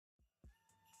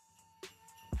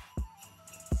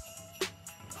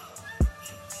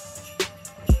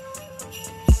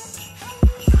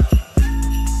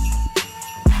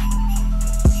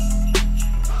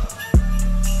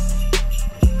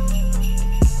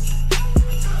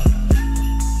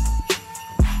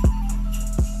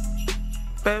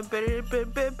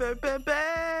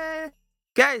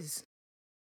Guys,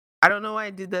 I don't know why I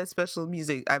did that special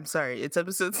music. I'm sorry. It's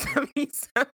episode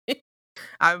 77.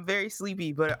 I'm very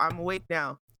sleepy, but I'm awake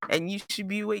now. And you should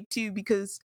be awake too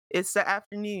because it's the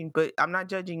afternoon, but I'm not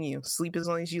judging you. Sleep as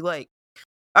long as you like.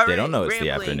 All They right, don't know it's rambling.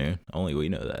 the afternoon. Only we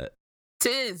know that.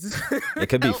 Tis. It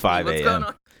could be Help me, 5 what's going a.m.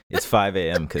 on? It's 5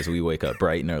 a.m. because we wake up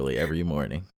bright and early every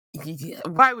morning.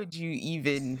 Why would you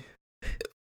even...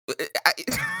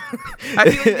 I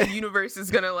feel like the universe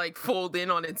is gonna like fold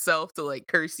in on itself to like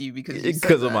curse you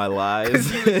because of my lies.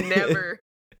 You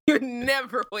would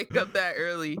never wake up that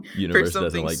early Universe for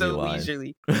something doesn't like so me lying.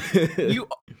 leisurely.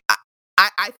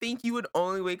 I think you would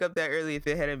only wake up that early if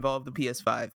it had involved the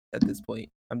PS5 at this point.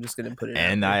 I'm just gonna put it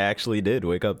And out there. I actually did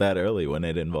wake up that early when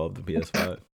it involved the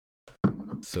PS5.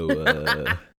 So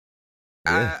yeah.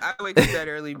 I wake up that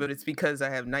early, but it's because I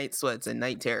have night sweats and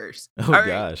night terrors. Oh All right.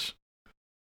 gosh.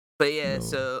 But yeah, No.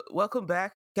 so welcome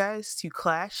back, guys, to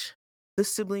Clash, the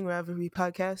Sibling Rivalry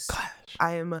Podcast. Clash.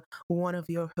 I am one of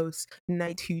your hosts,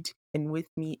 Night Hoot, and with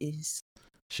me is...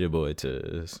 Shaboy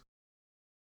Tiz.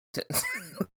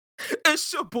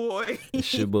 It's your boy.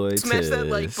 It's your boy Smash that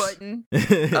like Tiz. button.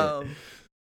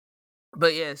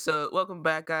 But yeah, so welcome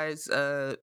back, guys.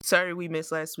 Sorry we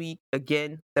missed last week.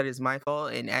 Again, that is my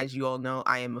fault. And as you all know,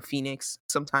 I am a phoenix.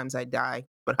 Sometimes I die,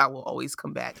 but I will always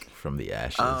come back. From the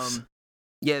ashes.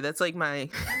 Yeah, that's like my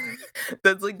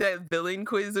that's like that villain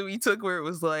quiz that we took where it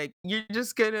was like, you're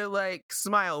just gonna like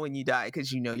smile when you die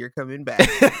because you know you're coming back.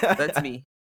 That's me.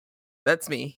 That's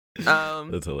me.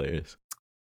 That's hilarious.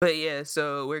 But yeah,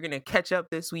 so we're gonna catch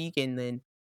up this week and then,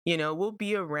 we'll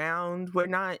be around. We're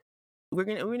gonna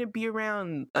be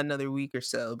around another week or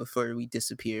so before we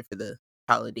disappear for the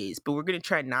holidays, but we're gonna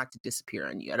try not to disappear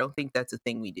on you. I don't think that's a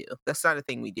thing we do. That's not a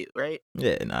thing we do, right?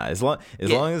 Yeah, nah. As long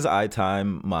as I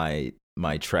time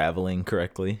my traveling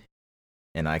correctly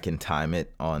and I can time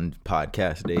it on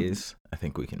podcast days, I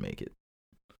think we can make it.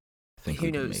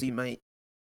 Who knows? You might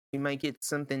get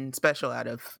something special out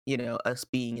of, us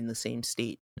being in the same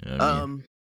state. You know what I mean?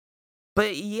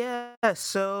 But yeah,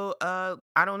 so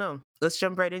I don't know. Let's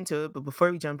jump right into it. But before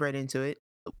we jump right into it,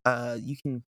 you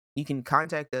can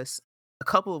contact us a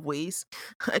couple of ways.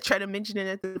 I try to mention it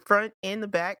at the front and the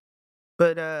back.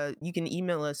 But you can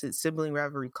email us at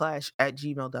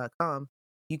siblingrivalryclash@gmail.com.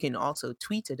 You can also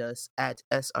tweet at us at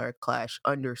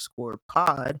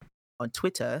srclash_pod on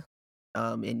Twitter.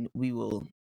 And we will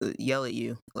yell at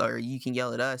you, or you can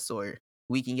yell at us, or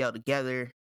we can yell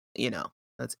together.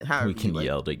 That's how we can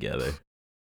yell together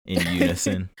in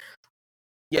unison.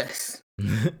 Yes.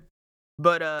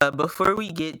 But before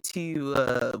we get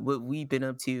to what we've been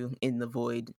up to in the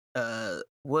void,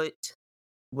 what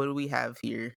do we have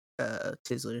here?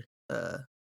 Tizzler,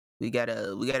 we got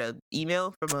a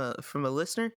email from a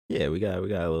listener. Yeah, we got a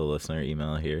little listener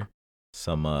email here.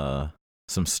 Some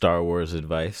Star Wars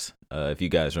advice. If you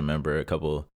guys remember I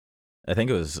don't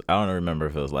remember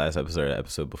if it was last episode or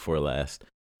episode before last.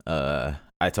 I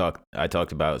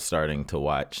talked about starting to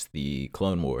watch the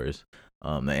Clone Wars,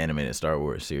 the animated Star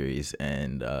Wars series,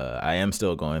 and I am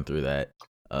still going through that.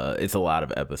 It's a lot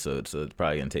of episodes, so it's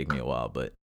probably gonna take me a while,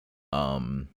 but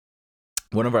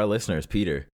one of our listeners,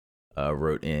 Peter,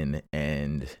 wrote in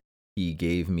and he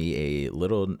gave me a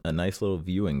nice little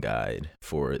viewing guide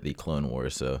for the Clone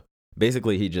Wars. So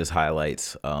basically, he just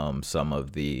highlights some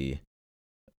of the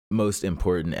most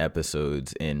important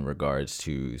episodes in regards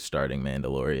to starting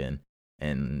Mandalorian,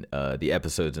 and the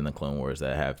episodes in the Clone Wars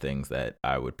that have things that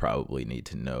I would probably need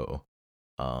to know,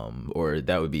 or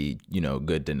that would be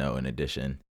good to know in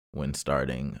addition when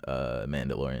starting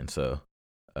Mandalorian. So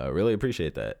really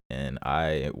appreciate that, and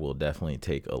I will definitely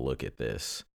take a look at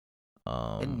this.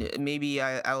 And maybe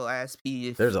I'll ask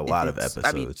you if there's a lot of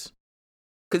episodes.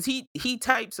 Because he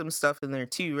typed some stuff in there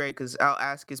too, right? Because I'll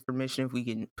ask his permission if we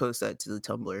can post that to the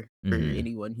Tumblr for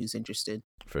anyone who's interested.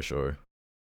 For sure.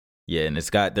 Yeah, and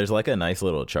there's like a nice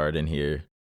little chart in here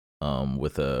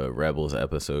with a Rebels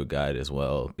episode guide as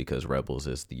well, because Rebels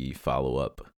is the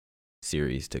follow-up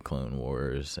series to Clone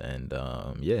Wars, and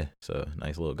so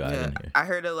nice little guide in here. I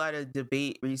heard a lot of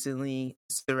debate recently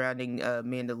surrounding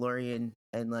Mandalorian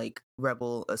and like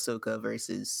Rebel Ahsoka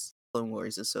versus Clone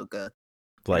Wars Ahsoka.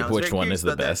 Like which one is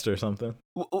the best or something?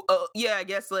 Yeah, I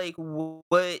guess like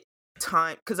what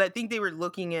time, because I think they were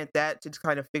looking at that to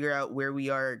kind of figure out where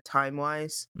we are time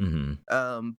wise.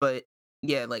 But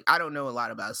yeah, like I don't know a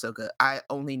lot about Ahsoka. I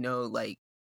only know like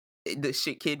the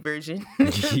shit kid version.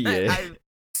 Yeah. I've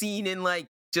seen in like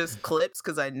just clips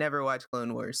because I never watched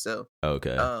Clone Wars. So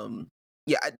okay.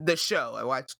 Yeah, the show I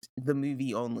watched the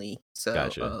movie only. So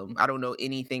gotcha. I don't know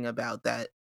anything about that.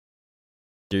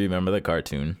 Do you remember the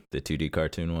cartoon, the 2D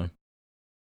cartoon one?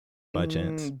 by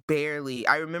chance? Barely.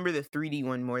 I remember the 3D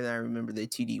one more than I remember the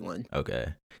 2D one.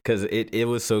 Okay. Because it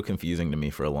was so confusing to me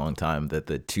for a long time that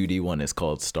the 2D one is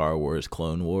called Star Wars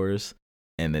Clone Wars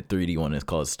and the 3D one is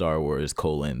called Star Wars: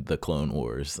 The Clone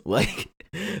Wars. Like,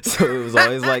 so it was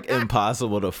always like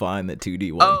impossible to find the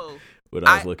 2D one. Oh, when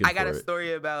I was looking I got for a it.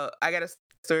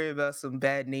 story about some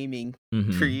bad naming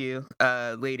for you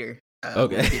later.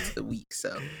 Okay. When we get to the week,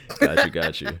 so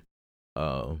got you.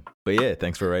 But yeah,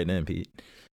 thanks for writing in, Pete.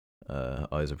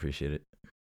 Always appreciate it.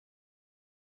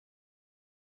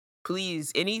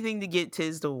 Please, anything to get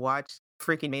Tiz to watch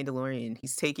freaking Mandalorian.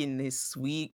 He's taking his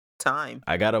sweet time.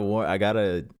 I gotta, you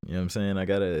know what I'm saying?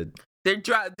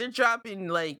 They're dropping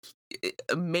like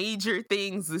major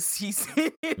things this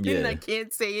season, and I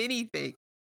can't say anything.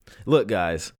 Look,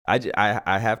 guys, I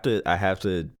have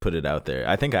to put it out there.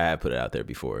 I think I have put it out there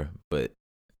before, but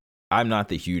I'm not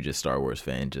the hugest Star Wars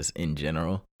fan, just in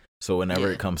general. So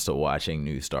whenever it comes to watching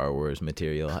new Star Wars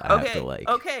material, I have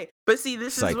to but see,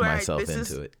 this is where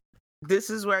into it.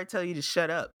 This is where I tell you to shut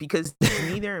up, because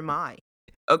neither am I.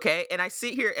 Okay, and I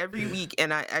sit here every week,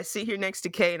 and I sit here next to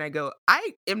Kay, and I go,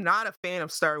 I am not a fan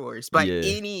of Star Wars by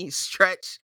any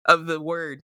stretch of the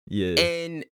word. Yeah.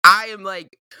 And I am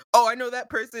like, oh, I know that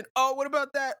person. Oh, what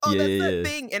about that? Oh, that's that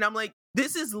thing. And I'm like,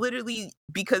 this is literally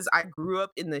because I grew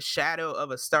up in the shadow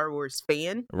of a Star Wars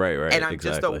fan. Right. And I'm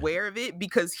just aware of it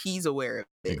because he's aware of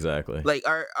it. Exactly. Like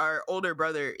our older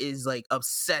brother is like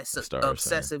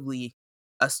obsessively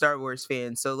a Star Wars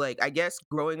fan. So like, I guess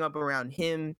growing up around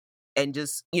him and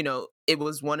just, it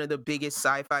was one of the biggest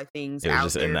sci-fi things out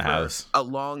just there in the for house. a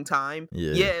long time.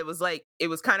 Yeah. It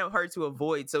was kind of hard to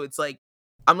avoid. So it's like,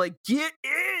 I'm like, get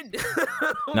in.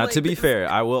 Now, to be fair,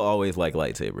 I will always like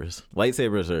lightsabers.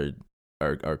 Lightsabers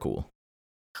are cool.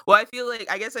 Well, I feel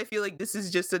like this is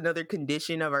just another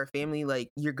condition of our family. Like,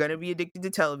 you're gonna be addicted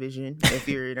to television if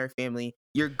you're in our family.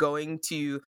 You're going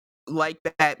to like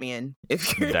Batman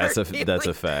if you're that's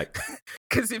a fact.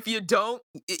 Because if you don't,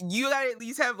 you gotta at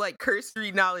least have like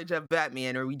cursory knowledge of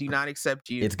Batman, or we do not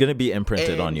accept you. It's gonna be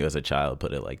imprinted on you as a child.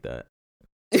 Put it like that.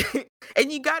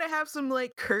 And you gotta have some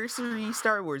like cursory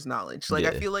Star Wars knowledge. Like,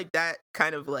 I feel like that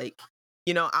kind of like,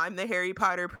 I'm the Harry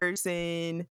Potter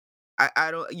person.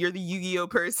 I don't. You're the Yu-Gi-Oh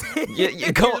person. Yeah,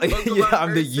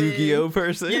 I'm the Yu-Gi-Oh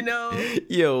person.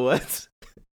 Yo, what?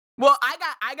 Well,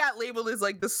 I got labeled as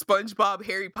like the SpongeBob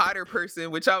Harry Potter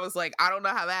person, which I was like, I don't know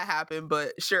how that happened,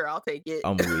 but sure, I'll take it.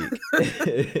 I'm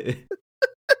weak.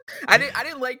 I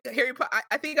didn't like Harry Potter.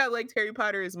 I think I liked Harry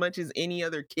Potter as much as any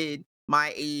other kid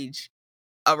my age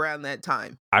around that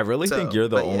time. I really think you're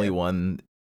the only one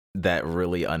that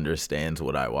really understands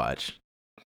what I watch.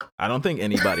 I don't think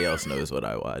anybody else knows what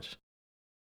I watch.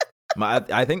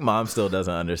 I think mom still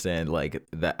doesn't understand like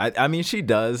that. I mean, she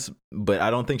does, but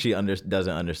I don't think she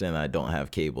doesn't understand that I don't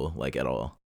have cable like at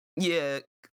all. Yeah,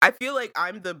 I feel like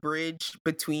I'm the bridge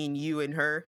between you and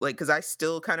her, like, because I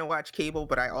still kind of watch cable,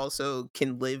 but I also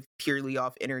can live purely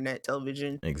off internet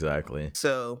television. Exactly.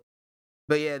 So,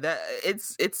 but yeah, that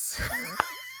it's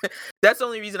that's the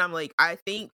only reason I'm like, I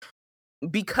think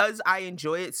because I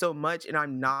enjoy it so much and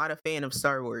I'm not a fan of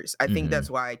Star Wars, I think that's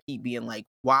why I keep being like,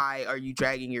 why are you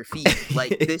dragging your feet?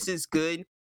 Like, this is good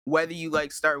whether you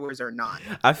like Star Wars or not.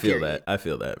 I feel that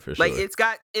for sure. Like, it's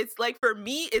like, for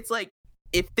me, it's like,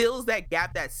 it fills that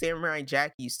gap that Samurai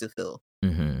Jack used to fill.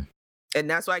 Mm-hmm. And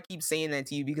that's why I keep saying that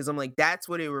to you, because I'm like, that's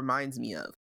what it reminds me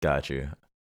of. Got you.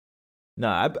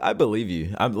 No, I believe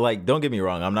you. I'm like, don't get me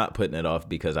wrong. I'm not putting it off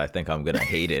because I think I'm going to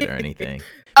hate it or anything.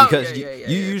 Because you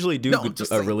usually do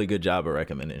a really good job of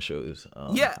recommending shows.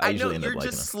 I know you're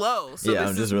just slow. So this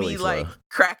I'm just really slow. Like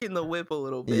cracking the whip a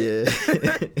little bit.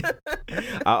 Yeah.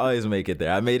 I always make it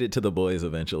there. I made it to The Boys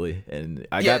eventually. And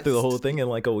I got through the whole thing in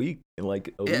like a week.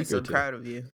 Week or two. I'm proud of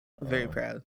you. I'm very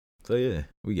proud. So yeah,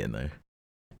 we getting there.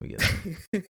 We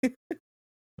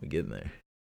getting there.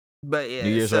 But yeah,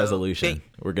 New Year's resolution.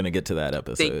 We're gonna get to that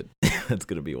episode. It's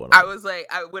gonna be one. I was like,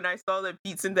 when I saw that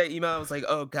Pete sent that email, I was like,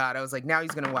 oh god. I was like, now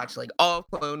he's gonna watch like all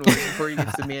Clone Wars before he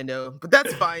gets to Mando. But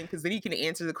that's fine, because then he can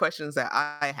answer the questions that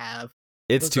I have.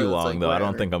 It's too long like, though. Whatever. I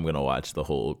don't think I'm gonna watch the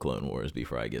whole Clone Wars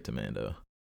before I get to Mando.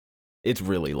 It's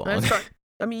really long.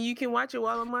 I mean, you can watch it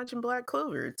while I'm watching Black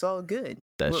Clover. It's all good.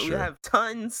 That's true. We have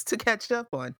tons to catch up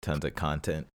on. Tons of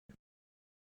content.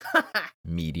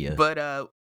 Media. But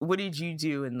what did you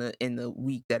do in the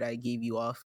week that I gave you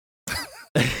off?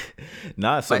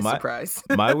 So surprise.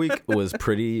 My week was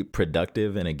pretty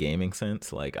productive in a gaming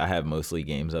sense. Like, I have mostly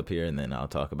games up here, and then I'll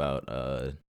talk about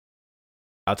the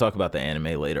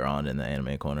anime later on in the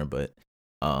anime corner. But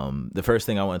the first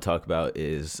thing I want to talk about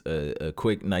is a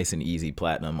quick, nice and easy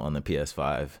platinum on the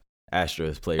PS5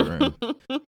 Astro's Playroom.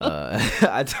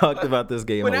 I talked about this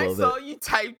game when a little I saw bit. you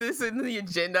type this in the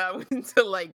agenda, I went to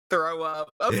like throw up.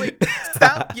 I was like,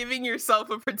 stop giving yourself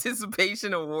a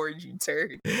participation award, you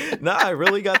turd. Nah, I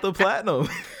really got the platinum.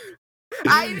 But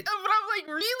I'm like,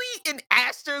 really? In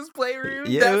Astro's Playroom?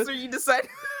 Yeah. That's where you decided?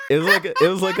 It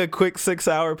was like a quick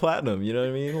 6-hour platinum, you know what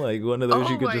I mean? Like one of those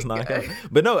you could just knock out.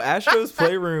 But no, Astro's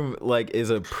Playroom like is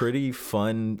a pretty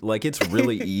fun, like it's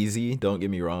really easy, don't get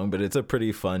me wrong, but it's a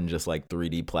pretty fun just like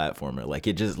 3D platformer. Like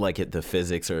it just like the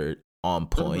physics are on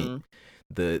point.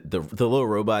 The little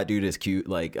robot dude is cute.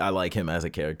 Like I like him as a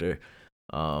character.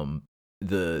 I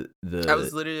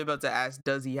was literally about to ask,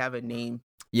 does he have a name?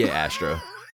 Yeah, Astro.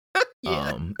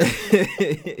 Yeah.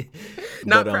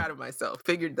 But, proud of myself.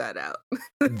 Figured that out.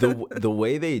 the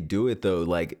way they do it though,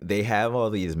 like they have all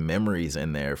these memories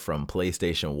in there from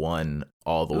PlayStation 1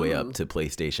 all the way up to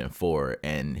PlayStation 4,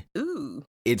 and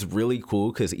it's really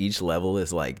cool because each level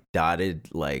is like dotted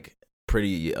like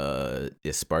pretty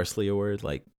is sparsely a word,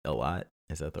 like a lot,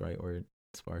 is that the right word?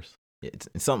 Sparse? It's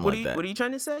something like that. What are you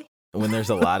trying to say? When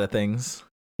there's a lot of things.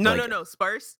 No.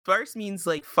 Sparse means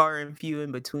like far and few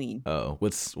in between. Oh,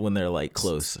 what's when they're like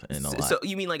close and a lot? So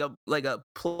you mean like a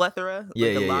plethora?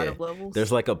 Like a lot of levels?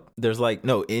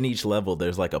 In each level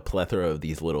there's like a plethora of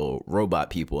these little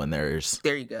robot people, and there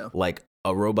you go. Like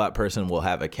a robot person will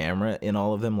have a camera in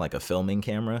all of them, like a filming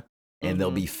camera, and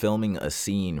they'll be filming a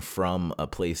scene from a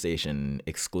PlayStation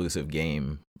exclusive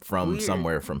game from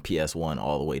somewhere from PS1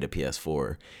 all the way to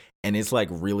PS4. And it's like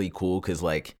really cool because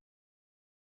like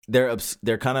they're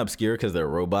kind of obscure because they're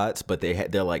robots, but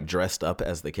they're like dressed up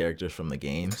as the characters from the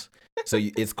games. So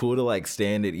it's cool to like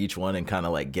stand at each one and kind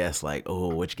of like guess like,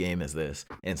 oh, which game is this?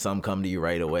 And some come to you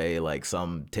right away, like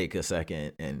some take a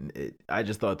second. And I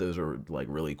just thought those were like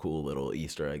really cool little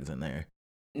Easter eggs in there.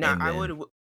 Now I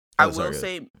will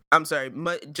say, I'm sorry,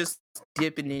 just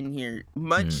dipping in here,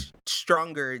 much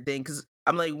stronger than, because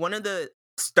I'm like, one of the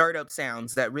startup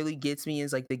sounds that really gets me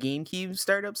is like the GameCube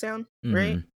startup sound,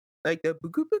 right? Like the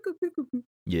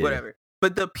whatever.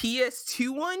 But the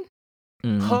PS2 one, the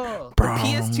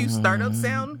PS2 startup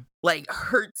sound like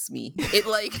hurts me. It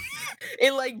like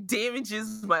it like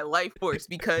damages my life force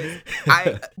because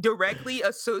I directly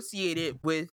associate it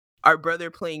with our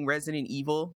brother playing Resident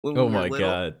Evil when we were little.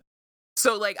 God.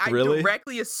 So like I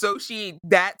directly associate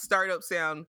that startup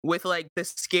sound with like the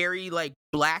scary like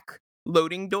black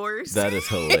loading doors. That is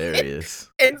hilarious.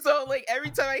 And so like every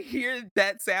time I hear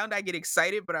that sound I get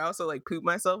excited, but I also like poop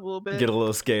myself a little bit, get a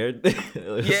little scared.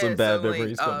 Some bad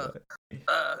memories come back.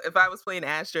 If I was playing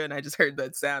Astro and I just heard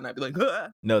that sound, I'd be like,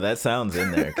 no, that sound's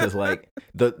in there because like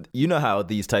you know how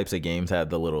these types of games have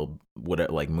the little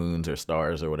whatever, like moons or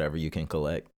stars or whatever you can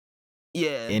collect.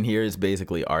 Yeah, in here is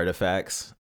basically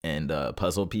artifacts and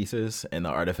puzzle pieces, and the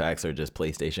artifacts are just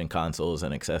PlayStation consoles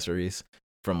and accessories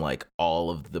from like all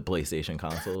of the PlayStation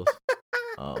consoles.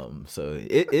 So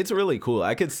it's really cool.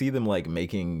 I could see them like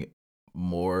making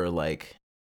more, like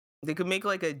they could make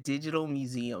like a digital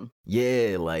museum.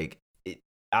 Yeah, like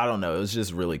I don't know. It was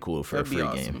just really cool for That'd a free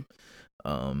awesome.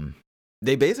 Game.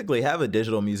 They basically have a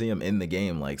digital museum in the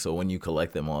game, like so when you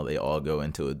collect them all, they all go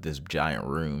into this giant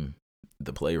room,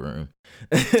 the playroom.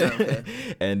 Okay.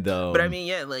 And but I mean,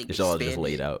 yeah, like it's all just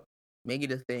laid out. Make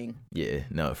it a thing. Yeah,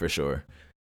 no, for sure.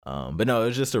 But no, it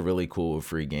was just a really cool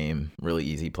free game, really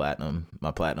easy platinum.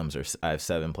 My platinums I have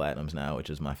 7 platinums now, which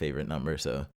is my favorite number.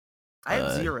 So I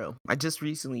have 0. I just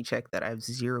recently checked that I have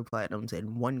 0 platinums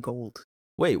and 1 gold.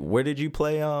 Wait, where did you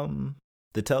play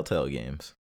the Telltale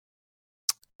games?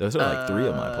 Those are like 3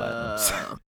 of my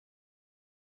platinums.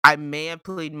 I may have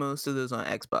played most of those on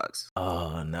Xbox.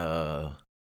 Oh no.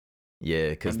 Yeah,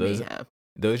 because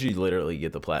those you literally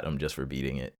get the platinum just for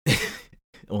beating it.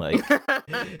 Like so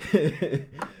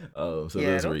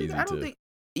yeah, those were easy too.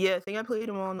 I think I played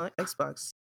them all on the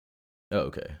Xbox. Oh,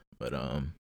 okay. But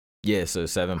yeah, so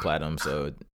 7 platinum,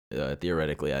 so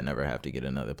theoretically I never have to get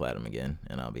another platinum again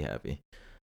and I'll be happy.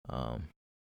 But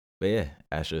yeah,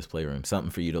 Astro's Playroom,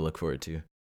 something for you to look forward to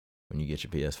when you get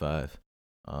your PS5.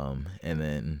 And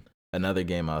then another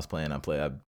game I was playing, I'm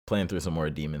playing through some more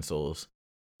Demon Souls.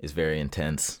 It's very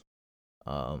intense.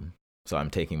 So I'm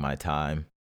taking my time.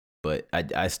 But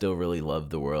I still really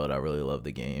love the world. I really love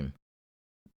the game.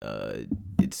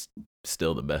 It's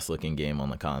still the best looking game on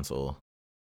the console.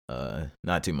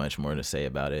 Not too much more to say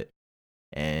about it.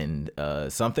 And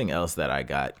something else that I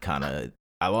got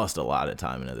I lost a lot of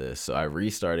time into this. So I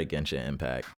restarted Genshin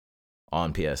Impact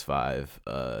on PS5.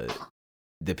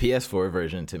 The PS4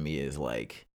 version to me is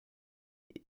like,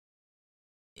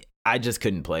 I just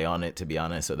couldn't play on it, to be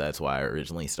honest. So that's why I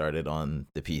originally started on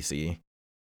the PC.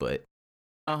 But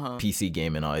PC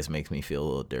gaming always makes me feel a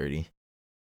little dirty.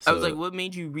 I was like, So what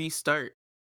made you restart?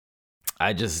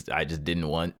 I just didn't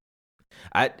want.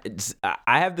 I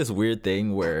have this weird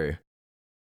thing where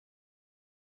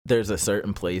there's a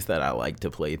certain place that I like to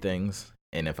play things,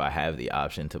 and if I have the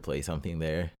option to play something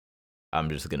there, I'm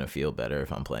just gonna feel better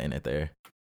if I'm playing it there.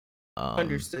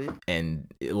 Understood.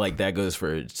 And like that goes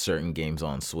for certain games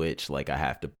on Switch. Like I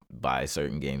have to buy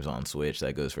certain games on Switch.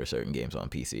 That goes for certain games on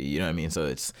PC. You know what I mean? So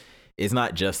it's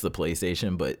not just the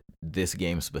PlayStation, but this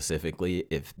game specifically,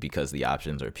 if because the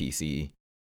options are PC,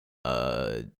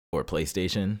 or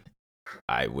PlayStation,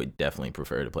 I would definitely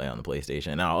prefer to play on the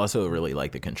PlayStation. And I also really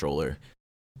like the controller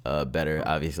better.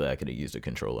 Obviously, I could have used a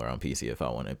controller on PC if I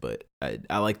wanted, but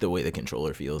I like the way the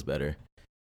controller feels better.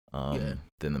 Than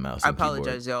the mouse. I and keyboard.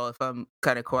 apologize, y'all, if I'm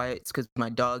kind of quiet. It's because my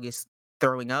dog is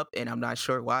throwing up, and I'm not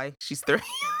sure why she's throwing up.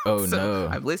 Oh So no!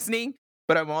 I'm listening,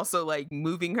 but I'm also like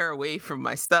moving her away from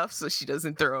my stuff so she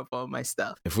doesn't throw up on my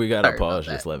stuff. If we gotta Sorry about pause,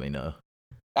 that. just let me know.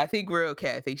 I think we're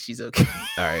okay. I think she's okay.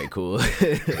 All right, cool.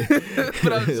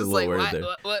 But I was A just little like, word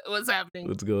what's happening?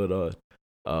 What's going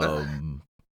on?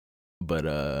 But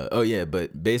oh yeah,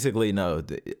 but basically no.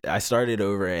 I started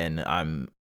over, and I'm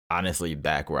honestly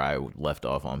back where I left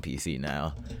off on PC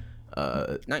now.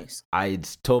 Nice. I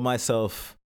told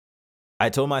myself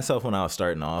when I was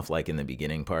starting off, like in the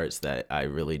beginning parts, that I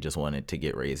really just wanted to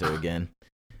get Razer again.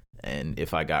 And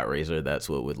if I got Razer, that's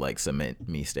what would like cement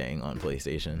me staying on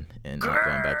PlayStation and not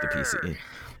going back to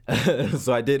PC.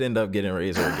 So I did end up getting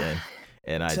Razer again,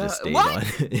 and I just stayed on.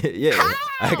 Yeah, How?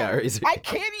 I got Razer. I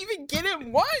can't even get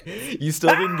him once. You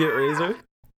still didn't get Razer?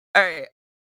 All right.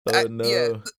 Oh no.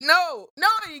 Yeah. No,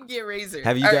 I didn't get Razer.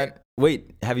 Have you All got? right.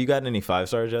 Wait, have you gotten any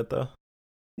 5-stars yet though?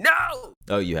 No.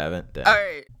 Oh, you haven't? Damn. All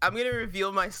right, I'm gonna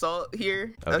reveal my salt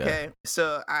here. Okay. Okay,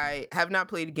 so I have not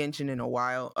played Genshin in a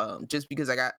while, just because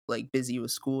I got like busy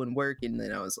with school and work, and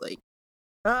then I was like,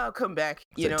 oh, I'll come back.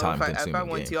 You know, if I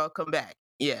want to, I'll come back.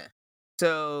 Yeah.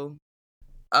 So,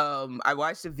 I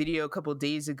watched a video a couple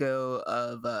days ago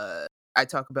of I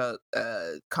talk about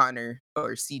Connor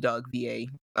or Sea Dog VA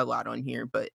a lot on here,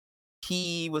 but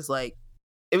he was like.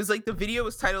 It was like the video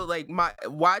was titled like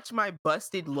watch my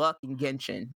busted luck in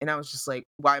Genshin, and I was just like,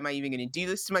 why am I even going to do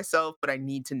this to myself? But I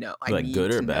need to know. I Like need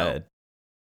good or to know. bad?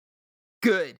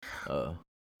 Good. Oh.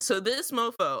 So this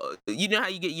mofo, you know how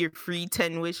you get your free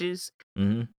 10 wishes?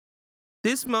 Mm-hmm.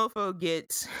 This mofo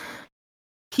gets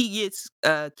Kiki,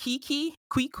 or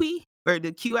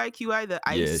the QI, the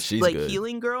ice she's like good.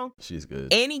 healing girl, She's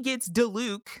good. and he gets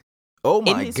Diluc. Oh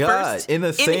my god! In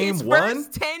the same one?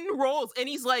 First 10 rolls, and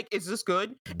he's like, "Is this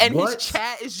good?" And What? his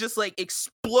chat is just like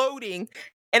exploding,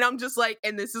 and I'm just like,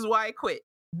 "And this is why I quit.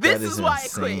 This That is is why I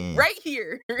insane. quit right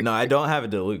here." No, I don't have a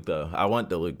Diluc though. I want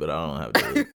Diluc, but I don't have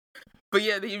Diluc. But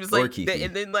yeah, he was Or like, Kiki.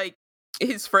 and then like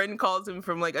his friend calls him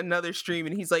from like another stream,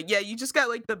 and he's like, "Yeah, you just got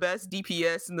like the best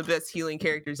DPS and the best healing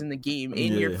characters in the game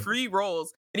in your Yeah. free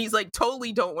rolls." And he's like,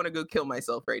 "Totally don't want to go kill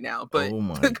myself right now, but Oh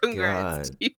my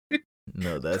congrats." god! to you."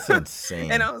 No, that's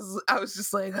insane. And I was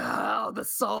just like, "Oh, the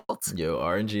salt." Yo,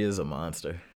 RNG is a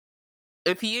monster.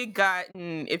 If he had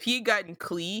gotten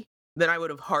Klee, then I would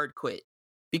have hard quit,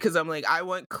 because I'm like, I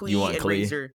want Klee want and Klee?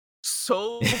 Razer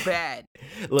so bad.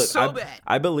 Look, So bad.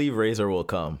 I believe Razer will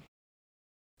come.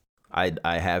 I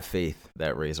have faith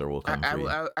that Razer will come free.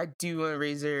 I do want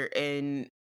Razer, and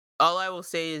all I will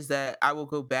say is that I will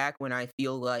go back when I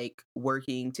feel like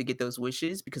working to get those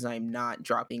wishes, because I'm not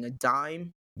dropping a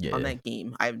dime on that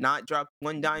game. I have not dropped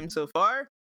one dime so far,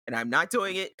 and I'm not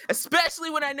doing it, especially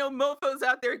when I know mofos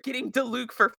out there getting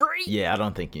Diluc for free. Yeah, I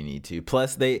don't think you need to.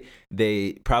 Plus, they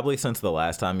probably since the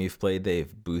last time you've played,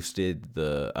 they've boosted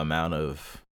the amount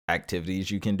of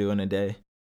activities you can do in a day.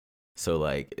 So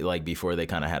like before they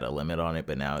kind of had a limit on it,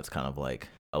 but now it's kind of like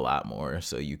a lot more.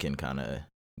 So you can kind of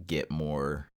get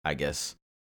more, I guess.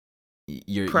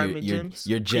 Your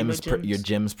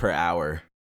gyms per hour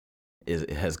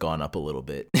has gone up a little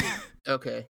bit.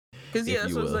 Okay. Because yeah,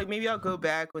 that's what I was like, maybe I'll go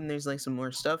back when there's like some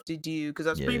more stuff to do. Because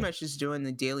I was pretty much just doing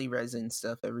the daily resin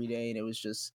stuff every day, and it was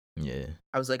just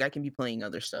I was like, I can be playing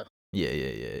other stuff. Yeah.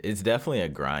 It's definitely a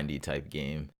grindy type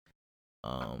game.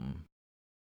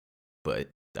 But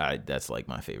that's like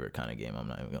my favorite kind of game. I'm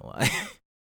not even gonna lie.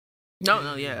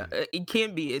 No, yeah, it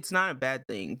can be. It's not a bad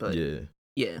thing, but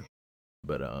yeah.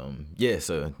 But yeah,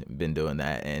 so been doing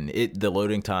that, and the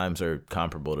loading times are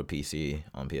comparable to PC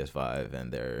on PS5,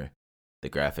 and the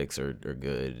graphics are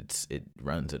good. It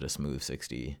runs at a smooth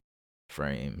 60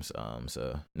 frames.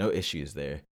 So no issues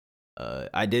there.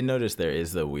 I did notice there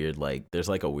is the weird there's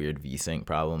like a weird VSync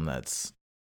problem that's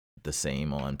the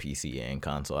same on PC and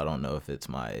console. I don't know if it's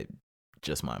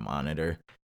just my monitor,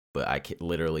 but I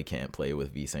literally can't play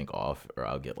with VSync off, or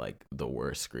I'll get like the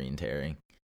worst screen tearing.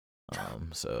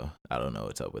 So I don't know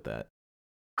what's up with that.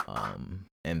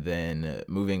 And then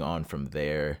moving on from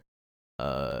there,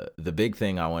 the big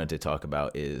thing I wanted to talk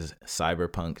about is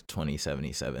Cyberpunk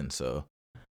 2077. So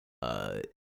a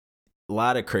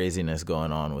lot of craziness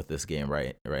going on with this game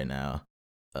right now.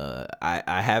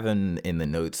 I have in the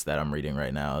notes that I'm reading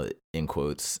right now, in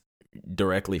quotes,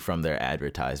 directly from their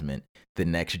advertisement, the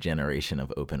next generation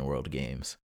of open world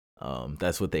games.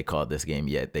 That's what they called this game,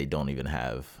 yet they don't even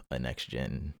have a next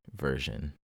gen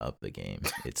version of the game.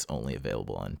 It's only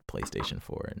available on PlayStation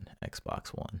 4 and Xbox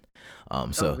One.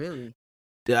 So really?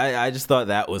 I just thought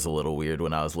that was a little weird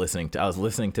when I was listening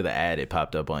to the ad. It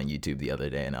popped up on YouTube the other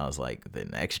day, and I was like, the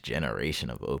next generation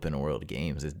of open world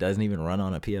games. It doesn't even run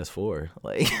on a PS4.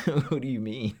 Like, what do you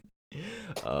mean?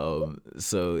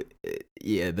 So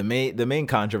yeah, the main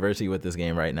controversy with this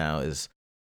game right now is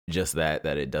just that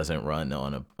it doesn't run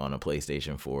on a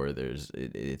PlayStation 4.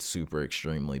 It's super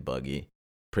extremely buggy.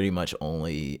 Pretty much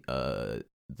only the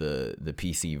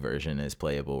PC version is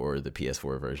playable, or the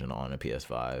PS4 version on a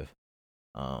PS5.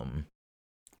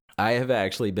 I have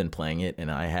actually been playing it, and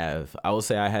I will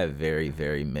say I have very,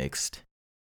 very mixed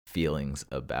feelings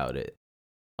about it.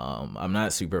 I'm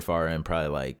not super far in, probably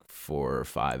like 4 or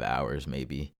 5 hours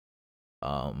maybe.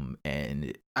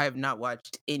 And I have not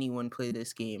watched anyone play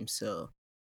this game, so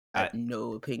I have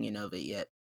no opinion of it yet.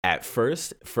 At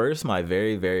first, my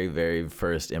very, very, very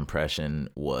first impression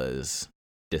was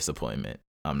disappointment.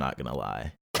 I'm not gonna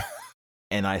lie.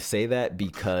 And I say that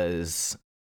because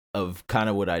of kind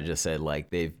of what I just said.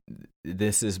 Like,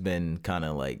 this has been kind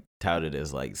of like touted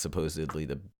as like supposedly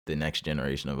the next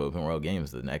generation of open world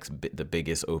games, the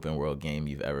biggest open world game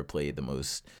you've ever played, the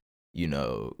most,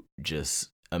 just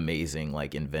amazing,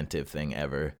 like, inventive thing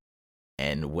ever.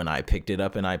 And when I picked it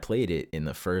up and I played it, in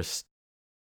the first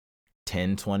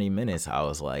 10-20 minutes, I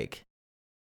was like,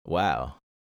 wow,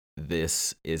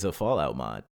 this is a Fallout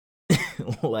mod.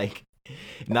 Like,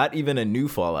 not even a new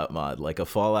Fallout mod, like a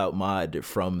Fallout mod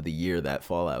from the year that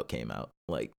Fallout came out.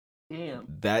 Like, damn,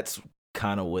 that's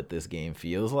kind of what this game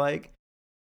feels like.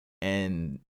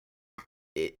 And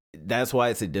that's why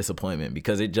it's a disappointment,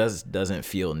 because it just doesn't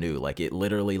feel new. Like, it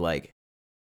literally, like,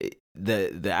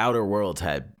 the Outer Worlds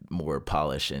had more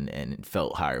polish and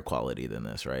felt higher quality than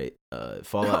this, right?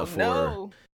 Fallout 4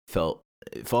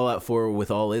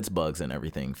 with all its bugs and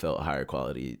everything felt higher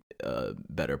quality,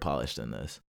 better polished than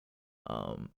this.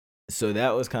 So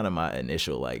that was kind of my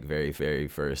initial, like, very, very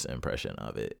first impression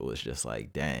of it. It was just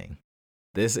like, dang,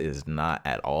 this is not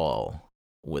at all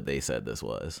what they said this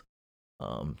was.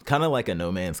 Kind of like a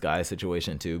No Man's Sky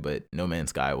situation too, but No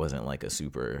Man's Sky wasn't like a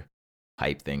super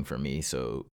hype thing for me.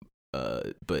 So,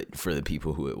 but for the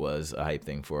people who it was a hype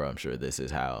thing for, I'm sure this is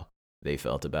how they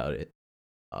felt about it.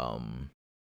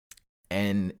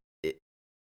 And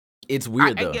it's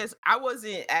weird though. I guess I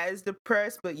wasn't as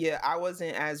depressed, but yeah, I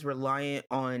wasn't as reliant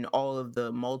on all of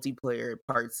the multiplayer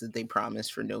parts that they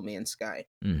promised for No Man's Sky.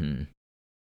 Mm-hmm.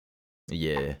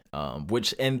 Yeah.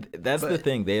 And that's the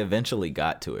thing. They eventually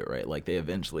got to it, right? Like, they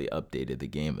eventually updated the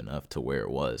game enough to where it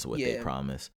was what they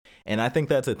promised. And I think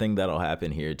that's a thing that'll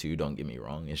happen here too. Don't get me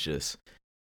wrong. It's just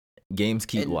games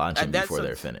keep launching before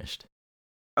they're finished.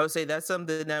 I would say that's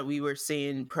something that we were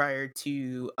saying prior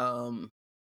to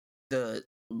the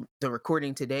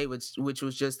recording today, which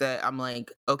was just that I'm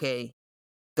like, okay,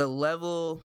 the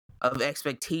level of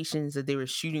expectations that they were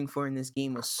shooting for in this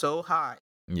game was so high.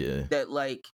 Yeah. That,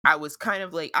 like, I was kind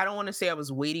of like, I don't want to say I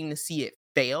was waiting to see it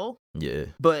fail. Yeah.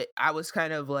 But I was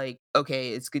kind of like, okay,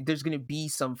 it's good. There's going to be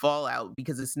some fallout,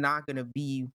 because it's not going to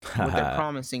be what they're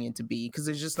promising it to be, because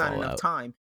there's just not enough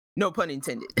time. No pun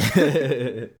intended.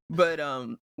 But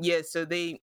yeah, so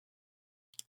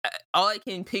all I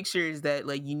can picture is that,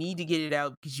 like, you need to get it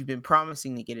out because you've been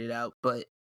promising to get it out, but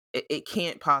it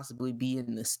can't possibly be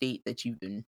in the state that you've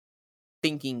been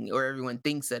thinking, or everyone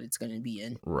thinks that it's going to be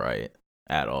in. Right.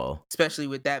 At all. Especially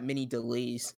with that many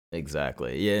delays.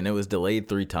 Exactly. Yeah, and it was delayed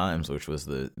 3 times, which was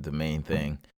the main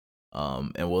thing.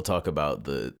 And we'll talk about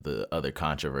the other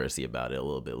controversy about it a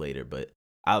little bit later, but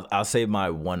I'll say my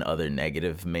one other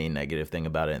main negative thing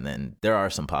about it, and then there are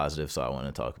some positives, so I want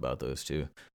to talk about those too.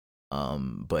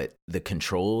 But the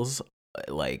controls,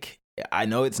 like, I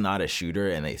know it's not a shooter,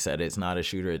 and they said it's not a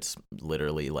shooter. It's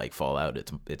literally like Fallout.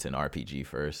 It's an RPG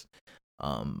first.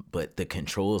 But the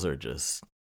controls are just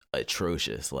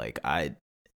atrocious. Like,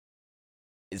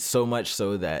 it's so much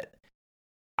so that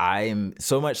I'm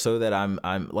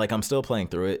like, I'm still playing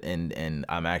through it, and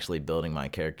I'm actually building my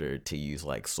character to use,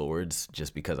 like, swords,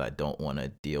 just because I don't want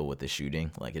to deal with the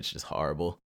shooting. Like, it's just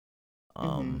horrible.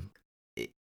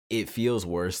 It feels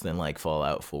worse than, like,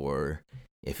 Fallout 4.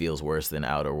 It feels worse than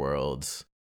Outer Worlds.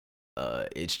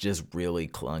 It's just really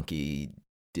clunky.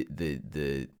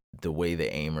 The way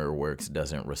the aimer works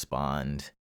doesn't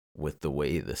respond with the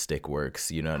way the stick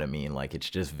works. You know what I mean? Like, it's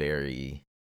just very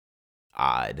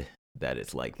odd that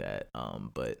it's like that.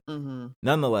 But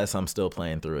nonetheless, I'm still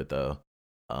playing through it though.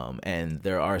 And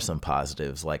there are some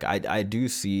positives. Like, I do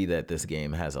see that this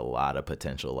game has a lot of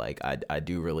potential. Like, I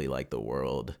do really like the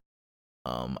world.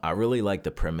 I really like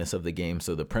the premise of the game.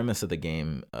 So the premise of the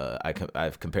game,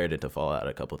 I've compared it to Fallout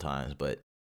a couple times, but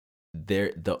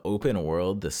the open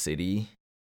world, the city,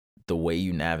 the way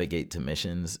you navigate to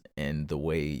missions, and the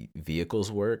way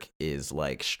vehicles work is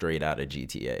like straight out of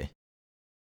GTA.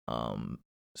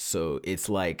 So it's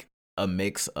like a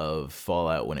mix of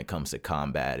Fallout when it comes to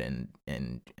combat and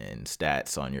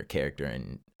stats on your character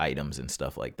and items and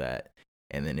stuff like that.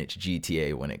 And then it's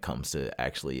GTA when it comes to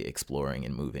actually exploring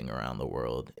and moving around the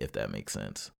world, if that makes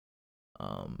sense.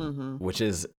 Which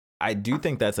is, I do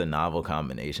think that's a novel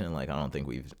combination. Like, I don't think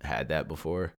we've had that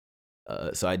before.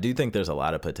 So I do think there's a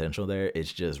lot of potential there.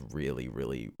 It's just really,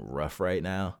 really rough right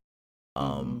now.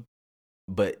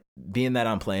 But being that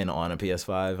I'm playing on a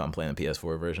PS5, I'm playing a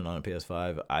PS4 version on a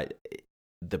PS5,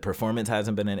 the performance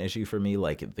hasn't been an issue for me.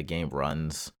 Like, the game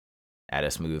runs at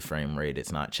a smooth frame rate.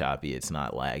 It's not choppy. It's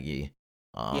not laggy.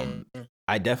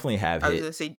 I definitely have hit. I was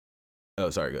gonna say. Oh,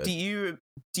 sorry. Go ahead.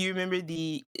 Do you remember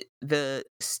the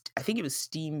I think it was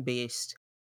Steam based.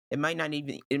 It might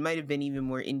have been even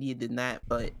more indie than that,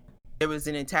 but there was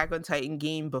an Attack on Titan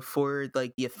game before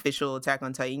like the official Attack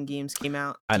on Titan games came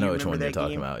out. I know which one you're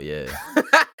talking about. Yeah.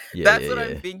 That's what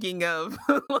I'm thinking of.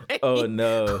 Like, oh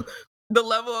no. The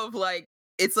level of like,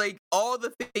 it's like all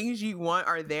the things you want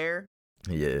are there.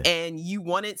 Yeah. And you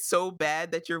want it so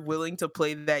bad that you're willing to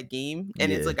play that game.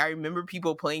 And it's like, I remember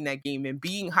people playing that game and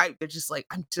being hyped. They're just like,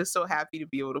 I'm just so happy to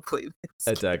be able to play this.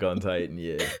 Attack on Titan,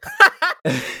 yeah.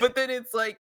 But then it's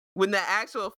like, when the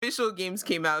actual official games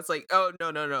came out, it's like, oh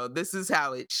no, this is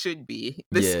how it should be.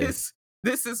 This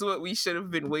is what we should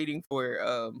have been waiting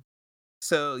for.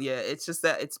 So yeah, it's just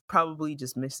that it's probably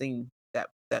just missing that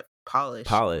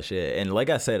polish. Yeah. And like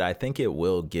I said, I think it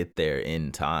will get there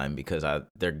in time because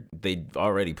they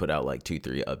already put out like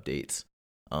 2-3 updates.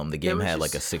 The game had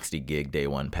like a 60 gig day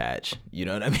one patch. You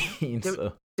know what I mean?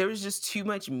 There was just too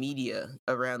much media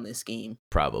around this game.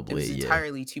 Probably, it was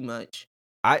entirely too much.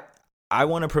 I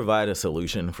want to provide a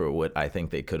solution for what I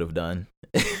think they could have done.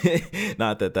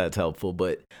 Not that that's helpful,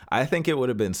 but I think it would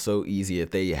have been so easy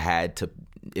if they had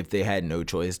no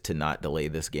choice to not delay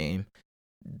this game.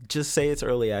 Just say it's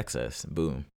early access.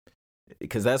 Boom.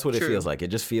 Because that's what it feels like. It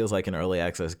just feels like an early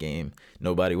access game.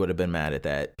 Nobody would have been mad at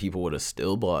that. People would have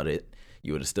still bought it.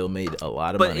 You would have still made a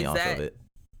lot of money off of it.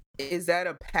 Is that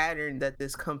a pattern that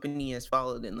this company has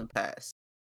followed in the past?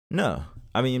 No.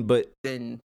 I mean, but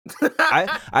then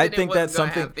I think that's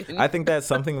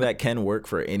something that can work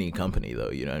for any company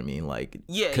though, you know what I mean? Like,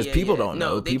 because people don't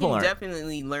know. People aren't. They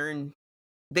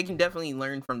can definitely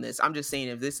learn from this. I'm just saying,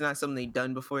 if this is not something they've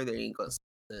done before, they ain't gonna say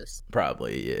this.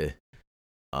 Probably, yeah.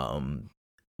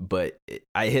 But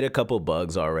I hit a couple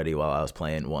bugs already while I was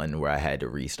playing. One where I had to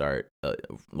restart,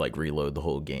 like reload the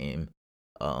whole game.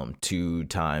 2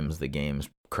 times the game's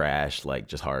crashed, like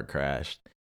just hard crashed.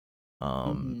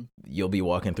 You'll be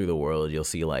walking through the world, you'll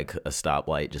see like a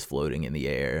stoplight just floating in the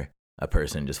air, a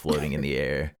person just floating in the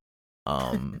air.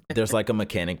 There's like a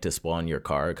mechanic to spawn your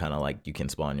car, kind of like you can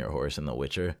spawn your horse in The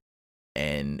Witcher.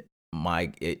 And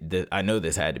I know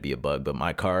this had to be a bug, but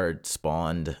my car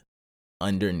spawned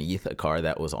underneath a car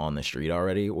that was on the street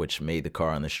already, which made the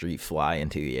car on the street fly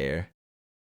into the air,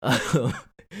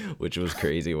 which was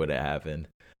crazy when it happened.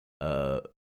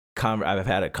 I've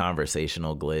had a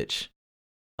conversational glitch.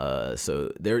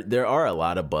 So there are a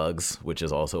lot of bugs, which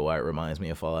is also why it reminds me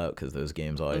of Fallout, because those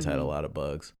games always had a lot of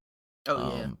bugs.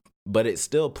 But it's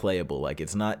still playable. Like,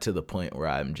 it's not to the point where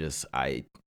I'm rage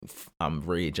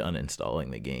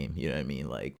uninstalling the game. You know what I mean?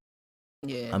 Like,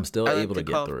 I'm still able to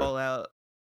get through Fallout.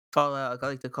 I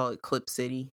like to call it Clip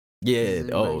City. Yeah.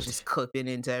 Just clipping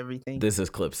into everything. This is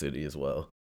Clip City as well.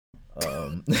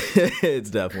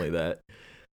 It's definitely that.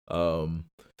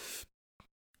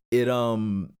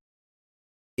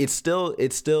 It's still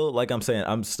like I'm saying,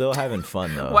 I'm still having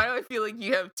fun though. Why do I feel like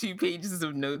you have 2 pages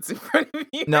of notes in front of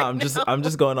you? No, I'm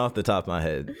just going off the top of my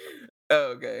head.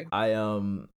 Oh, okay.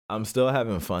 I'm still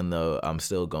having fun though. I'm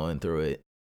still going through it.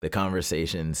 The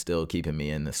conversation's still keeping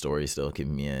me in. The story's still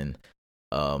keeping me in.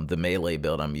 The melee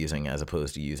build I'm using as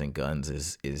opposed to using guns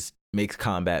is makes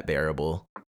combat bearable.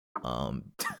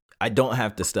 I don't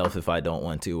have to stealth if I don't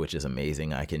want to, which is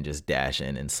amazing. I can just dash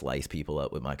in and slice people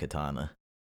up with my katana,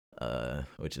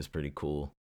 which is pretty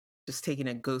cool. just taking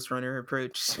a Ghost Runner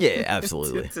approach. Yeah,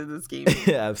 absolutely. to this game.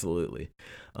 Absolutely.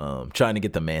 Trying to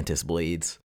get the Mantis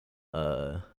blades.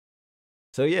 So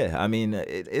yeah, I mean,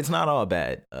 it's not all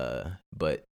bad.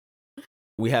 But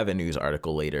we have a news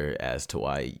article later as to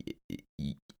why,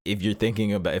 if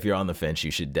you're on the fence,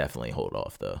 you should definitely hold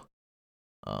off though.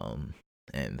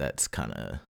 And that's kind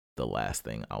of the last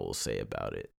thing I will say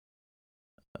about it.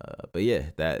 But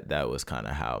yeah, that was kind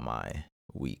of how my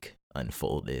week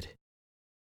unfolded.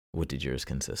 What did yours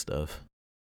consist of?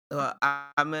 Well,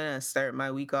 I'm gonna start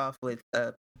my week off with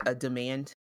a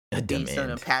demand based on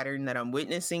a pattern that I'm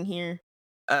witnessing here.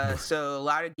 So a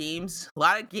lot of games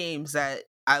that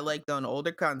I liked on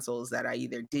older consoles that I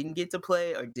either didn't get to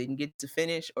play or didn't get to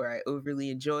finish or I overly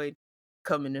enjoyed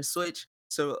coming to Switch.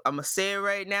 So I'm gonna say it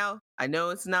right now. I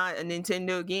know it's not a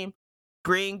Nintendo game.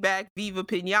 Bring back Viva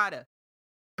Pinata.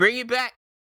 Bring it back.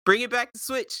 Bring it back to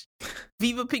Switch.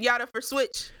 Viva Pinata for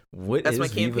Switch. That's my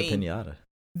campaign. Viva Pinata?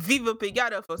 Viva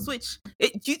Pinata for Switch.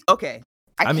 Okay.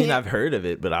 I mean, I've heard of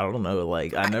it, but I don't know.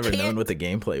 Like, I've never known what the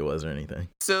gameplay was or anything.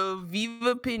 So,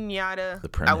 Viva Pinata,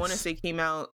 I want to say came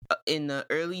out in the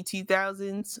early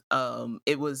 2000s.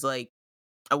 It was like,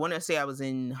 I want to say I was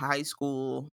in high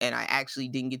school, and I actually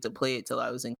didn't get to play it till I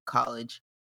was in college.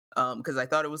 Because I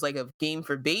thought it was like a game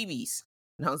for babies.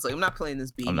 And I was like, I'm not playing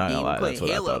this baby game. I'm not gonna lie, that's what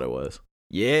Halo. I thought it was.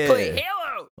 Yeah. Play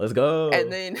Halo! Let's go.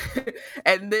 And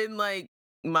then like,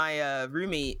 my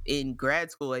roommate in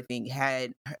grad school, I think,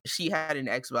 she had an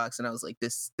Xbox, and I was like,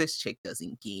 this chick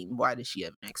doesn't game. Why does she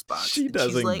have an Xbox? She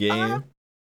doesn't game. I have an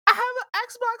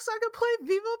Xbox, so I can play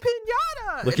Viva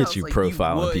Pinata. Look at you like,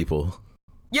 profiling people.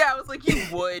 Yeah, I was like, you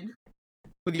would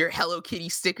with your Hello Kitty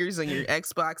stickers on your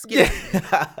Xbox.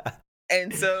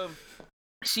 And so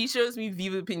she shows me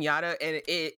Viva Pinata,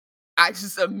 and I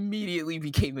just immediately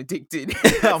became addicted.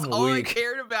 That's all I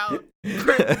cared about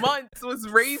for months was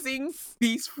raising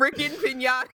these freaking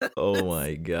pinatas. Oh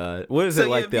my god! What is it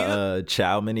like the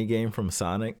Chow mini game from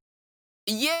Sonic?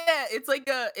 Yeah, it's like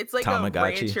Tamagotchi. A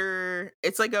rancher.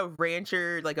 It's like a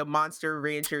rancher, like a monster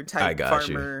rancher type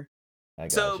farmer.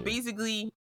 So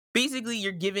basically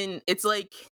you're given. It's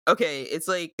like it's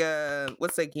like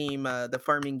what's that game? The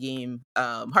farming game,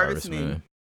 Harvest Moon.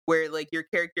 Where like your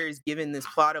character is given this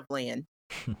plot of land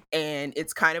and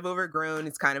it's kind of overgrown,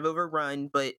 it's kind of overrun,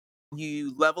 but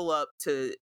you level up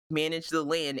to manage the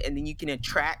land, and then you can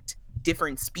attract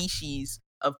different species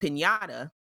of pinata.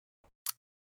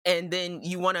 And then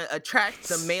you want to attract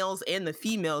the males and the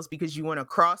females because you want to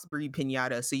crossbreed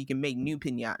pinata so you can make new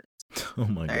pinatas. Oh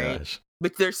my gosh. Right?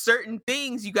 But there's certain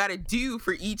things you got to do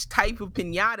for each type of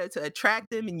pinata to attract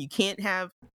them, and you can't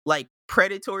have like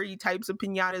predatory types of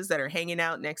pinatas that are hanging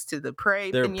out next to the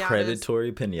prey. They're pinatas.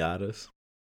 Predatory pinatas?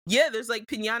 Yeah, there's like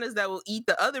pinatas that will eat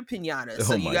the other pinatas.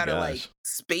 So you got to like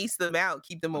space them out,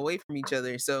 keep them away from each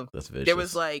other. So there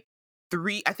was like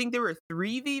I think there were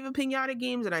 3 Viva Pinata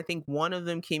games, and I think one of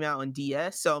them came out on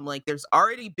DS. So I'm like, there's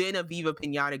already been a Viva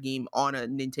Pinata game on a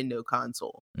Nintendo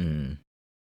console. Mm.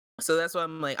 So that's why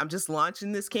I'm like, I'm just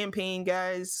launching this campaign,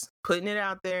 guys, putting it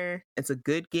out there. It's a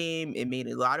good game. It made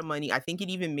a lot of money. I think it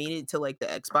even made it to like the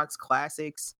Xbox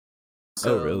Classics.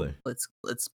 So really? Let's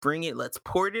bring it. Let's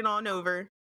port it on over.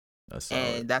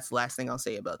 And that's the last thing I'll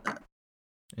say about that.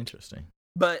 Interesting.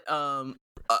 But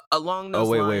along those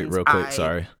lines, wait, real quick.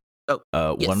 Sorry.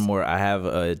 Yes. One more. I have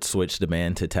a Switch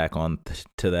demand to tack on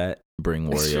to that. Bring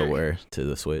WarioWare to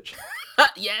the Switch.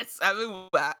 Yes,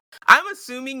 I'm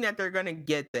assuming that they're gonna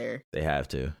get there. They have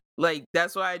to. Like,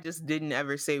 that's why I just didn't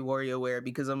ever say WarioWare,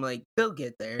 because I'm like, they'll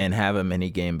get there. And have a mini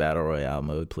game battle royale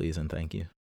mode, please and thank you.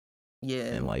 Yeah,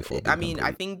 and life will be complete.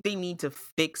 I think they need to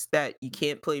fix that. You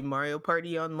can't play Mario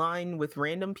Party online with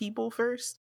random people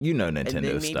first. You know, Nintendo's and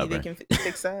then maybe stubborn. They can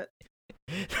fix that.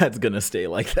 That's gonna stay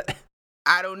like that.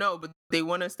 I don't know, but they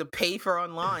want us to pay for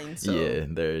online. So yeah,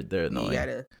 they're annoying. You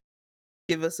gotta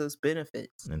give us those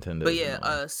benefits. Nintendo. But yeah,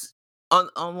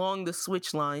 along the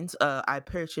Switch lines, I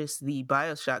purchased the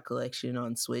BioShock collection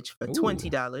on Switch for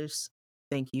 $20.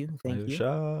 Thank you.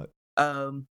 BioShock.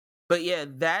 But yeah,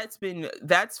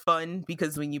 that's fun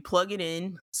because when you plug it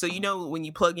in, so when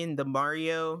you plug in the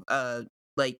Mario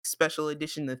like special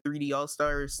edition, the 3D All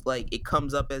Stars, like it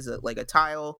comes up as a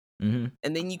tile, and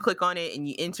then you click on it and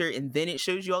you enter, and then it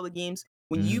shows you all the games.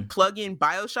 When you plug in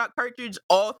BioShock cartridge,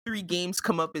 all 3 games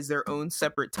come up as their own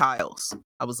separate tiles.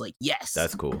 I was like, yes,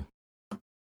 that's cool,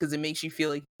 because it makes you feel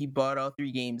like you bought all 3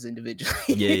 games individually.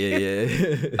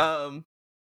 Yeah.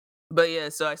 But yeah,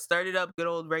 so I started up good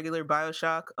old regular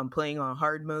BioShock. I'm playing on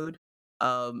hard mode.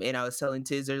 And I was telling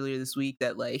Tiz earlier this week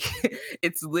that like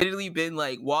it's literally been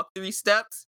like walk 3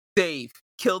 steps, save,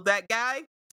 killed that guy,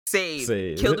 save.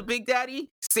 Save. Kill the Big Daddy,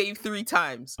 save 3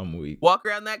 times. I'm weak. Walk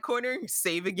around that corner,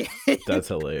 save again. That's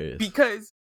hilarious.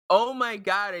 Because oh my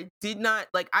god, I did not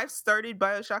like. I've started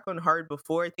BioShock on hard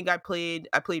before. I think I played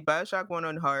BioShock 1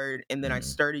 on hard, and then I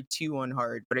started 2 on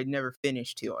hard, but I never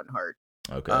finished 2 on hard.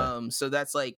 Okay. So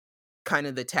that's like kind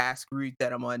of the task route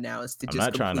that I'm on now, is to I'm just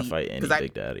not trying to complete, fight any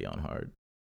Big Daddy on hard.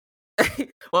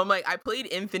 well, I'm like, I played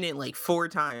Infinite like 4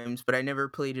 times, but I never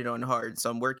played it on hard, so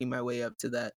I'm working my way up to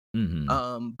that.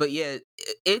 But yeah,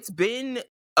 it's been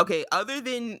okay. Other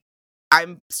than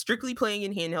I'm strictly playing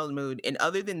in handheld mode, and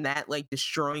other than that, like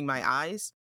destroying my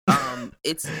eyes,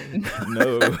 it's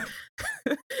No.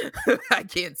 I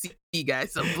can't see you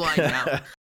guys. I'm blind now.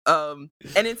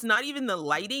 And it's not even the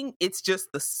lighting; it's just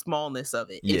the smallness of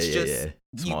it. It's just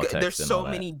Small text there's and so all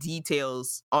that. many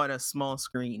details on a small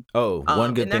screen. Oh,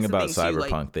 one good and thing that's the about thing, too,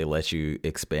 Cyberpunk, like- they let you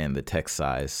expand the text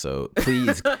size. So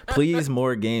please,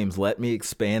 more games, let me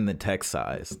expand the text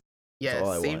size. Yeah,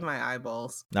 all I save want. my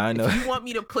eyeballs. Now I know. If you want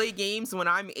me to play games when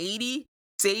I'm 80,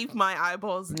 save my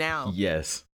eyeballs now.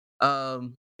 Yes.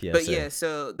 But yeah,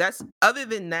 so that's, other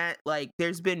than that, like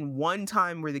there's been one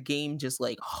time where the game just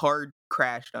like hard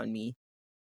crashed on me.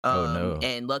 Oh no.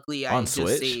 And luckily I On just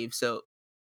Switch? saved. So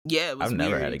yeah, it was I've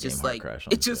never weird. had a It game just hard like crash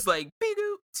on it just like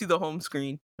beep-doop to the home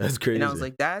screen. That's crazy. And I was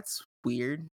like, that's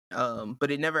weird.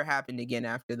 But it never happened again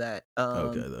after that.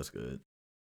 Okay, that's good.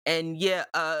 And yeah,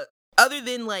 other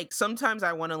than like sometimes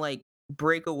I want to like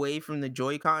break away from the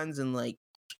Joy-Cons and like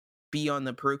be on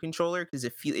the Pro controller, because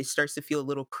it starts to feel a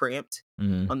little cramped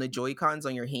on the Joy-Cons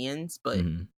on your hands. But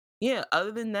yeah,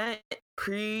 other than that,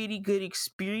 pretty good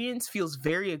experience. Feels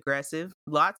very aggressive.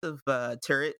 Lots of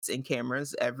turrets and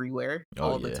cameras everywhere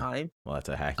all the time. Lots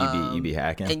of hack. You be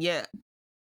hacking. And yeah,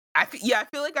 I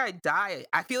feel like I die.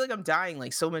 I feel like I'm dying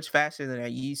like so much faster than I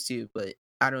used to, but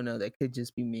I don't know. That could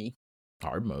just be me.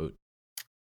 Hard mode.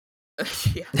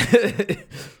 Yeah.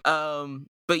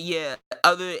 But yeah,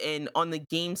 and on the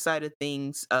game side of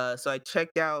things, so I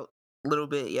checked out a little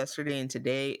bit yesterday and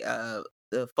today,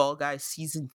 the Fall Guys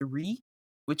season 3,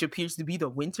 which appears to be the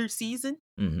winter season.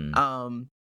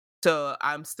 So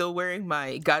I'm still wearing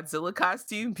my Godzilla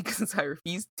costume because I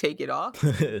refuse to take it off.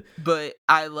 But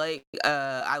I like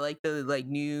the like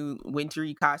new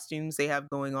wintry costumes they have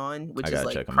going on, which is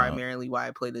like primarily why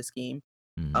I play this game.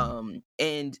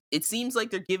 And it seems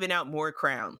like they're giving out more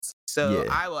crowns, so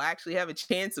I will actually have a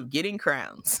chance of getting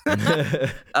crowns.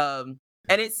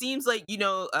 And it seems like you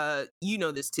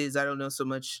know this, Tiz. I don't know so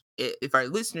much if our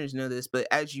listeners know this, but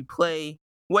as you play,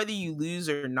 whether you lose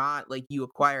or not, like you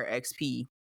acquire XP,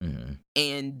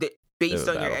 and based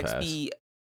on your XP,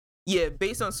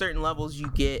 based on certain levels,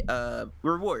 you get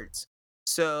rewards.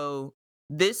 So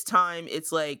this time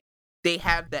it's like they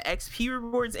have the XP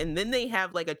rewards, and then they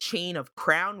have like a chain of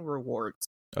crown rewards.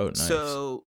 Oh, nice.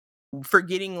 So for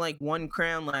getting like 1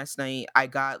 crown last night, I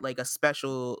got like a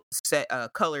special set,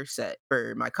 color set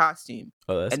for my costume.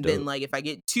 Oh, that's and dope. Then like if I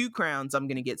get 2 crowns, I'm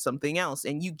gonna get something else,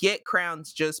 and you get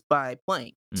crowns just by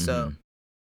playing. So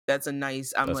that's a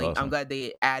nice. Awesome. I'm glad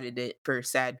they added it for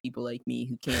sad people like me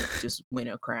who can't just win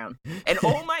a crown. And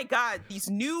oh my god, these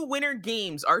new winter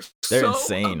games are They're so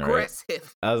insane, aggressive.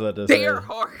 Right? I was about to say, they are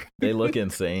hard. They look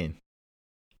insane.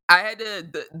 I had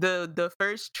the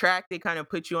first track they kind of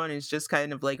put you on is just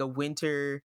kind of like a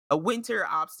winter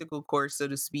obstacle course, so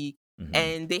to speak.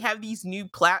 And they have these new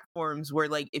platforms where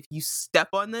like if you step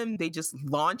on them, they just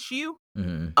launch you.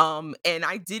 And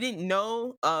I didn't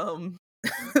know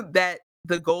that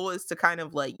the goal is to kind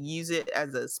of like use it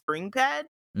as a spring pad.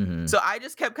 So I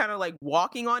just kept kind of like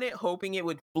walking on it, hoping it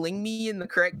would fling me in the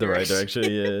correct direction. Right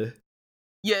direction, yeah.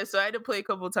 Yeah, so I had to play a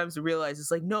couple of times to realize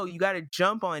it's like, no, you got to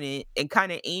jump on it and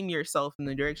kind of aim yourself in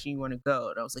the direction you want to go.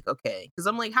 And I was like, okay, because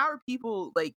I'm like, how are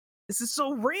people like? This is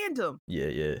so random.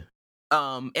 Yeah.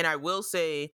 And I will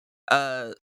say,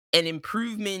 an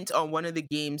improvement on one of the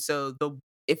games. So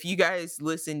if you guys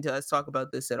listen to us talk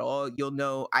about this at all, you'll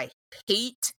know I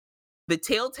hate the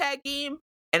tail tag game,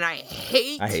 and I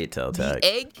hate tail tag.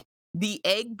 The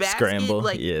egg basket. Scramble.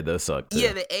 Like, yeah, those suck too.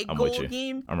 Yeah, the egg goal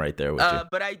game. I'm right there with you.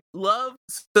 But I love,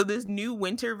 so this new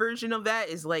winter version of that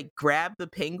is like grab the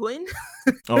penguin.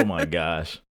 Oh my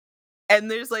gosh. And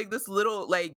there's like this little,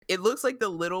 like, it looks like the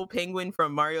little penguin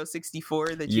from Mario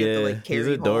 64 that you have to like carry he's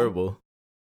adorable. Home.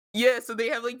 Yeah, so they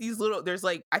have like these little,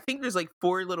 I think there's like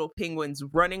 4 little penguins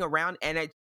running around, and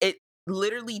it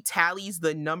literally tallies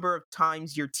the number of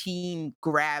times your team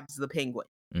grabs the penguin.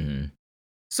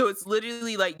 So it's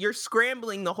literally like you're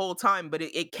scrambling the whole time, but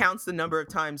it counts the number of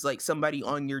times like somebody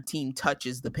on your team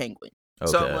touches the penguin.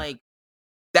 Okay. So I'm like,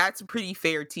 that's a pretty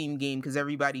fair team game because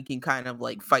everybody can kind of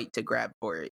like fight to grab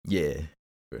for it. Yeah.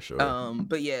 For sure.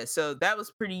 But yeah, so that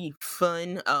was pretty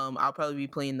fun. I'll probably be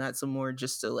playing that some more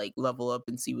just to like level up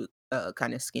and see what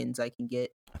kind of skins I can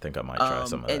get. I think I might try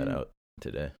some of that And out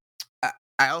today.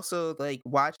 I also like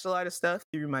watched a lot of stuff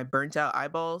through my burnt out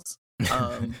eyeballs.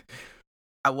 Um,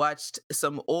 I watched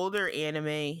some older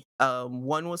anime.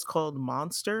 One was called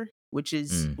Monster, which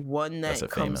is one That's a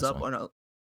that comes famous up one. on a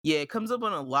yeah, it comes up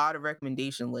on a lot of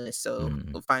recommendation lists. So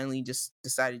Mm. I finally just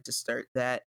decided to start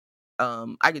that.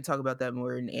 I could talk about that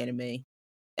more in anime.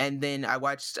 And then I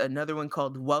watched another one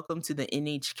called Welcome to the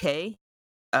NHK,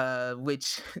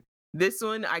 which this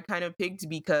one I kind of picked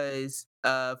because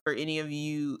for any of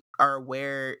you are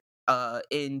aware,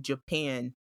 in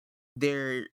Japan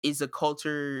there is a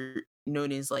culture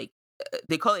known as like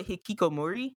they call it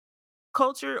hikikomori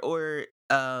culture, or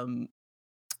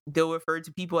they'll refer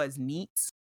to people as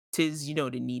neats. Tis, you know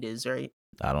what a neat is, right?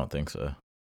 I don't think so.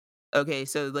 Okay,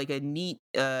 so like a neat,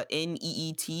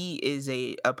 NEET is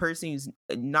a person who's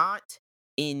not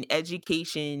in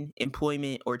education,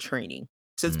 employment, or training.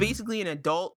 So it's Mm. basically an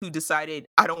adult who decided,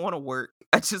 I don't want to work.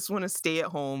 I just want to stay at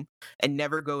home and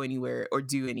never go anywhere or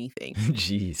do anything.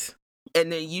 Jeez. And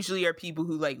they usually are people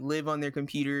who like live on their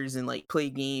computers and like play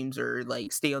games or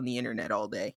like stay on the internet all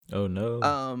day. Oh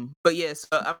no. But yes,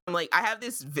 I'm like I have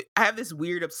this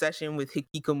weird obsession with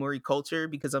hikikomori culture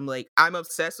because I'm like I'm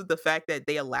obsessed with the fact that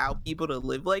they allow people to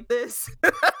live like this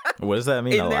What does that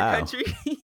mean, in their allow? country.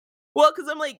 Well, because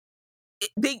I'm like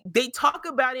they talk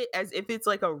about it as if it's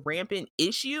like a rampant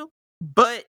issue,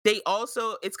 but they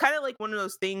also it's kind of like one of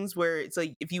those things where it's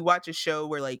like if you watch a show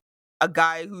where like a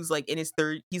guy who's like in his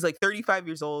third he's like 35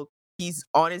 years old, he's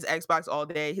on his Xbox all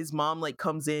day, his mom like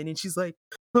comes in and she's like,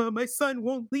 my son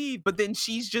won't leave, but then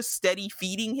she's just steady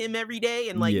feeding him every day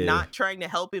and like Yeah. not trying to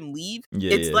help him leave.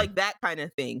 Yeah, It's yeah. like that kind of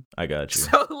thing. I got you.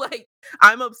 So like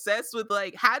I'm obsessed with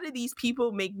like how do these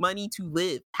people make money to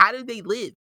live? How do they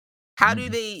live? How do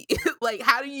Mhm. they like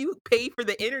how do you pay for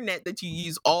the internet that you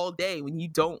use all day when you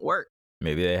don't work?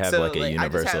 Maybe they have So like a like I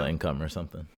just universal have income or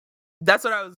something. that's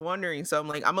what I was wondering. So I'm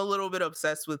like I'm a little bit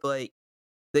obsessed with like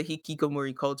the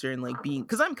hikikomori culture and like being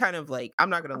because I'm kind of like I'm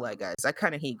not gonna lie guys, I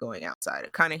kind of hate going outside. I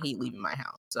kind of hate leaving my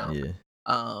house. So Yeah.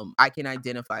 I can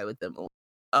identify with them.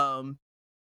 Um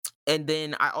and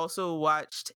then I also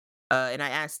watched and I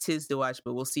asked Tiz to watch,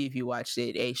 but we'll see if you watched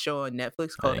it. A show on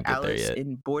Netflix I called didn't get there Alice yet.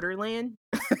 in Borderland.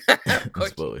 Of course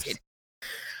you Spoilers. did.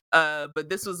 But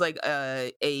this was like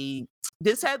a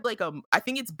this had like I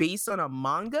think it's based on a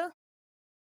manga,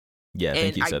 Yeah, I think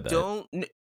and you said that.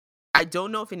 I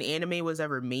don't know if an anime was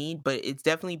ever made, but it's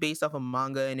definitely based off a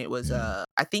manga, and it was Mm.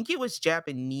 I think it was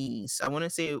Japanese. I want to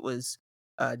say it was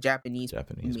Japanese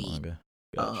Japanese made. manga.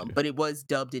 Got you. But it was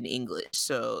dubbed in English.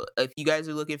 So if you guys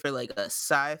are looking for like a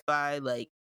sci-fi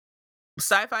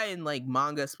and like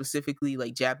manga specifically,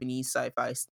 like Japanese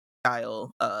sci-fi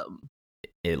style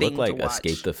It looked thing to like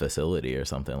Escape watch. the Facility or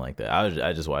something like that.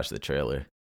 I just watched the trailer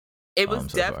It was so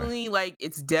far. definitely like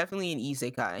it's definitely an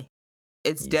isekai.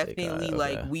 It's Isekai, definitely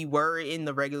like okay. we were in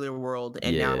the regular world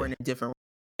and now we're Yeah. in a different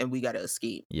and we gotta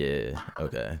escape. Yeah.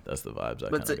 Okay. That's the vibes I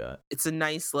But kind of got. it's a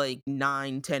nice like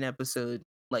 9-10 episode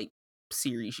like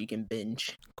series you can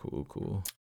binge. Cool, cool.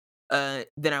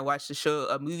 Then I watched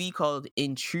a movie called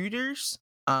Intruders,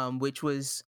 which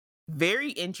was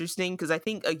very interesting because I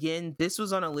think again this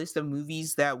was on a list of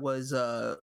movies that was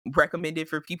recommended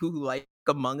for people who like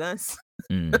Among Us.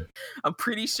 Mm, I'm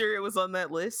pretty sure it was on that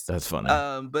list. that's funny.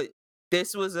 But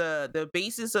this was the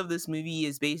basis of this movie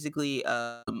is basically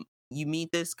you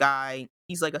meet this guy.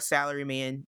 He's like a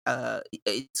salaryman.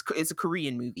 It's a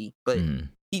Korean movie, but Mm.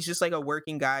 he's just like a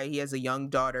working guy. He has a young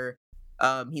daughter.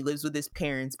 He lives with his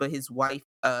parents, but his wife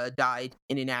died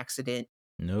in an accident.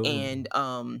 No. And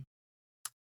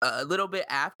a little bit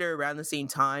after, around the same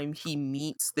time, he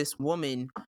meets this woman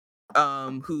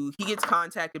who he gets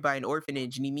contacted by an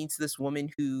orphanage, and he meets this woman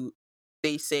who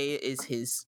they say is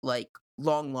his like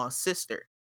long lost sister,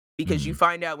 because you Mm.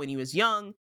 find out when he was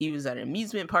young he was at an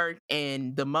amusement park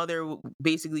and the mother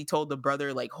basically told the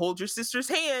brother like hold your sister's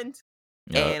hand,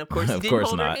 and of course he Of didn't course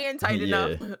hold her not. hand tight Yeah.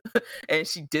 enough and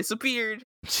she disappeared.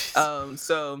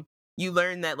 So you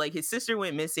learn that like his sister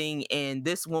went missing and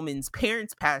this woman's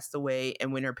parents passed away,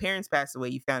 and when her parents passed away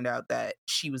you found out that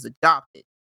she was adopted.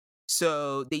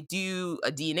 So they do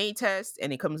a DNA test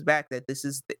and it comes back that this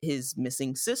is his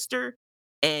missing sister,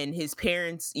 and his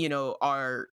parents,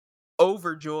 are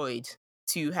overjoyed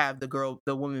to have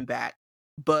the woman back.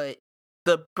 But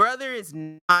the brother is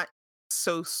not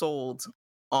so sold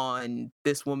on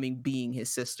this woman being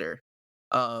his sister.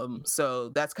 So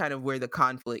that's kind of where the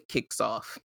conflict kicks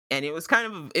off. And it was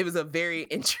a very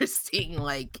interesting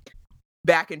like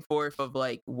back and forth of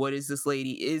like, what is this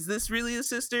lady? Is this really a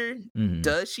sister? Mhm.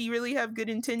 Does she really have good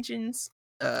intentions?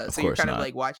 Of So you're course kind of not.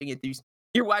 like watching it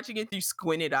through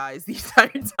squinted eyes the entire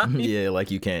time. Yeah,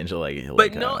 like you can't just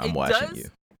But no, I'm watching you.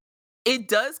 it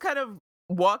does kind of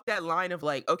walk that line of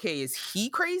like, okay, is he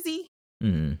crazy?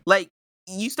 Mhm. Like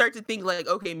you start to think like,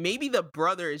 okay, maybe the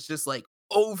brother is just like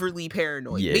overly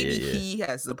paranoid. Yeah, Maybe yeah, yeah. he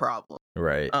has the problem.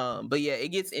 Right. But yeah, it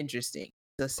gets interesting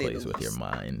to say the Plays with your least.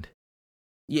 mind.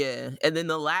 Yeah, and then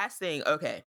the last thing,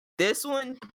 okay, this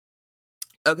one,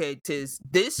 okay, this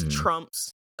Mhm.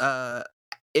 trumps.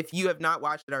 If you have not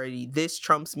watched it already, this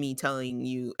trumps me telling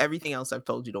you everything else I've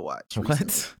told you to watch recently.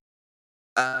 What?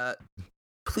 Uh,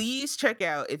 please check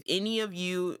out if any of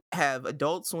you have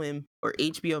Adult Swim or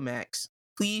HBO Max.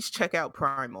 Please check out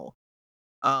Primal.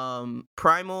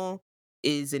 Primal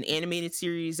is an animated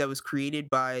series that was created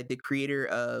by the creator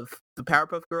of the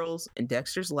Powerpuff Girls and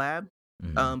Dexter's Lab.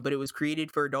 Mhm. But it was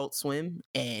created for Adult Swim,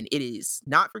 and it is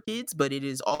not for kids, but it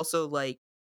is also like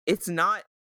it's not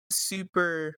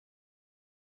super.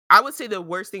 I would say the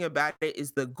worst thing about it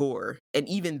is the gore, and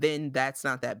even then, that's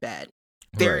not that bad.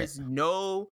 There Right. is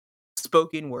no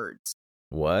spoken words.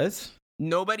 What?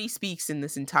 Nobody speaks in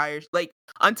this entire like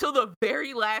until the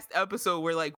very last episode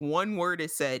where like one word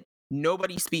is said,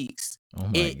 nobody speaks. Oh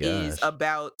my It is gosh.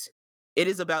 about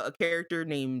a character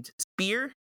named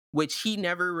Spear, which he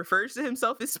never refers to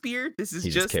himself as Spear. This is He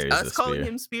just just carries the us calling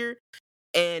spear. him Spear,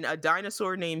 and a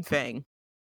dinosaur named Fang.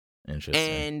 Interesting.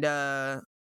 And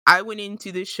I went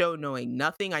into this show knowing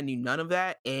nothing. I knew none of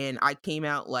that, and I came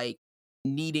out like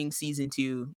needing season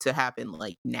 2 to happen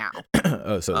like now.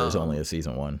 Oh, so there's only Um a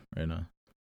season 1 right now.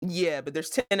 Yeah, but there's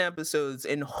 10 episodes,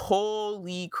 and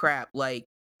holy crap, like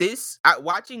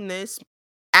watching this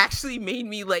actually made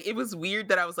me like it was weird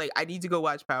that I was like, I need to go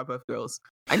watch Powerpuff Girls.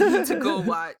 I need to go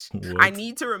watch. I What?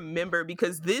 need to remember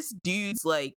because this dude's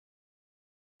like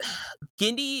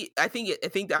I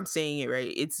think I'm saying it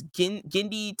right. It's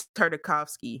Gendy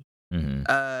Tartakovsky.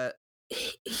 Mhm.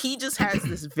 He just has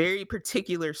this very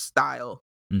particular style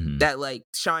Mhm. that like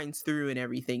shines through and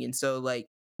everything. And so like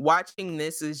watching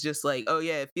this is just like, oh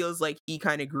yeah, it feels like he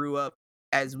kind of grew up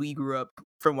as we grew up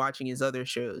from watching his other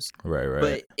shows. Right, right.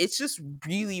 But it's just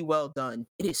really well done.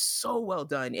 It is so well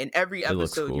done. And every It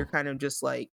looks episode you're cool. kind of just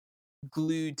like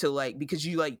glued to like because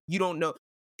you don't know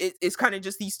it's kind of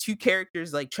just these two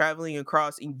characters like traveling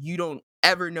across and you don't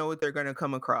ever know what they're gonna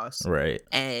come across. Right.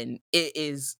 And it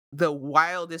is the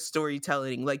wildest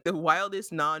storytelling, like the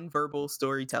wildest nonverbal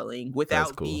storytelling That's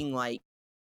without cool. being like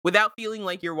without feeling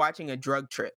like you're watching a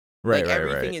drug trip. Right, Like right,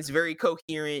 everything right. is very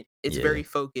coherent, it's Yeah. very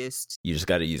focused. You just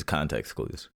got to use context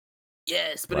clues.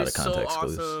 Yes, A but lot it's of so context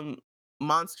clues.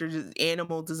 awesome.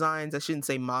 Animal designs. I shouldn't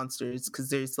say monsters because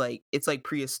there's like it's like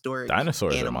prehistoric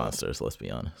Dinosaurs are animal. monsters, let's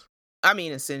be honest. I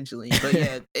mean, essentially, but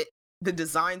yeah, the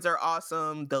designs are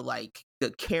awesome. The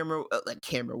camera,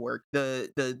 camera work,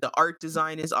 the art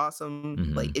design is awesome.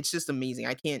 Mhm. Like it's just amazing.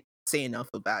 I can't say enough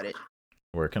about it.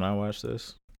 Where can I watch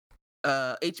this?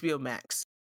 HBO Max.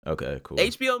 Okay, cool.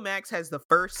 HBO Max has the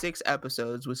first 6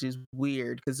 episodes, which is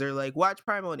weird because they're like watch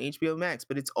Primal on HBO Max,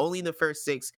 but it's only the first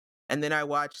 6, and then I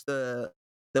watched the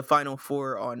final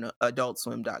 4 on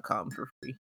AdultSwim.com for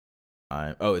free.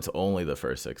 It's only the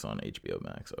first 6 on HBO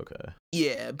Max. Okay.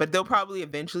 Yeah, but they'll probably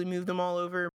eventually move them all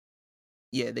over.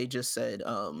 Yeah, they just said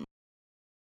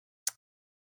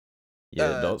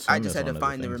Yeah, Adult Swim I just is had one to of the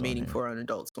find the things on remaining here. 4 on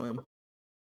Adult Swim.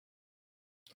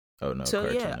 Oh no, So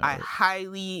Cartoon yeah, I Network.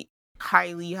 highly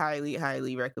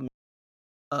recommend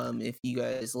if you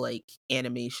guys like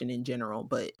animation in general.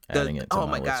 But Adding it to oh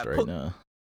my my list god, right now.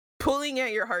 pulling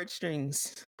at your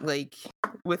heartstrings like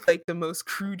with like the most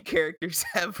crude characters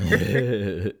ever.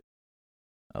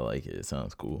 I like it. It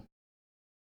sounds cool.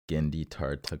 Gendy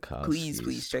Tartakovsky.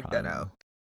 Please check that out.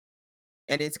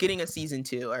 And it's getting a season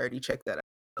 2. I already checked that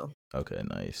out. Okay,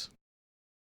 nice.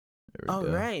 There we All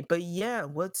go. right, but yeah,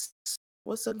 what's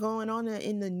going on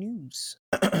in the news?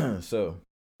 So,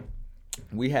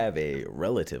 we have a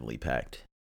relatively packed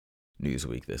news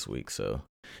week this week, so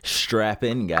strap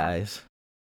in, guys.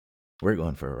 We're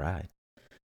going for a ride.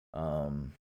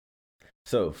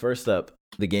 So first up,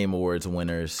 the Game Awards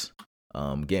winners.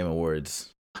 Game Awards,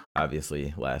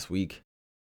 obviously, last week.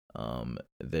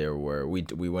 There were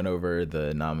we went over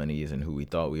the nominees and who we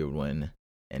thought we would win,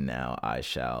 and now I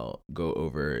shall go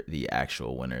over the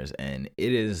actual winners, and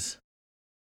it is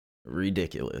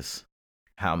ridiculous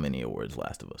how many awards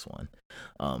Last of Us won.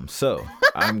 So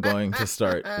I'm going to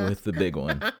start with the big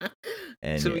one.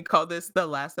 And should we call this the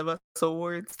Last of Us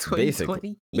Awards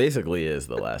 2020? Basically is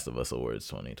the Last of Us Awards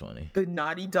 2020. The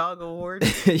Naughty Dog Awards?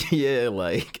 Yeah,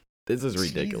 like this is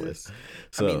ridiculous. Jesus.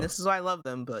 So, I mean, this is why I love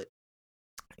them, but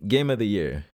game of the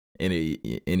year.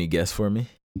 Any guess for me?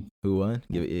 Who won?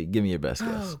 Give me your best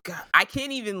guess. Oh god, I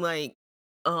can't even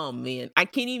oh man, I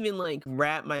can't even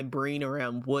wrap my brain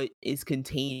around what is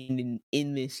contained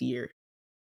in this year.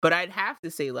 But I'd have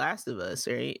to say Last of Us,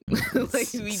 right?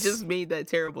 Like we just made that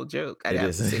terrible joke. I'd have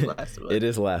to say Last of Us. It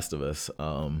is Last of Us.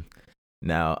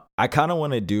 Now I kind of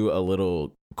want to do a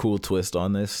little cool twist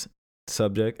on this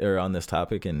subject or on this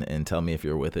topic, and tell me if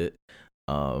you're with it.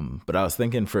 But I was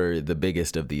thinking for the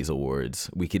biggest of these awards,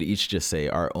 we could each just say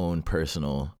our own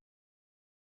personal,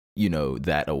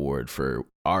 that award for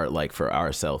for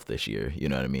ourselves this year. You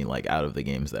know what I mean? Like out of the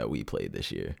games that we played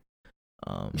this year.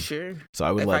 Sure. So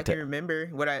I would if I can remember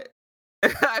what I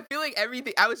I feel like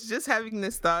everything. I was just having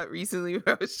this thought recently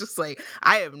where I was just like,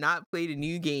 I have not played a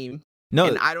new game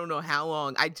in I don't know how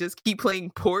long. I just keep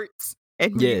playing ports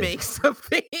and remakes of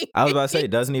things. I was about to say,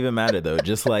 it doesn't even matter though.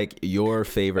 Just like your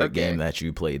favorite game that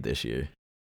you played this year.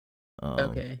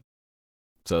 Okay.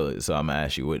 So I'm gonna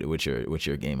ask you, what's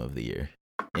your game of the year?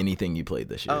 Anything you played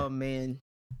this year? Oh man.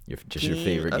 Your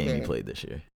favorite game you played this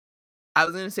year. I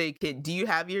was gonna say, kid, do you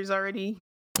have yours already?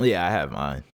 Yeah, I have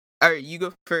mine. All right, you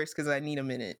go first because I need a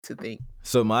minute to think.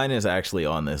 So mine is actually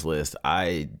on this list.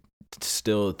 I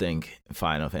still think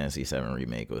Final Fantasy VII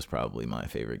Remake was probably my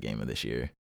favorite game of this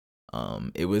year.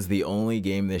 It was the only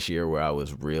game this year where I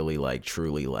was really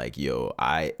truly yo,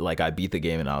 I beat the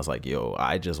game and I was like, yo,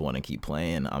 I just want to keep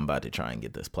playing. I'm about to try and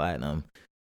get this platinum.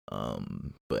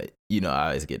 But I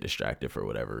always get distracted for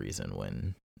whatever reason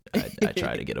when I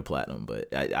try to get a platinum,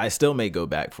 but I still may go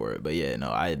back for it. But yeah, no,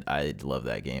 I love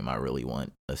that game. I really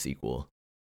want a sequel.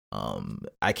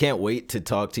 I can't wait to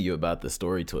talk to you about the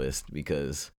story twist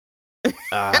because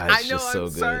I know.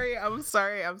 I'm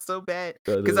sorry. I'm so bad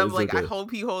because I'm like, okay. I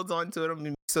hope he holds on to it. I'm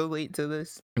gonna be so late to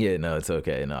this. Yeah, no, it's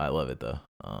okay. No, I love it though.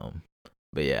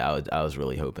 But yeah, I was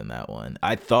really hoping that one.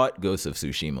 I thought Ghost of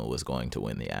Tsushima was going to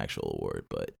win the actual award,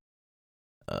 but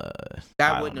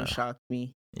that wouldn't have shocked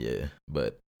me. Yeah,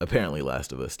 but apparently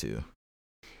Last of Us too,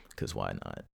 because why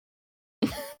not?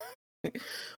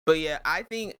 But yeah, I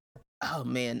think, oh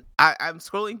man, I'm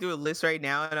scrolling through a list right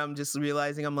now and I'm just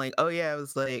realizing I'm like, oh yeah, I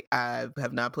was like, I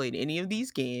have not played any of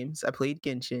these games. I played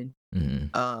Genshin.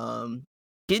 Mm-hmm.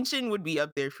 Genshin would be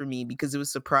up there for me because it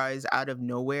was surprise out of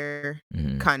nowhere,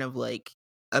 kind of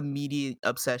immediate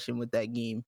obsession with that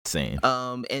game. Same.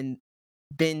 And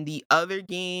then the other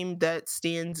game that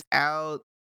stands out,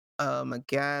 oh my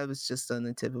god, it was just on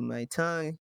the tip of my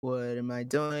tongue. What am I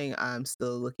doing? I'm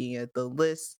still looking at the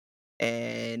list.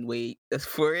 And wait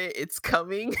for it. It's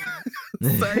coming.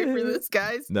 Sorry for this,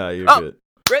 guys. No, you're good.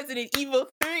 Resident Evil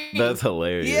 3. That's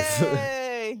hilarious.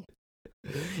 Yay!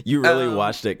 You really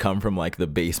watched it come from the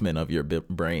basement of your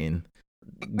brain.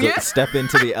 Step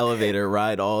into the elevator,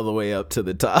 ride all the way up to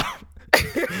the top.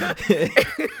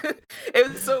 It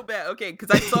was so bad. Okay,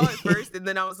 because I saw it first and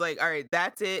then I was like, all right,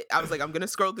 that's it. I was like, I'm gonna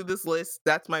scroll through this list.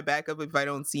 That's my backup if I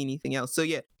don't see anything else. So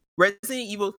yeah, Resident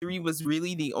Evil 3 was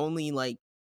really the only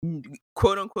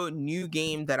quote unquote new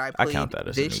game that I played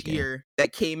this year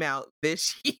that came out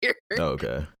this year.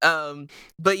 Okay.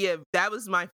 But yeah, that was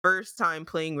my first time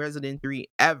playing Resident 3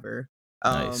 ever.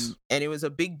 Nice. And it was a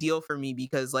big deal for me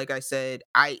because like I said,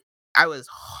 I was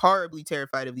horribly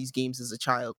terrified of these games as a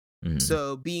child. Mm-hmm.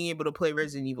 So being able to play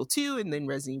Resident Evil 2 and then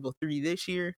Resident Evil 3 this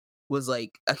year was a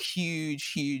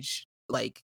huge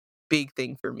big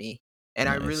thing for me. And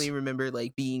nice. I really remember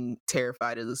being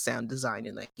terrified of the sound design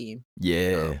in that game.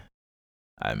 Yeah.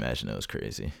 I imagine it was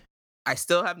crazy. I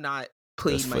still have not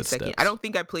played my second. I don't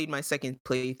think I played my second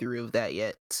playthrough of that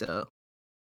yet. So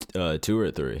 2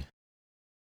 or 3?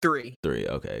 3.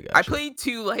 Okay, gotcha. I played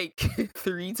 2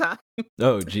 3 times.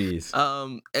 Oh jeez.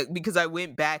 Because I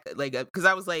went back because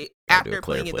I was after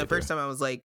playing it the first time I was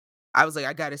like,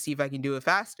 I gotta see if I can do it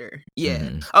faster. Yeah.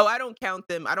 Mm-hmm. Oh, I don't count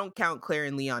them. I don't count Claire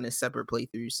and Leon as separate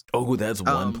playthroughs. Oh, that's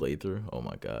one playthrough? Oh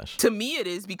my gosh. To me it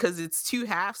is because it's 2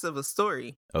 halves of a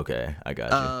story. Okay, I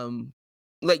got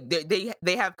you.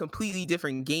 They have completely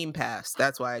different game paths.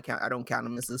 That's why I don't count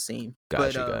them as the same.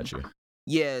 Got you.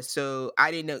 Yeah, so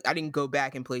I didn't go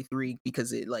back and play 3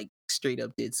 because it straight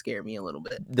up did scare me a little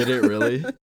bit. Did it really?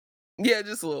 Yeah,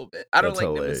 just a little bit. I don't like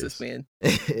Nemesis, man.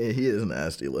 He is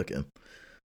nasty looking.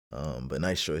 But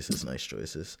nice choices.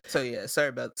 So yeah,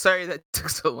 sorry that took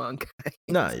so long, guys.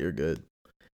 Nah, you're good.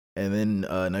 And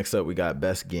then next up we got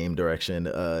best game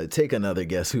direction. Take another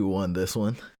guess who won this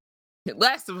one.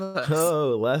 Last of Us.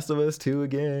 Oh, Last of Us 2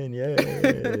 again.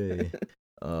 Yay.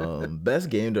 Best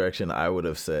game direction, I would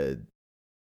have said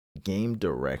game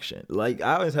direction. I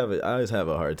always have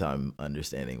a hard time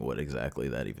understanding what exactly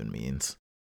that even means.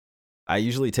 I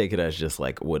usually take it as just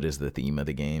what is the theme of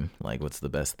the game? What's the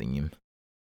best theme?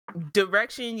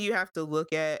 direction you have to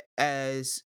look at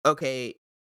as, okay,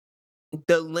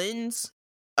 the lens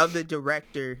of the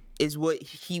director is what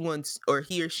he wants or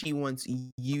he or she wants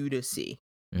you to see.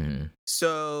 Mm-hmm.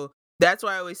 So that's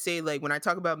why I always say, like, when I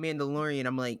talk about Mandalorian,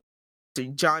 I'm like,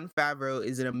 Jon Favreau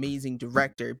is an amazing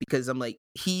director because I'm like,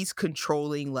 he's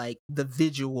controlling like the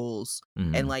visuals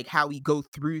and like how we go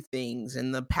through things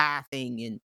and the pathing.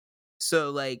 And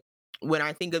so like when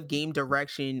I think of game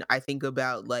direction, I think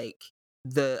about like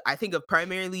I think of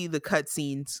primarily the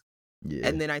cutscenes, Yeah.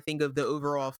 and then I think of the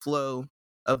overall flow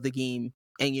of the game.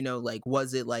 And like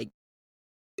was it like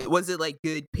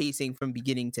good pacing from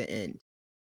beginning to end?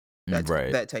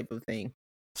 Right. That type of thing.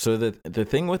 So the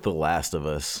thing with The Last of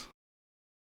Us,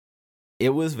 it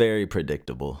was very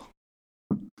predictable.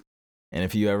 And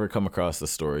if you ever come across the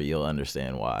story, you'll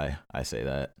understand why I say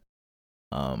that.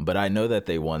 But I know that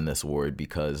they won this award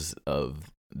because of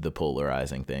the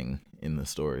polarizing thing in the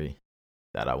story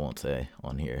that I won't say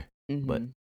on here. Mm-hmm. But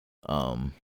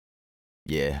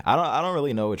yeah, I don't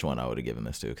really know which one I would have given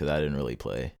this to because I didn't really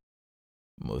play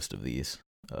most of these.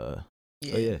 Oh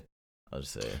yeah, I'll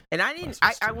just say. And I didn't.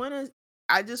 I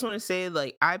just want to say,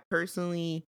 like, I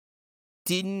personally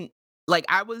didn't like.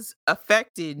 I was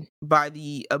affected by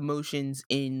the emotions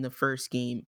in the first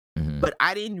game, but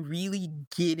I didn't really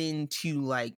get into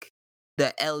like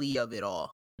the Ellie of it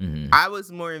all. I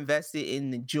was more invested in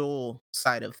the Joel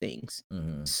side of things.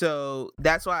 So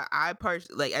that's why I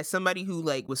like, as somebody who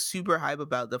like was super hype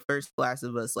about the first Last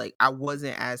of Us, like I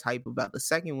wasn't as hype about the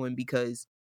second one because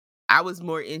I was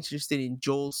more interested in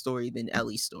Joel's story than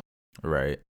Ellie's story.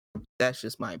 Right. That's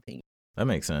just my opinion. That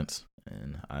makes sense.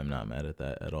 And I'm not mad at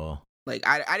that at all. Like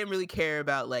I didn't really care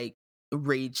about like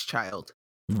Rage Child.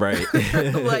 Right.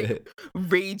 Like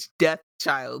Rage Death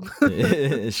Child.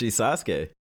 She's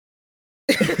Sasuke.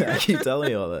 I keep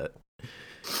telling you all that.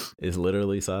 It's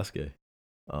literally Sasuke.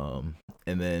 And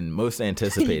then most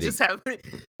anticipated.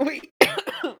 Wait,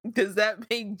 does that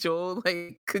make Joel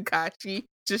like Kakashi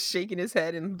just shaking his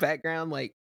head in the background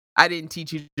like, I didn't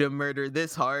teach you to murder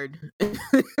this hard?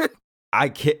 I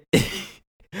can't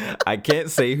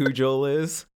say who Joel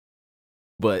is,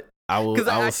 but I will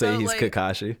say he's like,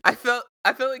 Kakashi. I felt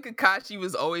like Kakashi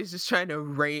was always just trying to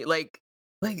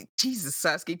like Jesus,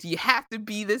 Sasuke, do you have to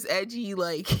be this edgy?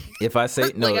 Like, if I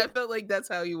say no, like I felt like that's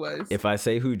how he was. If I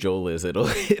say who Joel is, it'll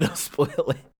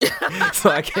spoil it. So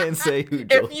I can't say who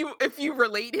Joel. If you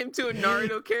relate him to a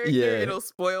Naruto character, it'll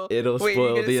spoil.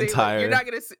 Spoil the entire.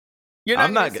 Like, you're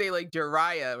not gonna say like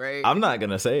Jiraiya, right? I'm not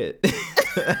gonna say it.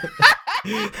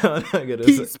 I'm not gonna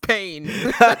He's Pain.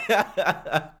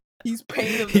 He's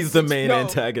Pain. He's the main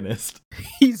antagonist.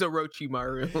 He's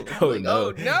Orochimaru. Oh, like, no.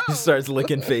 Oh no! He starts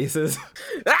licking faces.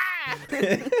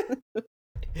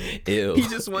 Ew. He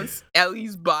just wants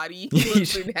Ellie's body. He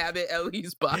wants to inhabit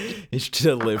Ellie's body. He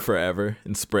should live forever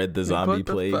and spread the zombie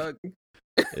plague. Fuck?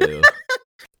 Ew.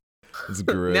 It's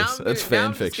gross. That's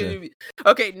fan fiction.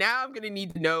 Okay, now I'm gonna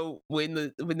need to know when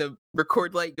the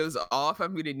record light goes off.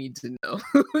 I'm gonna need to know.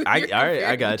 All right,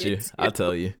 I got you. I'll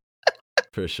tell you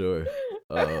for sure.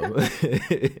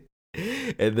 And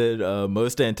then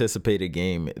most anticipated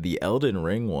game, the Elden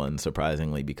Ring one,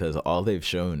 surprisingly, because all they've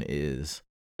shown is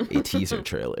a teaser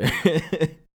trailer.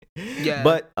 Yeah.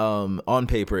 But on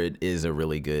paper, it is a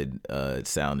really good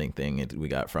sounding thing. We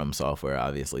got From Software,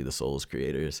 obviously the Souls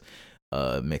creators,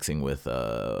 mixing with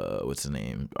what's his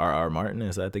name? R.R. Martin.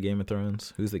 Is that the Game of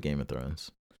Thrones? Who's the Game of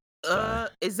Thrones?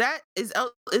 Is that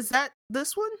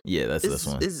this one? Yeah, that's this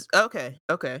one. Okay.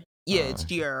 Yeah, it's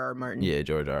G.R.R. Martin. Yeah,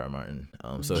 George R.R. Martin.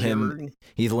 So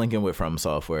he's linking with From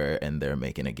Software, and they're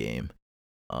making a game.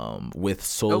 With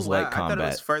Souls-like combat. I thought it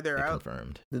was further out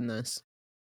confirmed than this.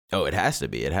 Oh, it has to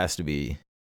be. It has to be.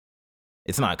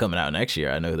 It's not coming out next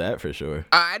year. I know that for sure.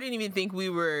 I didn't even think we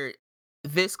were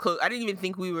this close. I didn't even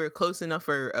think we were close enough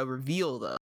for a reveal,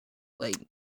 though. Like,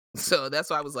 so that's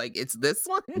why I was like, it's this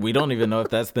one? We don't even know if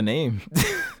that's the name.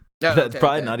 That's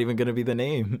probably not even going to be the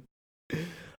name.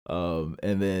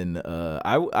 And then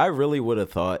I really would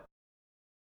have thought.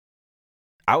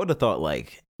 I would have thought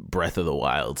like Breath of the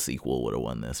Wild sequel would have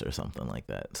won this or something like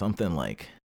that. Something like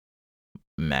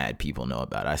mad people know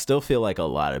about it. I still feel like a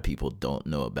lot of people don't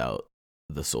know about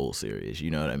the Soul series.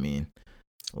 You know what I mean?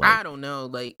 Like, I don't know.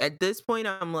 Like at this point,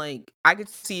 I'm like, I could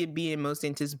see it being most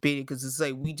anticipated because it's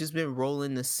like we just been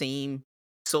rolling the same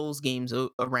Souls games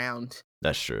around.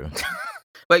 That's true.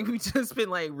 Like we just been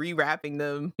like rewrapping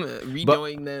them,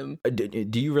 redoing them.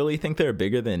 Do you really think they're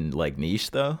bigger than like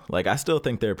niche though? Like I still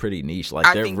think they're pretty niche. Like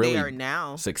I think really they are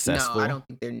now successful. No,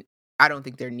 I don't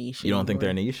think they're niche. You don't think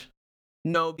they're niche?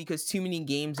 No, because too many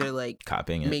games are like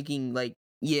copying it, making like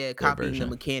copying the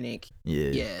mechanic.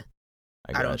 Yeah.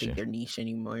 I don't think they're niche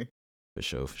anymore. For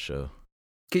sure.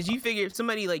 Because you figure if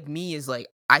somebody like me is like,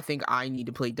 I think I need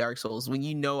to play Dark Souls,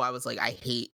 when I was like, I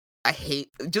hate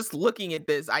just looking at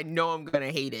this, I know I'm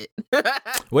gonna hate it.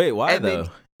 Wait, why though?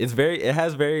 It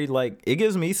has very like, it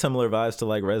gives me similar vibes to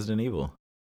like Resident Evil.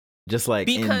 Just like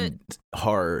in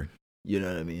horror, you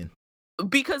know what I mean?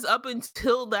 Because up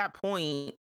until that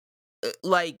point,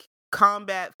 like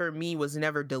combat for me was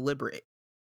never deliberate.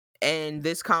 And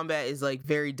this combat is like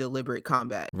very deliberate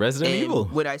combat. Resident Evil.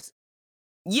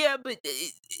 Yeah, but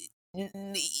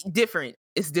different.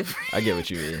 It's different. I get what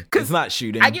you mean. It's not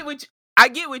shooting. I get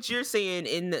what you're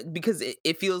saying because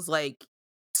it feels like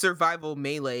survival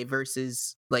melee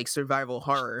versus like survival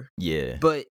horror. Yeah.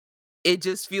 But it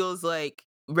just feels like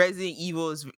Resident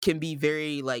Evil can be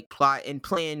very like plot and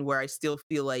plan, where I still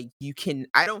feel like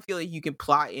I don't feel like you can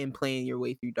plot and plan your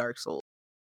way through Dark Souls.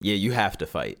 Yeah, you have to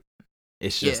fight.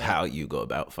 It's just how you go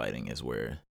about fighting is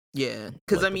where. Yeah,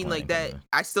 because I mean, like that.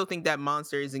 I still think that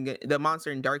monster the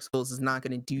monster in Dark Souls is not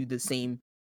going to do the same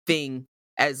thing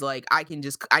as like I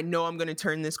know I'm going to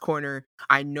turn this corner.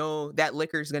 I know that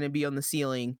liquor's going to be on the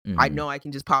ceiling. Mm-hmm. I know I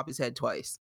can just pop his head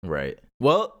twice. Right.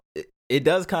 Well, it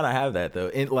does kind of have that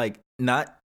though. It like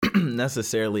not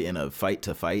necessarily in a fight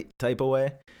to fight type of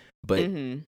way, but.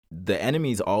 Mm-hmm. The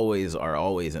enemies are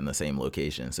always in the same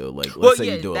location. So like, let's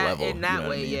say you do a level in that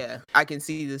way, yeah, I can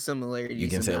see the similarities. You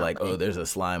can say like, oh, there's a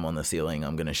slime on the ceiling.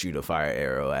 I'm gonna shoot a fire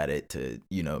arrow at it to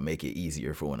make it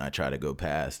easier for when I try to go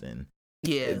past and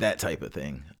that type of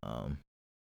thing.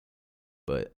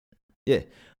 But yeah,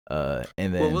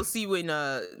 and then we'll see when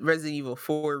Resident Evil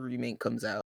 4 remake comes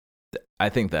out. I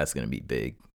think that's gonna be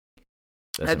big.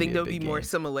 I think there'll be more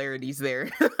similarities there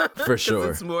for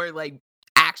sure. It's more like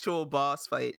actual boss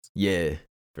fights. Yeah,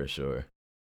 for sure.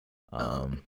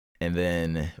 And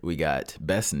then we got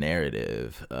best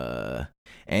narrative,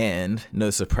 and no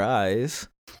surprise,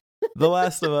 The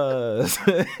Last of Us.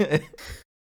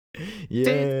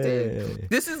 Yeah.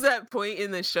 This is that point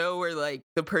in the show where like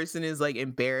the person is like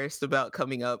embarrassed about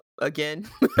coming up again.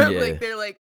 Like they're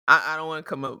like, I don't want to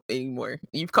come up anymore.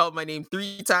 You've called my name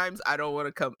 3 times. I don't want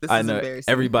to come. This is embarrassing.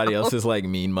 Everybody else is like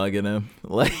mean mugging him.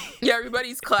 Like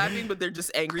everybody's clapping, but they're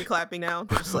just angry clapping now.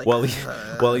 Just like, while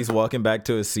he's walking back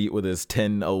to his seat with his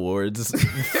 10 awards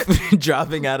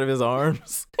dropping out of his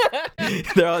arms.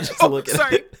 They're all just looking.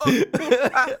 Sorry.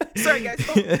 Sorry, guys.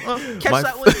 Catch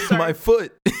that one. Sorry. My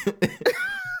foot.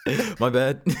 My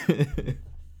bad.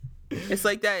 It's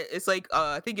like that. It's like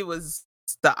I think it was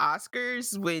the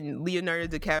Oscars when Leonardo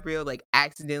DiCaprio like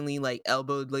accidentally like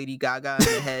elbowed Lady Gaga in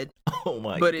the head. Oh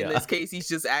my god. But in this case he's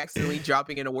just accidentally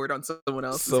dropping an award on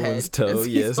someone's head. Toe.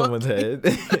 Yeah, someone's head.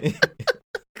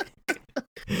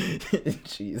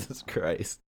 Jesus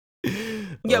Christ.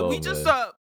 Yeah, we just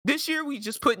this year we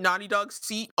just put Naughty Dog's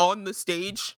seat on the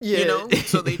stage,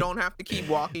 so they don't have to keep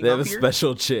walking. They have a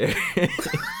special chair.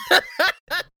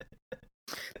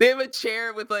 They have a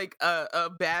chair with like a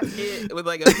basket with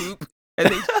like a hoop. And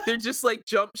they're just like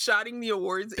jump shotting the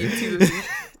awards into the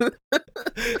hoop.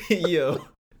 Yo.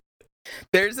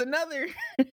 There's another.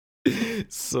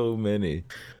 So many.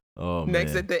 Oh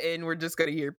Next man. At the end, we're just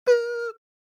gonna hear boop,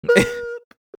 boop,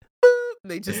 boop.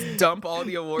 They just dump all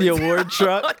the awards. The award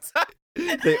truck.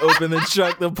 They open the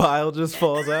truck, the pile just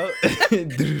falls out.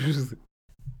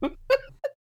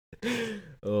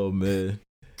 Oh man.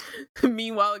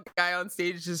 Meanwhile, a guy on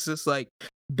stage is just like,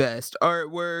 best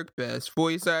artwork, best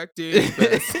voice acting,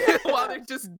 best while they're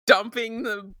just dumping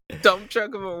the dump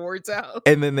truck of awards out.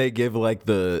 And then they give like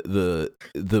the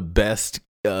best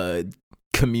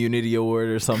community award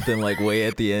or something like way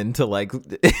at the end to like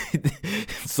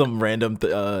some random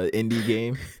indie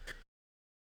game.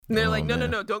 And they're like,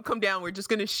 no, don't come down. We're just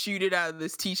gonna shoot it out of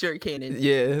this t-shirt cannon.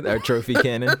 Yeah, our trophy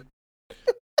cannon.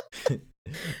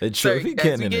 The trophy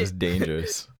cannon is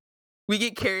dangerous. We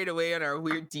get carried away on our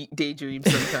weird daydreams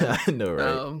sometimes. I know,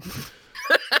 right?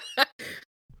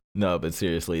 No, but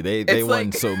seriously, they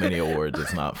won so many awards.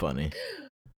 It's not funny.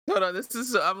 Hold on,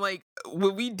 I'm like,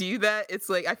 when we do that, it's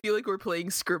like I feel like we're playing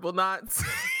Scribblenauts,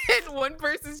 and one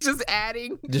person's just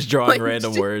adding, just drawing like,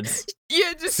 random words.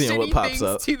 Yeah, just seeing what pops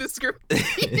up to the script.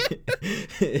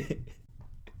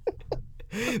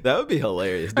 That would be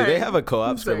hilarious. Do they have a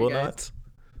co-op Scribblenauts?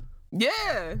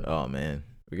 Yeah. Oh man.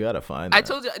 We gotta find that. I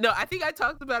told you. No, I think I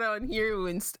talked about it on here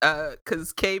when,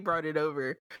 because Kay brought it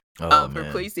over. For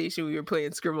PlayStation, we were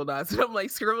playing Scribblenauts, and I'm like,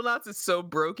 Scribblenauts is so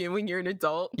broken when you're an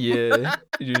adult. Yeah,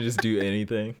 you just do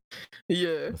anything. Yeah,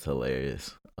 it's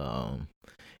hilarious. And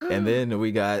then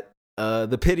we got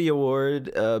the Pity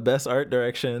Award, Best Art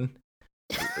Direction.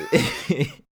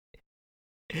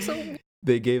 So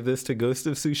they gave this to Ghost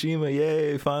of Tsushima.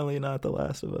 Yay! Finally, not The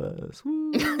Last of Us. Woo.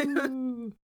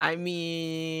 I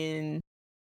mean,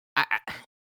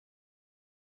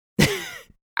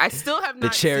 I still have The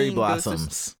not cherry seen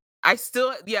blossoms. I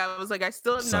still have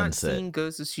not Sunset. seen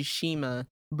Ghost of Tsushima,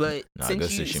 but Nah,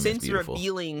 Ghost of Tsushima is beautiful.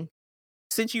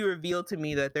 since you revealed to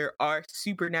me that there are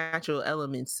supernatural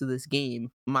elements to this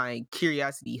game, my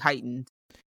curiosity heightened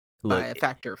by a Look,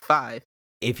 factor of 5.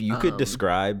 if you could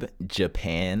describe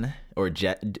Japan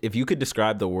if you could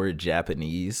describe the word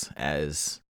Japanese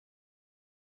as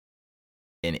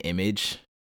an image,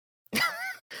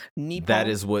 that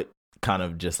is what kind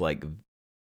of just like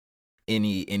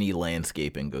any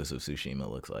landscape in Ghost of Tsushima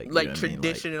looks like. You know what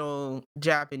traditional I mean?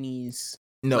 Japanese.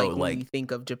 No, when we think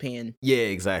of Japan. Yeah,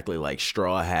 exactly. Like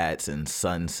straw hats and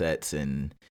sunsets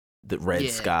and the red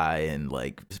sky and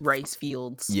like rice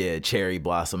fields. Yeah, cherry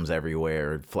blossoms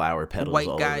everywhere, flower petals white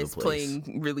all guys over the place.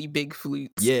 playing really big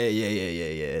flutes.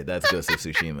 Yeah. That's Ghost of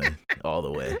Tsushima all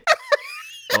the way.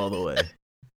 All the way.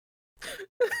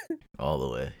 All the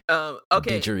way.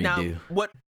 Okay, now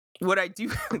what I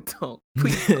do don't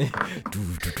please.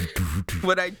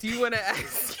 What I do want to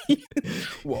ask you,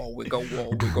 wall wiggle.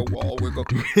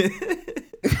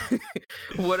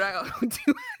 What I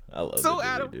do, I love so it,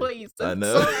 out of place. I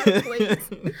know. So out of place.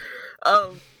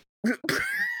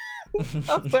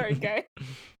 I'm sorry, guys.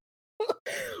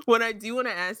 What I do want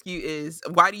to ask you is,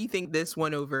 why do you think this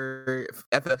won over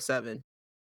FF7?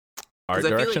 Art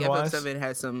direction wise, FF7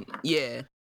 has some, yeah.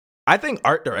 I think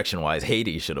art direction wise,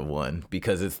 Hades should have won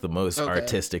because it's the most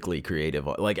artistically creative.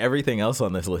 Like everything else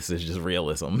on this list is just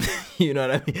realism. You know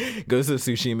what I mean? Ghost of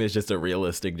Tsushima is just a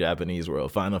realistic Japanese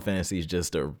world. Final Fantasy is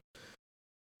just a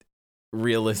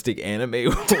realistic anime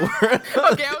world.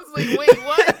 Okay, I was like, wait,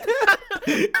 what?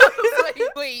 I was like,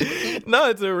 wait.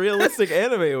 No, it's a realistic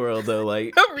anime world though.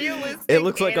 Like a realistic. It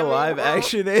looks like a live world.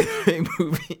 action anime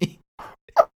movie.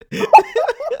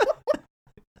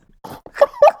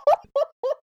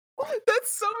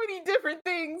 That's so many different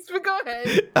things, but go ahead.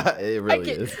 It really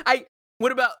is.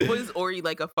 Was Ori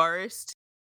like a forest?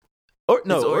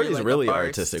 Ori's like really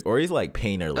artistic. Ori's like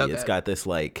painterly. Okay. It's got this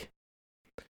like,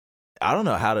 I don't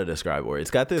know how to describe Ori.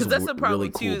 It's got this really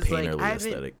cool painterly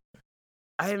aesthetic.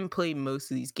 I haven't played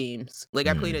most of these games. Like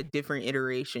I played a different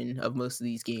iteration of most of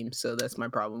these games, so that's my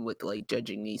problem with like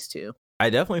judging these two. I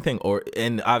definitely think,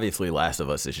 and obviously Last of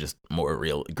Us is just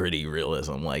more gritty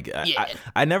realism. Like,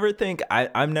 I never think,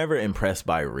 I'm never impressed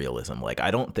by realism. Like, I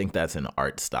don't think that's an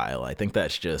art style. I think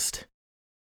that's just,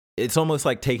 it's almost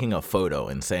like taking a photo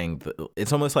and saying,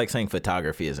 it's almost like saying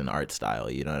photography is an art style.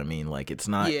 You know what I mean? Like, it's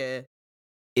not,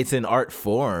 it's an art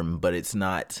form, but it's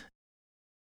not,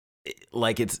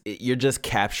 like, you're just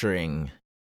capturing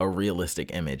a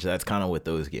realistic image. That's kind of what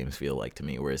those games feel like to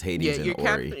me. Whereas Hades and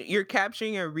Ori, you're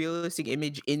capturing a realistic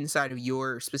image inside of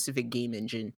your specific game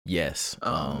engine. Yes.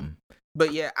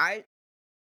 But yeah, I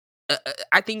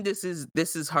think this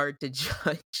is hard to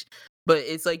judge. But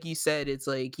it's like you said, it's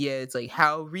like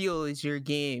how real is your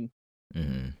game?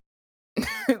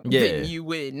 Mm-hmm. Then you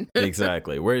win.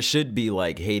 Exactly. Where it should be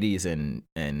like Hades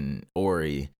and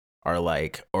Ori are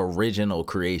like original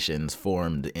creations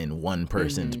formed in one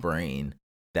person's brain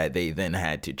that they then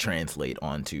had to translate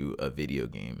onto a video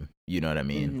game. You know what I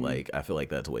mean? Like, I feel like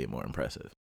that's way more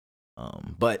impressive.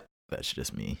 But that's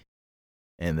just me.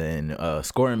 And then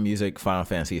score and music, Final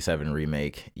Fantasy VII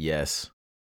Remake, yes.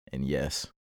 And yes.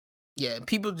 Yeah,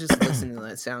 people just listen to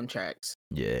that soundtracks.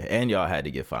 Yeah, and y'all had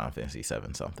to give Final Fantasy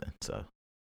VII something, so.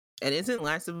 And isn't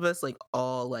Last of Us like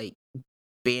all like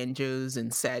banjos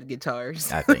and sad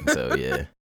guitars? I think so, yeah.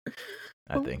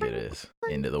 I think it is.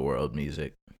 End of the world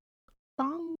music.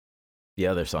 The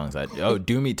other songs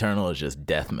Doom Eternal is just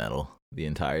death metal the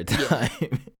entire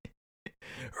time.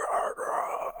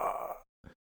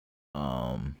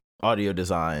 Audio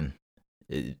design.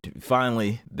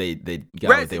 Finally, they got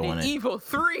Resident what they wanted. Evil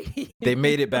 3. They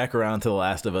made it back around to The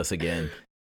Last of Us again.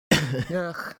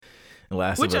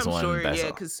 Last Which of Us I'm won sure, best yeah,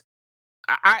 because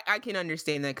I can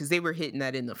understand that because they were hitting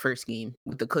that in the first game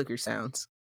with the clicker sounds.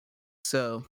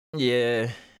 So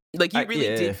yeah. Like, you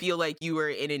really did feel like you were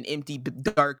in an empty,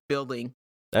 dark building.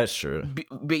 That's true.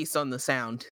 Based on the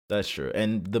sound. That's true.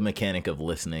 And the mechanic of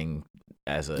listening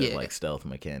as a like stealth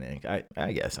mechanic.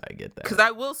 I guess I get that. Because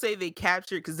I will say they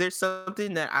captured, because there's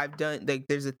something that I've done, like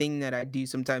there's a thing that I do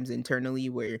sometimes internally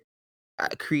where I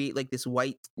create like this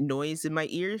white noise in my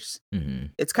ears. Mm-hmm.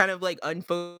 It's kind of like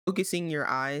unfocusing your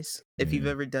eyes. If you've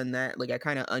ever done that, like I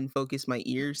kind of unfocus my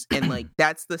ears, and like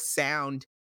that's the sound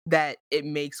that it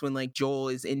makes when like Joel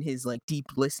is in his like deep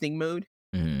listening mode.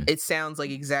 Mm-hmm. It sounds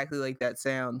like exactly like that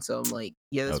sound. So I'm like,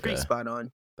 yeah, that's pretty spot on.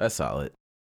 That's solid.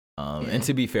 And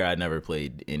to be fair, I never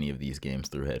played any of these games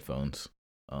through headphones.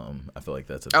 I feel like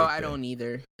that's a big Oh, I thing. don't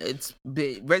either.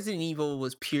 Resident Evil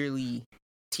was purely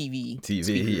TV.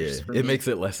 Yeah, it makes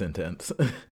it less intense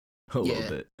a little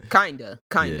bit. Kinda.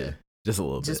 Yeah, just a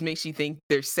little bit. Just makes you think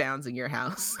there's sounds in your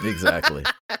house. Exactly.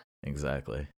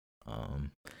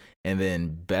 And then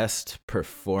best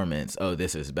performance. Oh,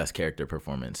 this is best character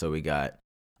performance. So we got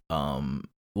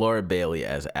Laura Bailey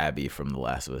as Abby from The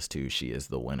Last of Us 2. She is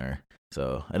the winner.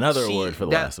 So another award for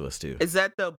The Last of Us 2. Is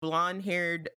that the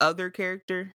blonde-haired other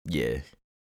character? Yeah.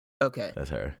 Okay.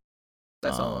 That's her.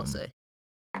 That's all I'll say.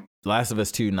 Last of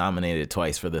Us 2 nominated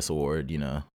twice for this award,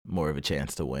 more of a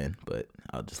chance to win, but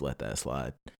I'll just let that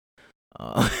slide.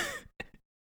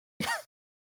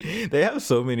 They have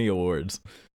so many awards.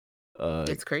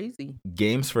 It's crazy.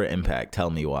 Games for Impact.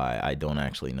 Tell me why. I don't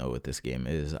actually know what this game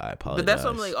is. I apologize. But that's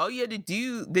what I'm like, all you had to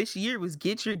do this year was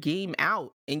get your game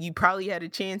out, and you probably had a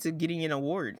chance of getting an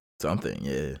award. Something,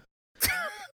 yeah.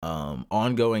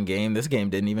 Ongoing game. This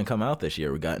game didn't even come out this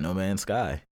year. We got No Man's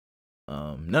Sky.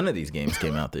 None of these games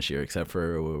came out this year except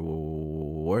for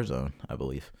Warzone, I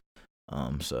believe.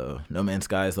 So No Man's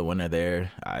Sky is the winner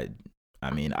there. I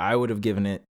mean, I would have given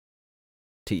it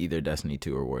to either Destiny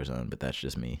 2 or Warzone, but that's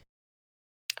just me.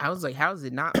 I was like, how is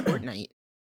it not Fortnite?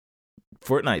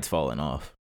 Fortnite's fallen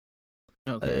off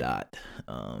a lot.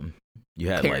 You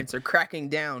had parents are cracking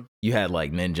down. You had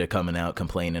like Ninja coming out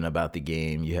complaining about the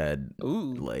game. You had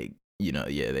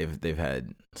they've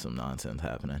had some nonsense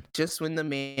happening. Just when the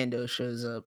Mando shows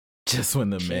up.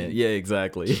 Yeah,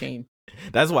 exactly. Shame.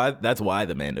 That's why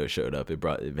the Mando showed up.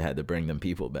 It had to bring them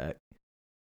people back.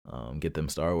 Get them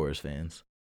Star Wars fans.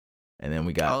 And then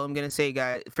we got all I'm gonna say,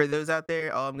 guys, for those out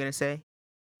there,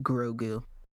 Grogu.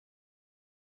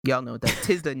 Y'all know what that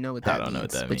Tiz doesn't know what that means. I don't know what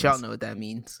that means. But y'all know what that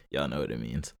means. Y'all know what it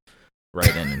means.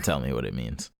 Write in and tell me what it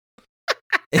means.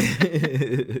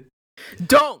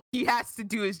 Don't. He has to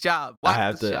do his job. I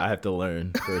have to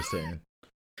learn firsthand.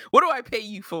 What do I pay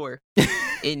you for?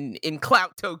 In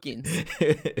clout tokens.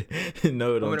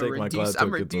 No, don't take my clout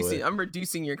tokens away. I'm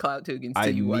reducing your clout tokens.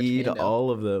 I need all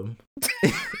of them.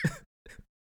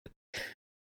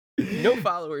 No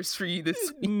followers for you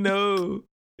this week. No.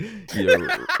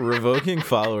 Yeah, revoking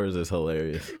followers is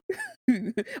hilarious.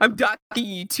 I'm docking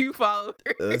you 2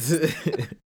 followers.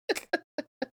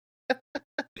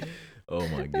 Oh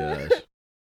my gosh.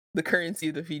 The currency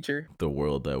of the future. The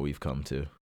world that we've come to.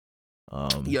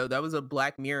 Yo, that was a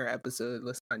Black Mirror episode.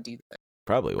 Let's not do that.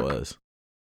 Probably was.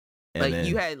 And then,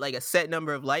 you had like a set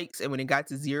number of likes, and when it got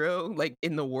to 0, like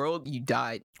in the world, you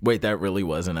died. Wait, that really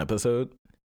was an episode?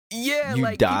 Yeah, you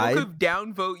like died? people could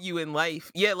downvote you in life.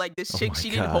 Yeah, like this chick, she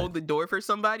didn't hold the door for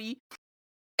somebody,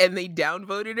 and they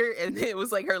downvoted her, and it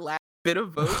was like her last bit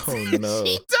of votes. Oh no,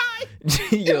 she died.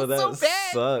 Yo, that so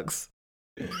sucks.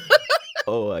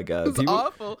 Oh my god, it was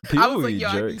awful. I was like, yo,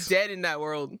 I'd be dead in that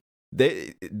world.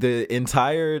 The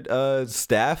entire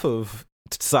staff of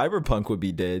Cyberpunk would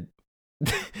be dead.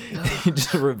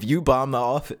 Just review bomb the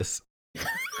office.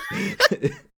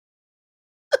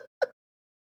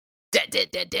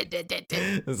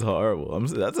 It's horrible.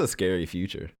 That's a scary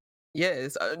future.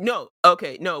 Yes. No.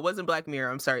 Okay. No, it wasn't Black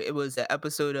Mirror. I'm sorry. It was an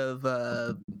episode of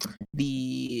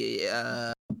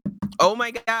oh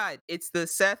my god! It's the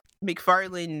Seth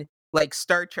MacFarlane like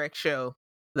Star Trek show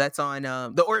that's on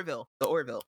the Orville. The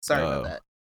Orville. Sorry about that.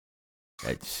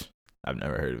 I've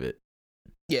never heard of it.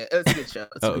 Yeah, it's a good show.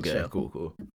 It's a good show.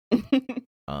 Cool.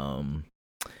 And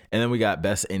then we got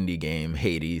best indie game,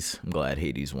 Hades. I'm glad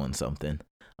Hades won something.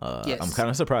 Yes. I'm kind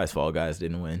of surprised Fall Guys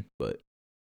didn't win, but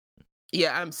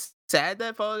yeah, I'm sad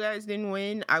that Fall Guys didn't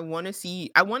win. I want to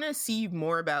see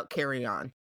more about Carry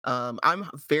On. I'm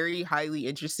very highly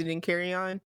interested in Carry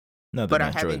On, but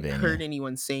I haven't heard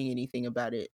anyone saying anything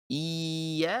about it.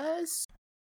 Yes,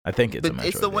 I think it's a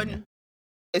Metroidvania.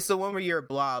 It's the one where you're a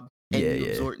blob and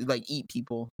you absorb, like eat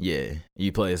people. Yeah,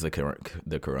 you play as the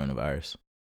coronavirus.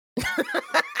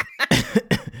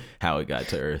 How it got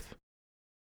to Earth.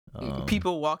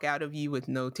 People walk out of you with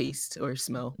no taste or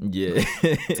smell. Yeah.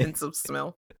 Sense of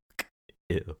smell.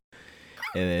 Ew.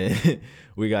 And then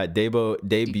we got debut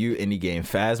indie game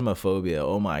Phasmophobia.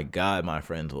 Oh my god, my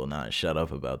friends will not shut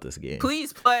up about this game.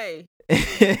 Please play.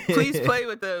 Please play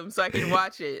with them so I can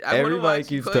watch it. Everybody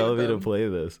keeps telling me to play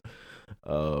this.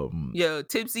 Yo,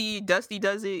 Tipsy, Dusty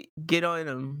does it. Get on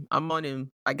him. I'm on him.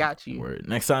 I got you. Word.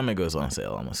 Next time it goes on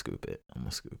sale, I'm gonna scoop it.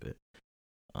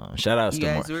 Shout out to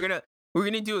guys. We're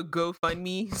gonna do a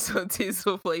GoFundMe so Tiz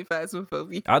will play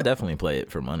Phasmophobia. I'll definitely play it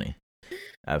for money.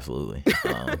 Absolutely.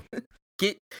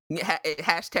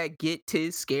 Hashtag get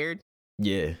Tiz scared.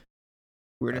 Yeah.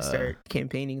 We're gonna start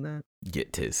campaigning that.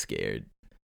 Get Tiz scared.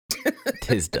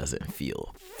 Tiz doesn't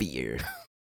feel fear.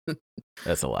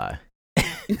 That's a lie.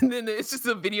 And then it's just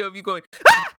a video of you going,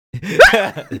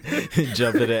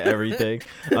 jumping at everything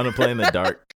on a plane in the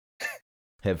dark.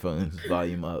 Headphones,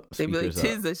 volume up, They'd be like, speakers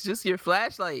Tiz, that's just your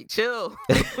flashlight. Chill.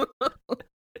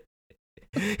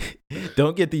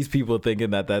 Don't get these people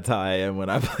thinking that that's how I am when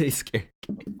I play scary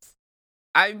games.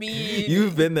 I mean,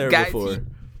 You've been there guys, before.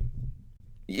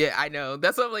 Yeah, I know.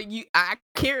 That's what I'm like. I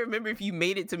can't remember if you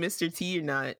made it to Mr. T or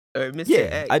not, or Mr. Yeah,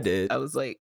 X. I did. I was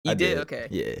like, you did? Okay.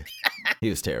 Yeah, he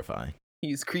was terrifying.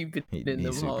 He was creeping in He's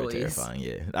the super hallways. terrifying.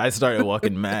 Yeah, I started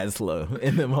walking mad slow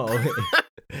in them hallways.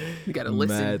 You gotta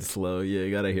listen. Mad slow. Yeah,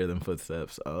 you gotta hear them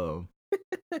footsteps.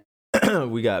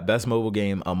 We got best mobile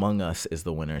game. Among Us is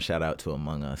the winner. Shout out to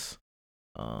Among Us.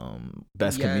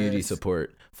 Best community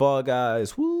support. Fall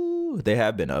Guys. Woo! They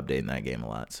have been updating that game a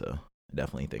lot, so I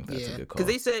definitely think that's a good call.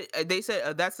 Because they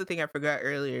said that's the thing I forgot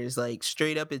earlier. Is like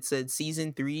straight up, it said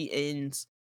season 3 ends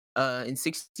in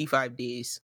 65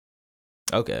 days.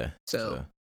 Okay, so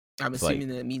I'm assuming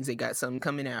that means they got something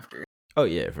coming after. Oh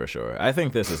yeah, for sure. I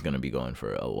think this is going to be going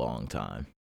for a long time.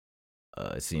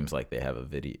 It seems like they have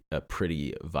a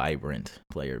pretty vibrant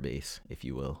player base, if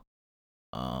you will.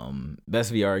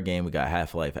 Best VR game, we got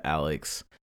Half-Life Alyx.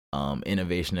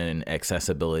 Innovation and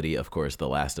accessibility, of course, The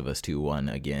Last of Us 2 won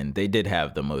again. They did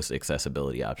have the most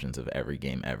accessibility options of every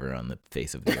game ever on the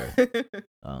face of the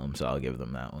earth. So I'll give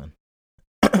them that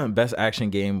one. Best action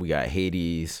game, we got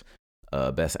Hades.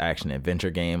 Best action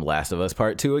adventure game, Last of Us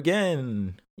Part 2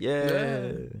 again.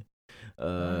 Yeah.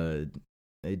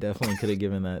 They definitely could have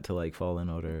given that to like Fallen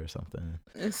Order or something.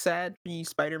 It's sad for you,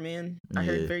 Spider-Man. I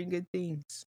heard very good things.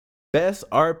 Best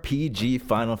RPG,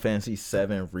 Final Fantasy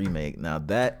VII Remake. Now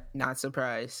that not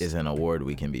surprised is an award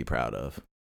we can be proud of.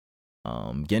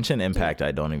 Genshin Impact,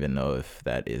 I don't even know if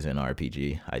that is an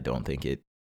RPG. I don't think it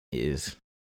is.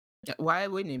 Why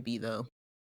wouldn't it be though?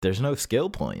 There's no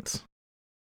skill points.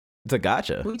 It's a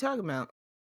gacha. What are you talking about?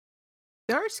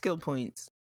 There are skill points.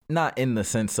 Not in the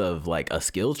sense of like a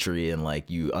skill tree and like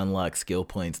you unlock skill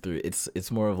points through. It's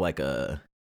more of like a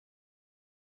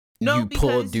you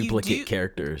pull duplicate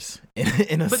characters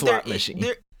in a slot machine.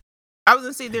 I was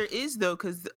gonna say there is though,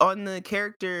 because on the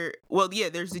character, well, yeah,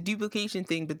 there's the duplication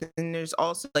thing, but then there's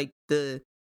also like the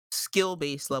skill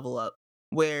based level up,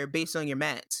 where based on your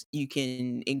mats, you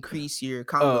can increase your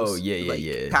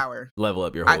combos, power. Level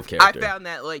up your whole character. I found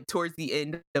that like towards the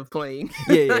end of playing.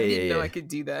 Yeah, I didn't know I could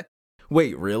do that.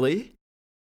 Wait, really?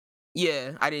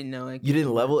 Yeah, I didn't know. You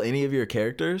didn't level any of your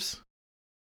characters?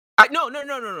 No.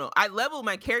 I leveled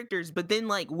my characters, but then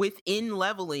like within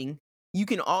leveling, you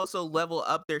can also level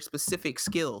up their specific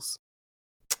skills.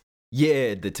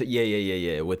 Yeah,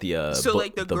 with the so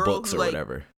like the girl books who, or like,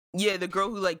 whatever. Yeah, the girl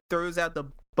who like throws out the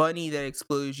bunny that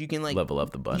explodes. You can like level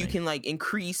up the bunny. You can like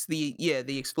increase the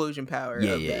explosion power of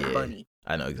that bunny.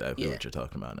 I know exactly what you're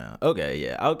talking about now. Okay,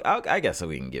 yeah, I guess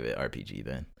we can give it RPG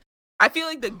then. I feel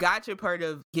like the gacha part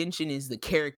of Genshin is the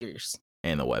characters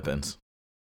and the weapons.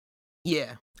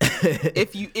 Yeah,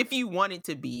 if you want it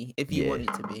to be,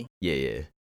 Yeah.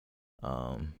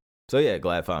 So yeah,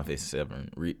 glad Final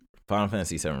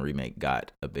Fantasy VII Remake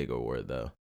got a big award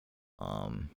though.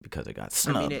 Because it got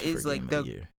snubbed. I mean, it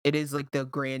is like the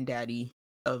granddaddy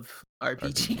of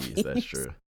RPGs. That's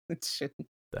true.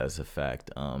 That's a fact.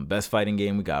 Best fighting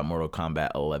game, we got Mortal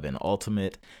Kombat 11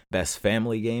 Ultimate. Best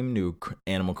family game,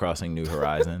 Animal Crossing New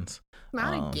Horizons.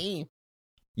 Not a game.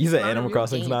 You said Animal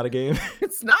Crossing's not a game?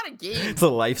 It's not a game. It's a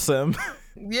life sim.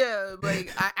 Yeah,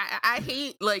 like I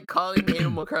hate like calling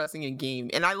Animal Crossing a game,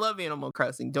 and I love Animal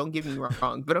Crossing. Don't get me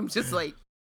wrong, but I'm just like,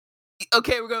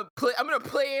 okay, I'm gonna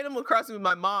play Animal Crossing with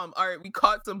my mom. All right, we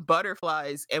caught some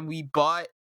butterflies and we bought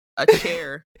a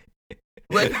chair.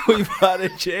 Like we bought a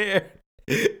chair.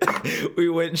 We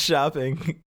went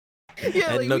shopping.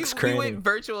 Yeah, like we went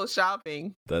virtual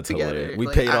shopping. That's together. Hilarious. We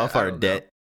paid off our debt.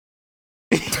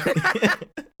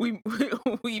 we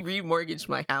remortgaged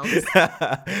my house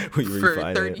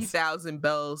for 30,000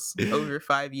 bells over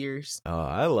 5 years. Oh,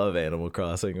 I love Animal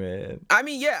Crossing, man. I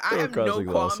mean, yeah, I have no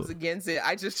qualms against it.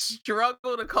 I just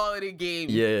struggle to call it a game.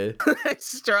 Yeah, I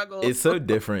struggle. It's so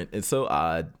different. It's so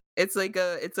odd. It's like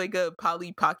a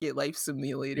Polly Pocket life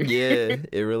simulator. Yeah,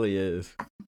 it really is.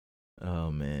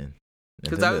 Oh man.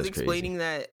 Because I was explaining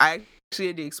that, I actually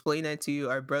had to explain that to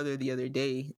our brother the other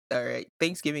day, or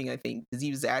Thanksgiving, I think, because he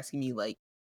was asking me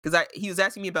he was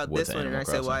asking me about this one, and I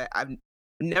said, well, I've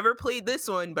never played this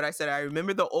one, but I said I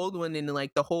remember the old one, and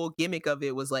like the whole gimmick of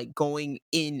it was like going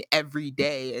in every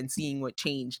day and seeing what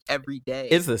changed every day.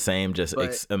 It's the same, just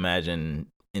imagine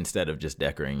instead of just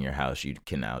decorating your house, you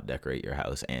can now decorate your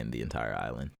house and the entire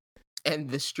island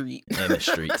and the street and the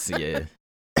streets. Yeah.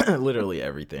 Literally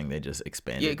everything. They just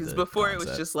expanded. Yeah, because before it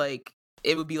was just like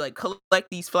it would be like collect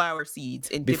these flower seeds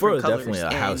in Before it different was colors.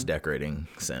 definitely a house And decorating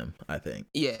sim, I think.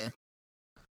 yeah,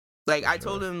 like For I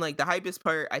told sure. him, like the hypest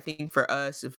part, I think for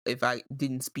us, if I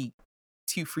didn't speak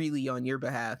too freely on your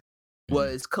behalf, Mhm.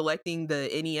 was collecting the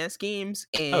NES games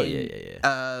Oh yeah, and yeah,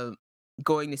 yeah.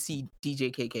 going to see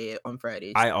DJ KK on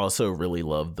Fridays. I also really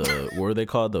love the what were they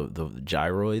called? The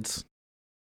gyroids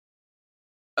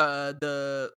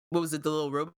The what was it? The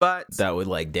little robots? that would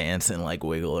like dance and like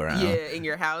wiggle around. Yeah, in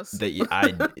your house.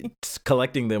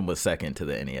 Collecting them was second to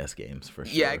the NES games for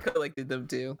sure. Yeah, I collected them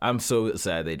too. I'm so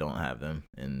sad they don't have them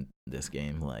in this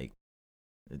game. Like,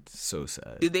 it's so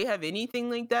sad. Do they have anything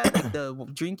like that, like the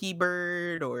Drinky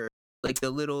Bird, or like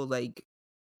the little like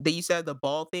they used to have the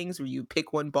ball things where you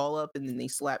pick one ball up and then they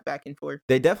slap back and forth?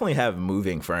 They definitely have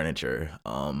moving furniture.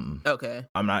 Okay.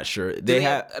 I'm not sure. Do They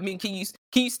have I mean, can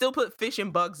you still put fish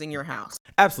and bugs in your house?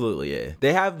 absolutely, yeah.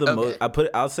 They have the most. Okay.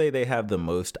 I'll say they have the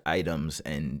most items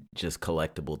and just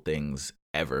collectible things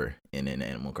ever in an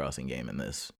Animal Crossing game in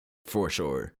this, for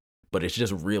sure. But it's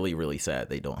just really, really sad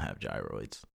they don't have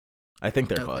gyroids. I think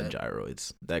they're called Okay.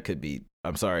 gyroids. That could be.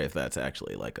 I'm sorry if that's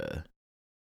actually like a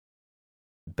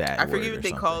bad I word forget or what they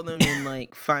something. call them in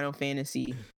like Final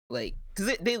Fantasy, like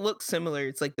because they look similar.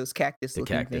 It's like those cactus The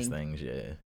looking cactus thing. things,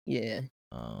 yeah. Yeah.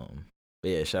 But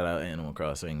yeah, shout out Animal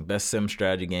Crossing. Best sim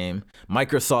strategy game.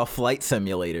 Microsoft Flight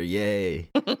Simulator, yay.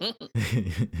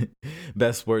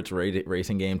 Best sports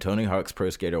racing game. Tony Hawk's Pro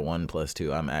Skater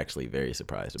 1+2. I'm actually very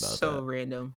surprised about So that.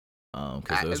 random.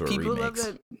 Because those were People remakes.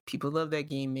 love that. People love that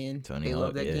game, man. Tony They Hawk,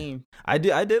 love that yeah. game. I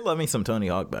did love me some Tony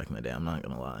Hawk back in the day. I'm not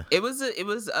gonna lie. It was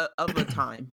of a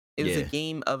time. It was a Yeah.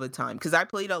 game of a time because I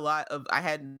played a lot of. I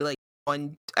had like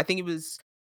one. I think it was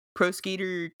Pro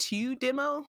Skater 2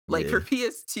 demo, like for Yeah.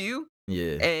 PS2,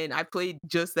 Yeah. and I played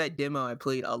just that demo. I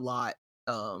played a lot.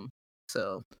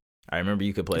 So I remember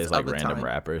you could play it's as like of a random time.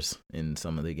 rappers in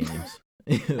some of the games.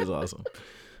 It was awesome.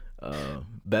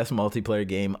 Best multiplayer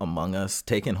game, Among Us,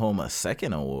 taking home a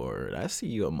second award. I see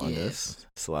you, Among Yeah. Us,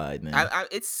 slide man.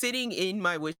 It's sitting in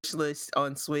my wish list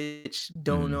on Switch.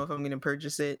 Don't know if I'm gonna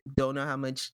purchase it. Don't know how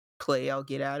much play I'll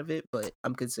get out of it, but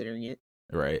I'm considering it.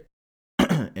 Right.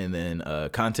 And then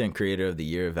content creator of the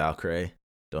year, Valkyrie.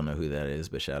 Don't know who that is,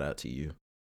 but shout out to you.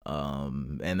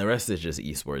 And the rest is just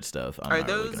esports stuff. I'm Are not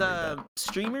really those gonna read that.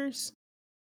 streamers?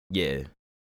 Yeah.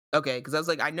 Okay, because I was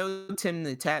like, I know Tim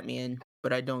the Tap Man,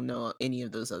 but I don't know any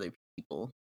of those other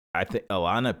people. I think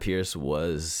Alana Pierce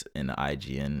was an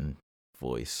IGN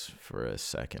voice for a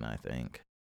second, I think.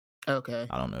 Okay.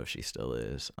 I don't know if she still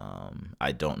is.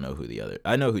 I don't know who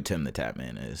I know who Tim the Tap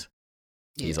Man is.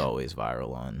 He's Yeah. always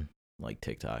viral on like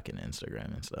TikTok and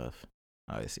Instagram and stuff.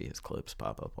 I always see his clips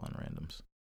pop up on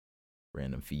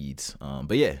random feeds.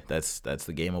 But yeah, that's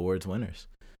the Game Awards winners.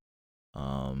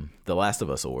 The Last of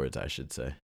Us Awards, I should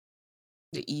say.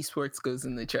 The esports goes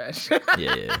in the trash.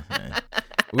 Yeah.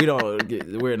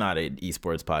 We're not an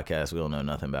esports podcast. We don't know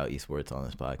nothing about esports on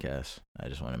this podcast. I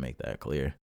just want to make that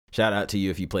clear. Shout out to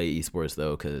you if you play esports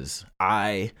though, because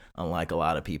I, unlike a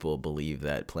lot of people, believe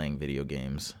that playing video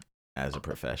games as a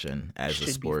profession, as a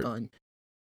sport, be fun.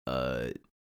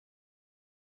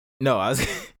 No,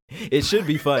 it should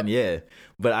be fun, yeah.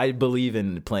 But I believe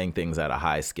in playing things at a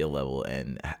high skill level,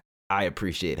 and I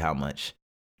appreciate how much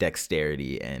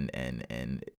dexterity and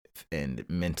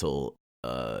mental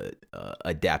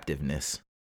adaptiveness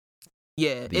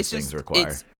Yeah, these it's things just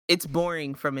require. it's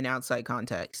boring from an outside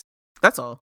context. That's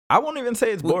all. I won't even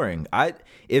say it's boring.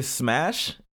 If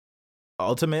Smash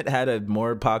Ultimate had a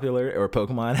more popular, or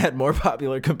Pokemon had more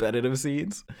popular competitive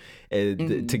scenes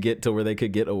to get to where they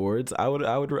could get awards, I would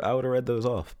have read those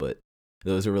off. But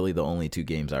those are really the only two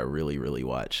games I really, really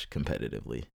watch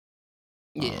competitively.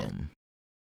 Yeah.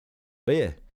 But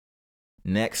yeah.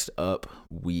 Next up,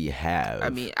 we have. I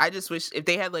mean, I just wish if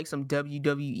they had like some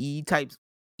WWE type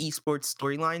esports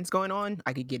storylines going on,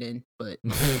 I could get in. But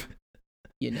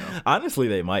honestly,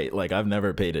 they might. Like, I've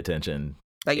never paid attention.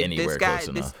 Like if anywhere this guy, close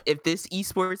enough. if this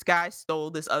esports guy stole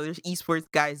this other esports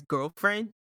guy's girlfriend,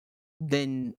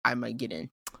 then I might get in.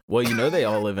 Well, they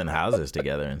all live in houses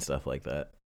together and stuff like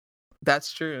that.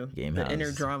 That's true. Game the houses.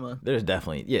 Inner drama. There's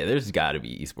definitely, there's got to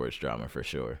be esports drama for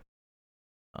sure.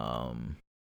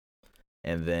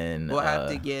 And then we'll have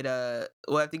to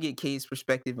get Kay's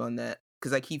perspective on that,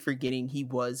 because I keep forgetting he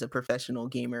was a professional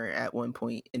gamer at one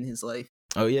point in his life.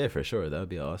 Oh yeah, for sure. That would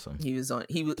be awesome. He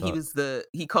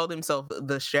called himself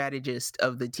the strategist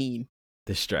of the team.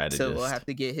 The strategist. So we'll have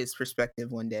to get his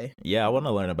perspective one day. Yeah, I want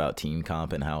to learn about team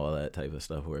comp and how all that type of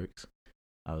stuff works.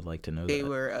 I would like to know They that.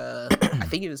 were I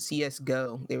think it was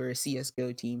CS:GO. They were a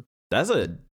CS:GO team. That's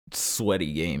a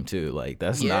sweaty game too. Like,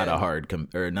 that's not a hard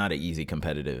or not an easy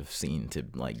competitive scene to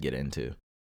like get into.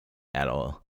 at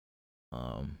all.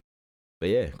 But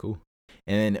yeah, cool.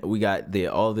 And then we got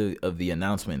all of the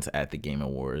announcements at the Game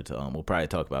Awards. We'll probably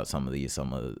talk about some of these.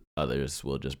 Some of the others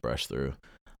we'll just brush through.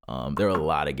 There are a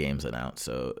lot of games announced.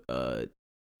 So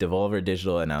Devolver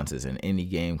Digital announces an indie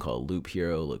game called Loop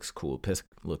Hero. Looks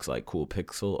like cool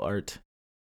pixel art.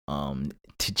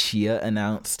 Tchia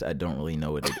announced. I don't really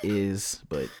know what it is,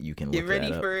 but you can look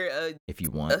that up for if you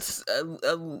want.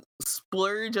 A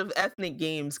splurge of ethnic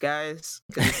games, guys.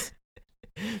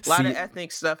 A lot of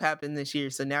ethnic stuff happened this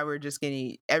year, so now we're just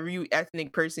getting every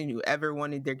ethnic person who ever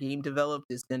wanted their game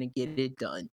developed is gonna get it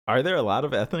done. Are there a lot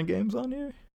of ethnic games on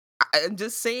here? I'm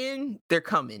just saying they're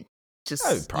coming. You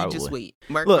just wait.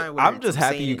 Mark Look, my words. I'm just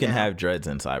happy you can have dreads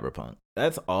in Cyberpunk.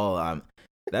 That's all I.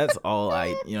 You know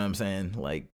what I'm saying?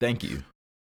 Like, thank you.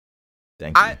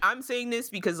 I'm saying this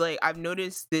because like I've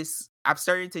noticed this. I've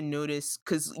started to notice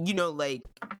because like,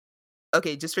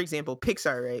 okay, just for example,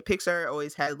 Pixar, right? Pixar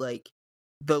always had like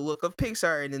the look of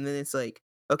Pixar, and then it's like,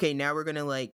 okay, now we're gonna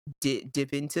like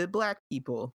dip into black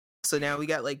people. So now we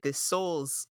got like this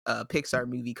Souls Pixar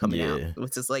movie coming out,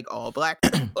 which is like all black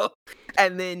people.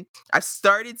 And then I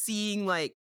started seeing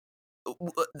like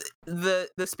the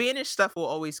Spanish stuff will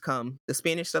always come. The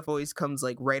Spanish stuff always comes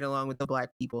like right along with the black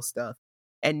people stuff.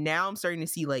 And now I'm starting to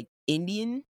see like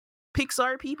Indian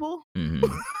Pixar people. Mm-hmm.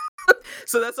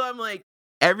 So that's why I'm like,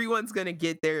 everyone's gonna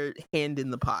get their hand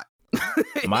in the pot.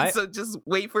 So just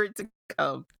wait for it to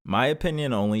come. My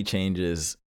opinion only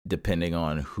changes depending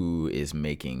on who is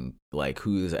making, like,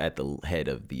 who's at the head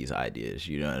of these ideas.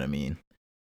 You know what I mean?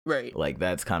 Right. Like,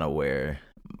 that's kind of where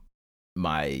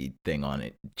my thing on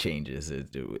it changes.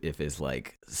 If it's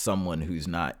like someone who's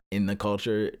not in the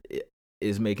culture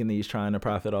is making these, trying to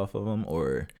profit off of them,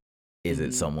 or is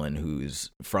it someone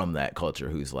who's from that culture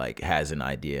who's like has an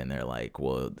idea and they're like,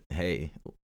 well, hey,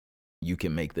 you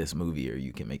can make this movie or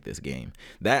you can make this game.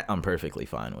 That I'm perfectly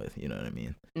fine with. You know what I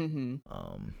mean? Mm-hmm.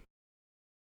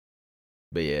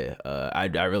 But yeah, I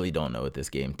really don't know what this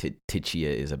game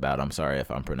Tchia is about. I'm sorry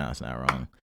if I'm pronouncing that wrong.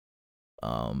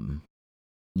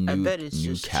 I bet it's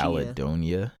New just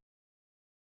Caledonia. Chia.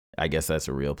 I guess that's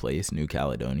a real place, New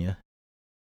Caledonia.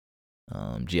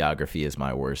 Geography is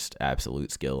my worst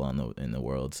absolute skill in the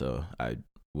world, so I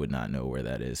would not know where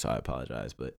that is, so I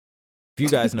apologize. But if you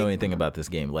guys know anything about this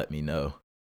game, let me know.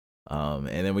 And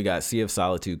then we got Sea of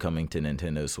Solitude coming to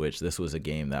Nintendo Switch. This was a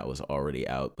game that was already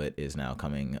out, but is now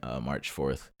coming March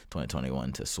 4th,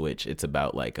 2021 to Switch. It's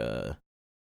about like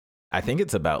I think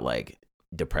it's about like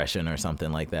depression or something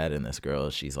like that. And this girl,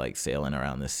 she's like sailing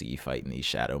around the sea fighting these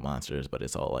shadow monsters, but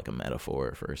it's all like a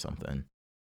metaphor for something.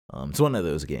 It's one of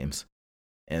those games.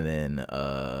 And then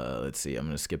let's see, I'm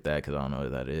gonna skip that because I don't know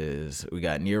what that is. We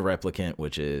got Nier Replicant,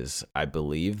 which is, I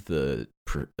believe, the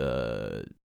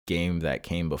game that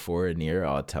came before Nier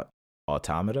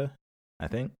Automata. I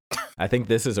think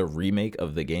this is a remake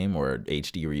of the game, or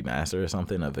HD remaster or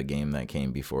something of a game that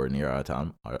came before Nier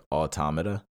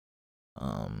Automata.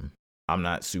 I'm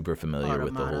not super familiar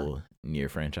with the whole Nier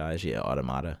franchise. Yeah,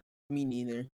 Automata. Me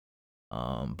neither.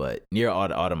 But Nier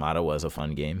Automata was a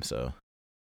fun game, so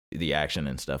the action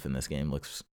and stuff in this game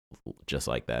looks just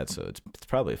like that, so it's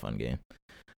probably a fun game.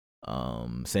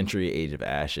 Century Age of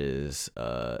Ashes,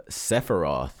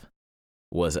 Sephiroth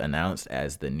was announced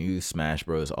as the new Smash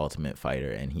Bros. Ultimate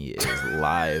Fighter, and he is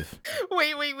live.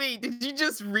 Wait. Did you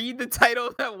just read the title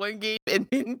of that one game and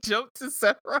then jump to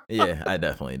Sephiroth? Yeah, I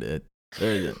definitely did.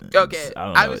 Okay,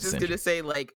 I was just going to say,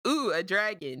 like, ooh, a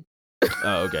dragon.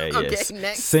 Oh, okay, yes. Okay,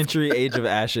 next. Century Age of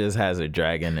Ashes has a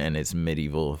dragon, and it's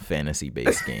medieval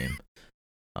fantasy-based game.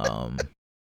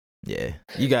 Yeah,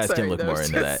 you guys can look more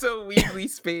into that. So weirdly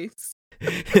spaced.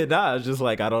 Nah, I was just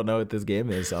like, I don't know what this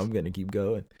game is, so I'm gonna keep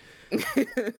going.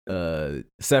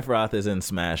 Sephiroth is in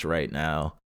Smash right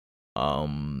now.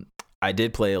 I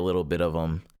did play a little bit of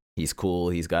him. He's cool.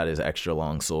 He's got his extra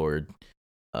long sword.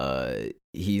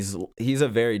 He's a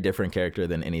very different character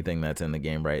than anything that's in the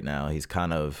game right now. He's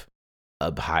kind of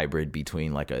a hybrid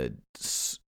between like a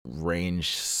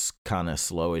range kind of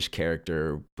slowish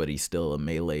character, but he's still a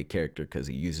melee character because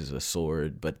he uses a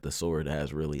sword, but the sword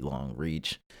has really long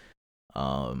reach.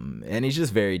 And he's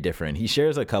just very different. He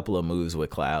shares a couple of moves with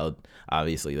Cloud.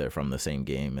 Obviously, they're from the same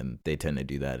game, and they tend to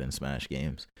do that in Smash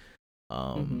games.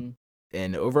 And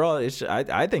overall,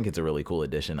 I think it's a really cool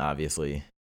addition. Obviously,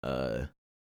 I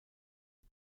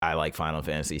like Final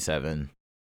Fantasy VII.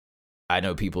 I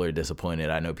know people are disappointed.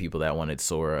 I know people that wanted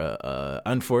Sora.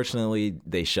 Unfortunately,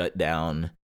 they shut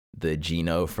down the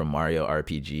Geno from Mario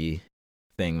RPG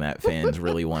thing that fans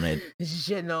really wanted.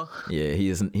 Geno. Yeah, he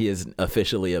is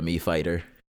officially a Mii fighter.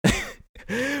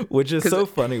 Which is 'Cause so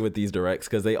funny with these directs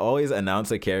because they always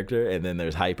announce a character and then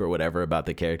there's hype or whatever about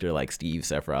the character, like Steve,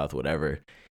 Sephiroth, whatever.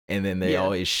 And then they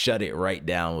always shut it right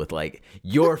down with like,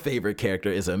 your favorite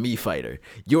character is a Mii fighter.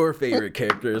 Your favorite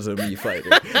character is a Mii fighter.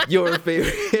 Your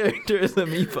favorite character is a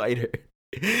Mii fighter.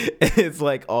 It's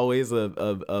like always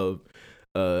a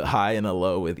high and a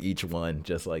low with each one,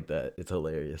 just like that. It's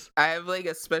hilarious. I have like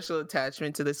a special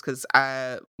attachment to this because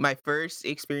my first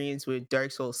experience with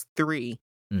Dark Souls 3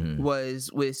 was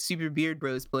with Super Beard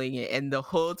Bros playing it, and the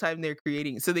whole time they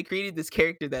created this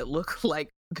character that looked like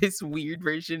this weird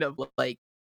version of like,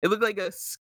 it looked like a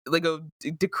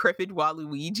decrepit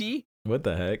Waluigi. What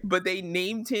the heck? But they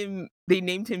named him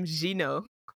Gino.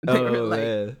 They were like,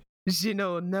 man.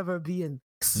 Gino will never be in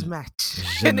Smash.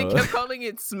 Gino. And they kept calling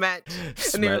it Smash.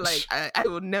 And they were like, I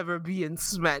will never be in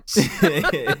Smash.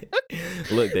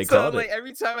 Look, they so called like, it.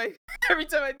 Every time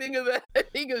I think of that, I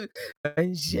think of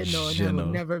Gino, and I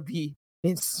will never be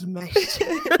in Smash.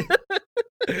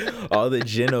 All the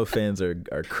Gino fans are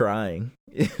crying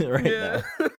right now.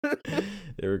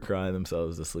 They were crying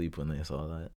themselves to sleep when they saw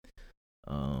that.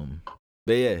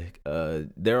 But yeah,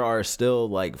 there are still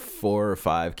like 4 or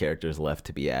 5 characters left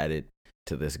to be added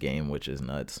to this game, which is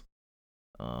nuts.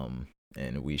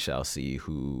 And we shall see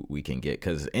who we can get,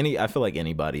 because I feel like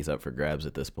anybody's up for grabs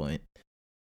at this point.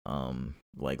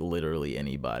 Like literally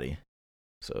anybody.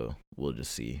 So we'll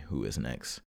just see who is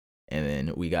next. And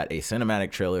then we got a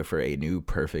cinematic trailer for a new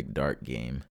Perfect Dark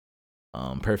game.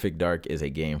 Perfect Dark is a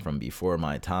game from before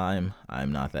my time.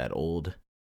 I'm not that old,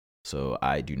 so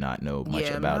I do not know much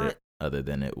about it other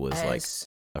than it was like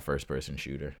a first-person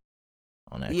shooter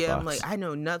on Xbox. Yeah, I'm like, I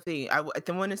know nothing. I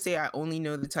want to say I only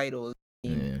know the title.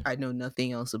 Yeah. I know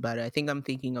nothing else about it. I think I'm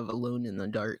thinking of Alone in the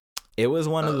Dark. It was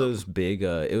one of those big.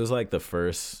 It was like the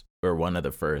first or one of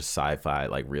the first sci-fi,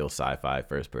 like real sci-fi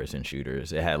first-person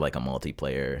shooters. It had like a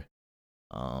multiplayer.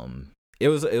 It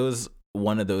was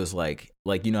one of those like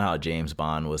you know how James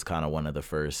Bond was kind of one of the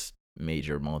first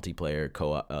major multiplayer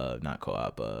not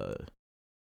co-op,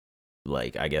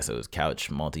 like I guess it was couch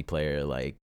multiplayer,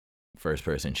 like first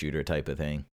person shooter type of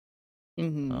thing.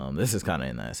 This is kind of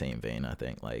in that same vein. I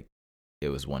think like it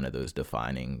was one of those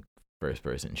defining first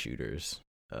person shooters,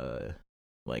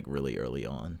 like really early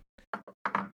on,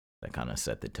 that kind of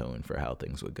set the tone for how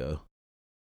things would go.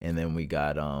 And then we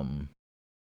got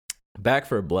Back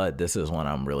 4 Blood. This is one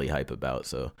I'm really hype about.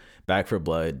 So Back 4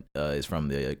 Blood is from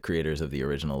the creators of the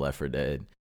original Left 4 Dead.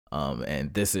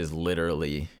 And this is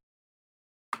literally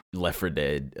Left 4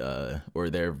 Dead, or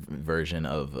their version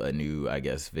of a new, I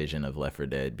guess, vision of Left 4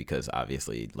 Dead, because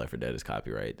obviously Left 4 Dead is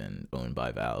copyright and owned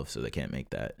by Valve, so they can't make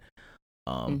that.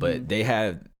 But they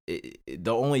have,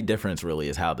 the only difference really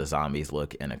is how the zombies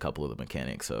look and a couple of the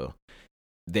mechanics. So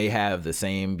they have the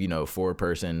same,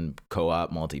 4-person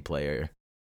co-op multiplayer,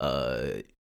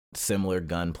 similar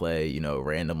gunplay,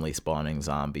 randomly spawning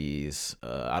zombies.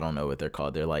 I don't know what they're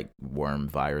called. They're like worm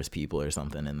virus people or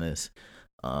something in this.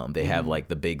 They have like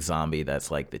the big zombie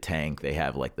that's like the tank. They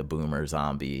have like the boomer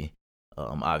zombie.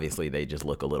 Obviously they just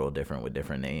look a little different with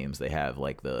different names. They have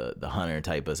like the hunter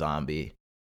type of zombie.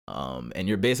 And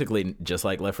you're basically just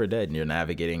like Left 4 Dead, and you're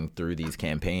navigating through these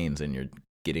campaigns and you're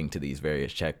getting to these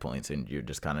various checkpoints and you're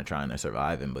just kind of trying to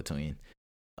survive in between.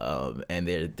 And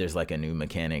there's like a new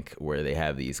mechanic where they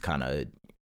have these kind of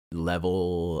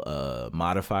level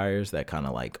modifiers that kind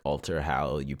of like alter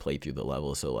how you play through the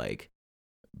level. So like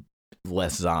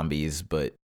less zombies,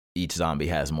 but each zombie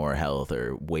has more health,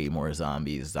 or way more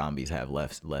zombies have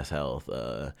less health.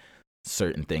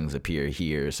 Certain things appear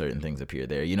here, certain things appear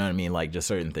there, you know what I mean, like just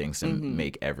certain things to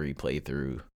make every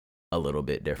playthrough a little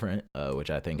bit different, which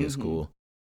I think is cool.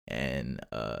 And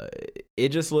it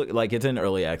just look like it's in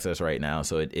early access right now,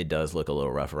 so it does look a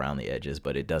little rough around the edges,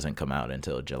 but it doesn't come out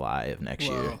until July of next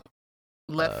year.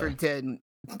 Left 4 Dead,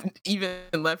 even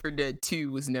Left 4 Dead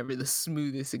 2 was never the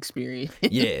smoothest experience.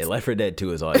 Yeah, Left 4 Dead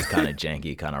 2 is always kind of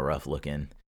janky, kind of rough looking.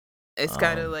 It's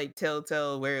kind of like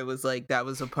Telltale, where it was like that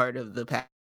was a part of the package.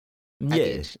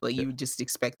 Yeah, like you just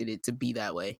expected it to be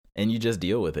that way, and you just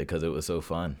deal with it because it was so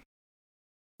fun.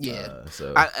 Yeah.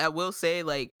 So I will say,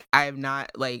 like, I have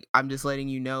not, like, I'm just letting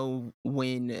you know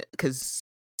when, because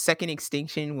Second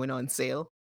Extinction went on sale,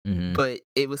 but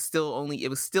it was still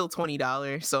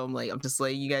 $20. So I'm like, I'm just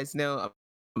letting you guys know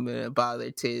I'm gonna bother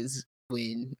Tiz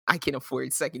when I can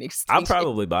afford Second Extinction. I'll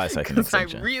probably buy Second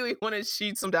Extinction. I really want to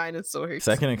shoot some dinosaurs.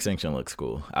 Second Extinction looks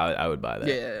cool. I would buy that.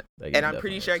 Yeah. And I'm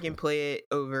pretty sure I can play it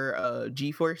over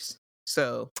GeForce.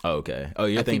 So. Oh, okay. Oh,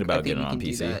 you're thinking about getting it on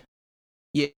PC?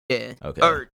 Yeah. Okay.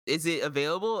 Or is it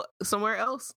available somewhere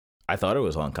else? I thought it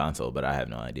was on console, but I have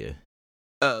no idea.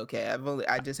 Oh, okay.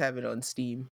 I just have it on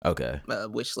Steam. Okay.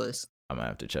 Wish list. I'm gonna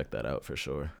have to check that out for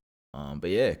sure. But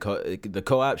yeah, the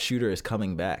co-op shooter is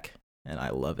coming back, and I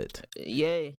love it.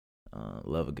 Yay!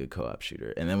 Love a good co-op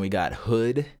shooter. And then we got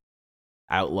Hood,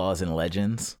 Outlaws and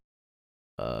Legends.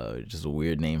 Just a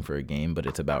weird name for a game, but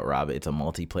it's about Robin. It's a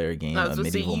multiplayer game, a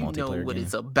medieval multiplayer game. What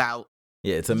it's about.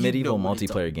 Yeah, it's a medieval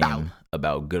multiplayer game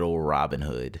about good old Robin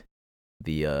Hood.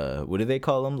 The what do they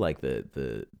call him? Like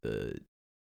the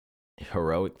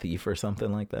heroic thief or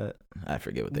something like that. I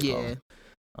forget what they call him.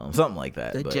 Something like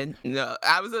that. No,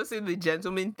 I was gonna say the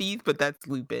gentleman thief, but that's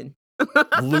Lupin.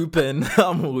 Lupin,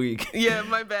 I'm weak. Yeah,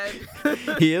 my bad.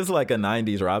 He is like a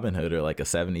 90s Robin Hood or like a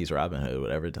 70s Robin Hood,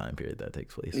 whatever time period that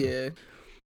takes place. Yeah.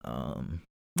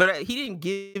 But he didn't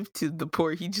give to the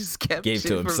poor. He just gave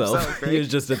to himself. Right? He was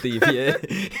just a thief. Yeah,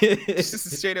 just a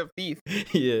straight up thief.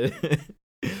 Yeah.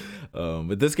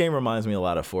 But this game reminds me a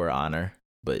lot of For Honor,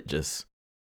 but just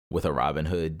with a Robin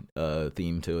Hood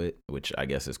theme to it, which I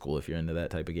guess is cool if you're into that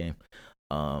type of game.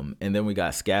 And then we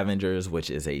got Scavengers, which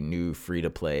is a new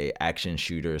free-to-play action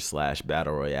shooter /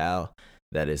 battle royale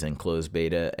that is in closed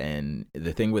beta. And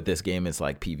the thing with this game is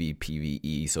like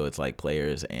PvPvE, so it's like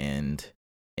players and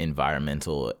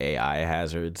environmental AI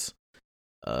hazards.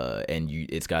 And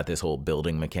it's got this whole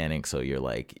building mechanic, so you're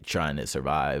like trying to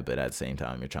survive, but at the same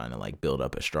time you're trying to like build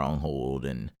up a stronghold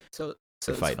and so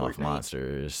fighting off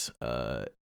monsters.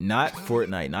 Not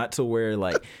Fortnite, not to where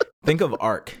like think of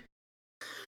Ark.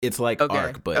 It's like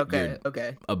Ark, but you're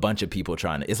a bunch of people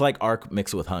trying to. It's like Ark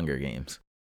mixed with Hunger Games.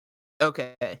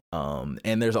 Okay.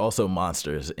 And there's also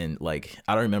monsters in like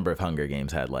I don't remember if Hunger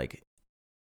Games had like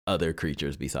other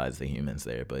creatures besides the humans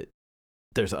there, but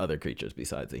there's other creatures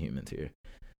besides the humans here.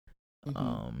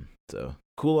 Mm-hmm. So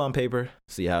cool on paper.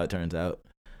 See how it turns out.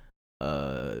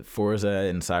 Forza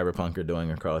and Cyberpunk are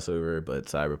doing a crossover, but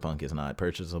Cyberpunk is not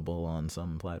purchasable on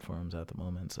some platforms at the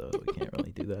moment, so we can't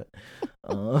really do that.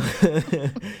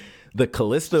 The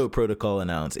Callisto Protocol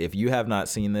announced. If you have not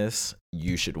seen this,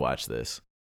 you should watch this.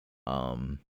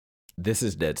 This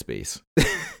is Dead Space.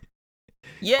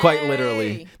 Yay! Quite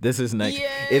literally, this is next.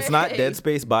 Yay! It's not Dead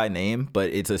Space by name,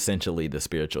 but it's essentially the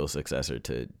spiritual successor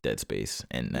to Dead Space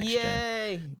and Next Gen.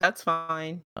 Yay! That's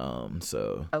fine.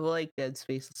 So I like Dead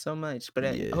Space so much, but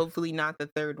hopefully not the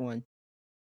third one.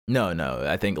 No,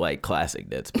 I think like classic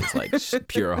Dead Space, like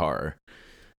pure horror.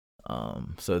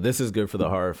 So this is good for the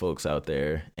horror folks out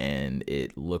there, and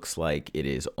it looks like it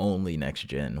is only Next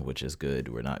Gen, which is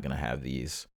good. We're not gonna have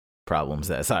these problems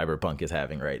that Cyberpunk is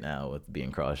having right now with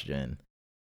being cross gen.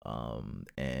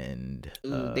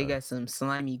 They got some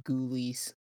slimy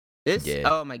ghoulies.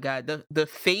 Oh my god, the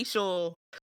facial.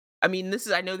 I mean,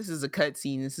 I know this is a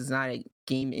cutscene. This is not a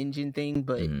game engine thing,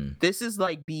 but this is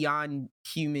like beyond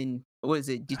human. What is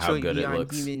it? Detroit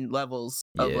Beyond Human levels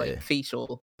of like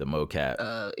facial. The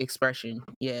mocap expression.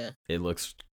 Yeah, it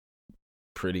looks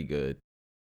pretty good.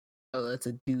 Oh, that's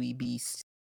a dewy beast.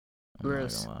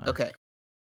 Gross. Okay,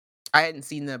 I hadn't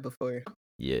seen that before.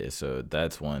 Yeah, so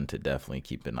that's one to definitely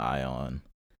keep an eye on.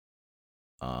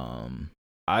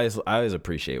 I always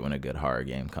appreciate when a good horror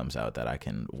game comes out that I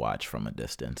can watch from a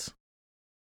distance.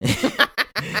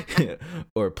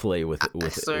 Or play with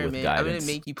guidance. I'm gonna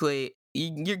make you play.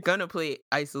 You're gonna play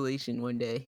Isolation one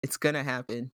day. It's gonna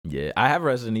happen. Yeah, I have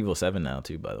Resident Evil 7 now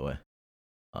too, by the way.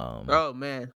 Oh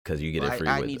man, because you get it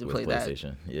free with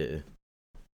PlayStation. That. Yeah.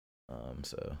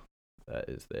 So that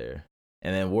is there.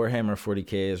 And then Warhammer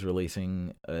 40K is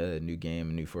releasing a new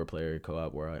game, a new 4-player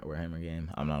co-op Warhammer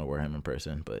game. I'm not a Warhammer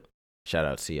person, but shout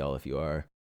out to y'all if you are.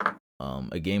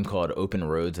 A game called Open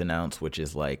Roads announced, which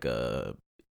is like a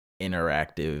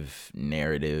interactive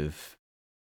narrative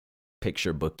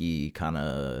picture booky kind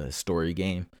of story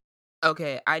game.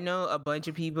 Okay, I know a bunch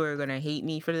of people are gonna hate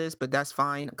me for this, but that's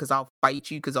fine because I'll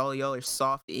fight you because all y'all are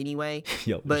soft anyway.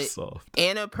 Y'all are soft.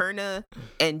 Annapurna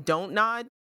and Don't Nod,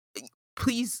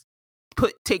 please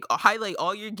highlight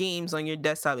all your games on your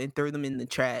desktop and throw them in the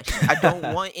trash. I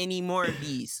don't want any more of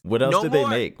these. What else did they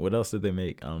make?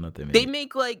 I don't know if they made. They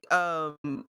make like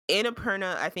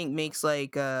Annapurna, I think makes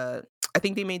like I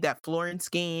think they made that Florence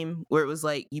game where it was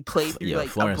like you played through like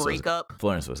Florence a breakup.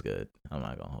 Florence was good. I'm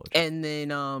not gonna hold you. And then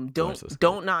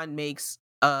Don't Nod makes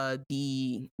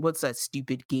what's that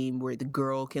stupid game where the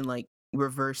girl can like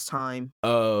reverse time.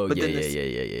 Oh, but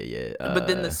yeah. But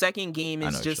then the second game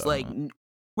is just like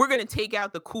we're gonna take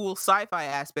out the cool sci-fi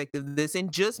aspect of this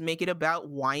and just make it about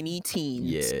whiny teens.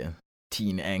 Yeah,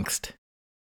 teen angst.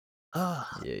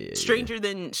 Stranger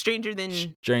than Stranger Things.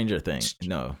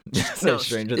 No,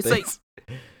 Stranger Things.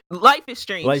 Like Life is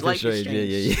Strange. Life is Strange.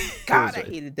 Yeah. God, I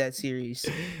hated that series.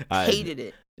 Hated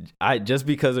it. I just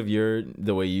because of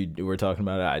the way you were talking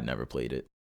about it, I'd never played it.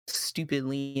 Stupid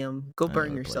Liam, go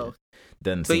burn yourself.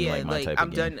 Doesn't seem like my type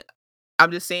of game.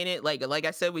 I'm just saying it like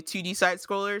I said with 2D side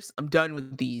scrollers. I'm done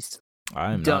with these.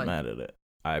 I'm not Done. mad at it.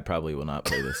 I probably will not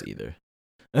play this either.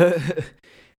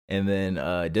 And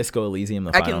then Disco Elysium, the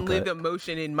I final can live cut.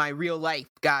 emotion in my real life,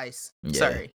 guys. Yeah.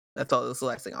 Sorry, that's the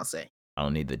last thing I'll say. I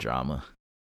don't need the drama.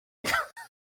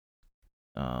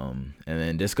 And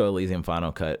then Disco Elysium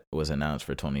Final Cut was announced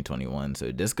for 2021.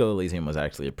 So Disco Elysium was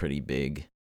actually a pretty big,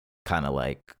 kind of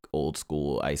like old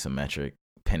school isometric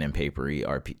pen and papery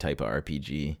type of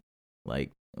RPG,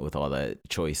 like with all that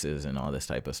choices and all this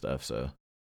type of stuff. So,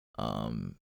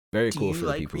 very cool for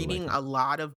the people Do you like reading who like a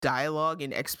lot of dialogue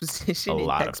and exposition? a in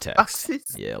lot text of text.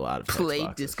 boxes? Yeah, a lot of text Play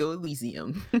boxes. Disco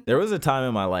Elysium. There was a time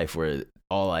in my life where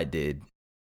all I did,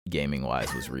 gaming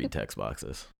wise, was read text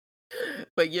boxes.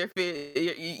 Like you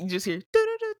just hear.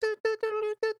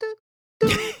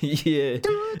 Yeah.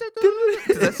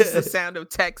 That's just the sound of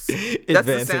text. That's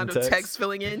the sound of text. text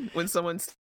filling in when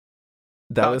someone's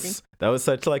That talking. was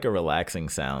such like a relaxing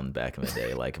sound back in the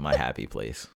day. Like my happy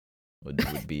place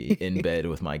would be in bed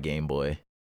with my Game Boy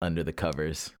under the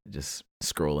covers, just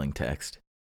scrolling text.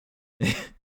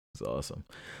 It's awesome.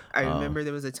 I remember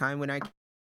there was a time when I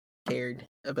cared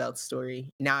about story.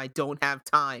 Now I don't have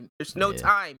time. There's no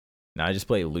time. Now I just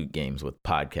play loot games with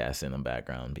podcasts in the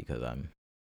background because I'm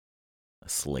a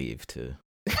slave to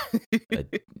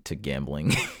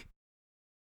gambling.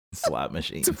 Slot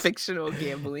machines. To fictional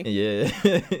gambling. Yeah.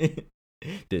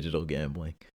 Digital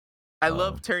gambling. I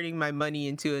love turning my money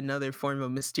into another form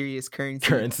of mysterious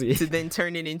currency. To then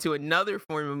turn it into another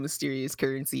form of mysterious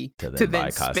currency. To then buy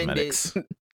spend cosmetics. it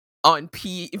on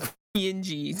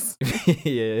PNGs.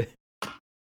 Yeah.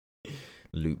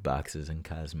 Loot boxes and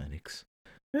cosmetics.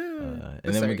 And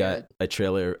then we got a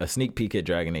trailer, a sneak peek at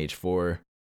Dragon Age 4.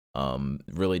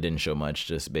 Really didn't show much,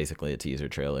 just basically a teaser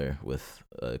trailer with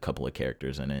a couple of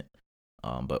characters in it.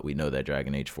 But we know that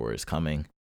Dragon Age 4 is coming.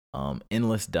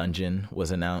 Endless Dungeon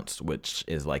was announced, which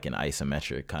is like an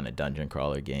isometric kind of dungeon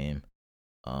crawler game.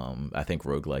 I think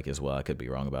roguelike as well. I could be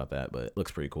wrong about that, but it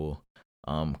looks pretty cool.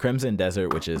 Crimson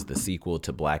Desert, which is the sequel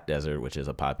to Black Desert, which is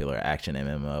a popular action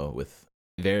MMO with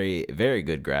very, very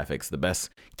good graphics. The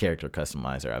best character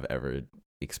customizer I've ever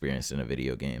experienced in a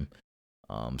video game.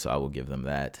 So I will give them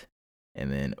that.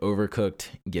 And then Overcooked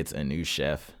gets a new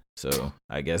chef. So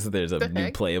I guess there's a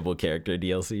new playable character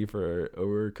DLC for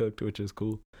Overcooked, which is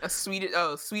cool. A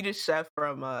Swedish chef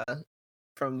from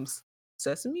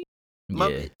Sesame?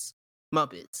 Muppets.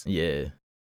 Muppets. Yeah.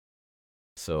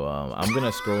 So I'm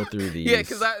gonna scroll through these. Yeah,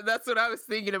 because that's what I was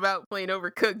thinking about playing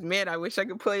Overcooked. Man, I wish I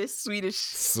could play a Swedish.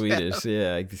 Swedish,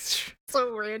 yeah.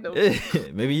 So random.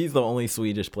 Maybe he's the only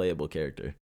Swedish playable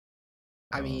character.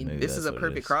 I mean, this is a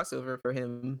perfect crossover for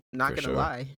him. Not gonna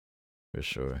lie. For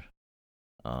sure.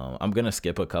 I'm gonna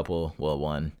skip a couple. Well,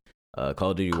 one.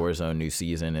 Call of Duty Warzone new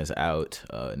season is out.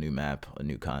 New map,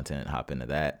 new content. Hop into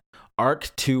that.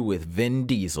 Arc 2 with Vin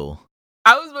Diesel.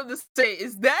 I was about to say,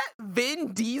 is that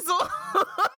Vin Diesel?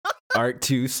 Arc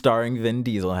 2 starring Vin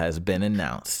Diesel has been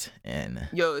announced, and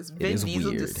is Vin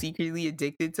Diesel just secretly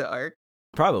addicted to Arc?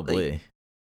 Probably.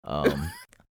 I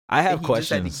have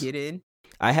questions. Just had to get in.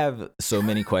 I have so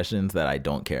many questions that I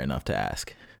don't care enough to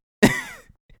ask.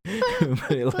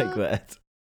 Put it like that.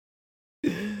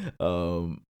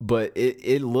 But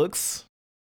it looks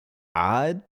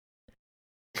odd.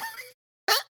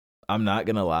 I'm not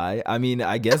gonna lie. I mean,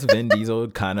 I guess Vin Diesel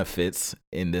kind of fits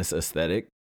in this aesthetic,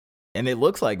 and it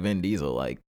looks like Vin Diesel,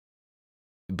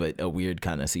 but a weird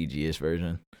kind of CG-ish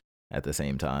version at the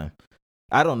same time.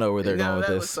 I don't know where they're going with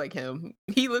this. Looks like him.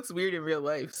 He looks weird in real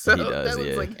life, so he does, that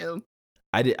looks like him.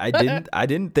 I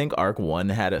didn't think Arc 1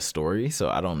 had a story, so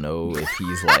I don't know if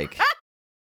he's like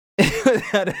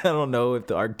I don't know if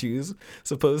the Arc 2's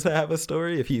supposed to have a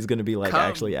story, if he's gonna be like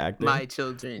actually acting. My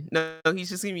children. No, he's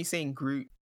just gonna be saying Groot.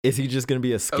 Is he just gonna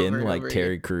be a skin like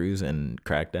Terry again. Crews and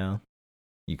Crackdown?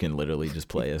 You can literally just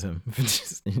play as him,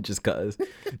 just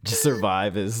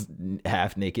survive as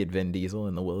half naked Vin Diesel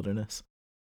in the wilderness,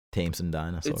 tame some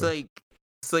dinosaurs.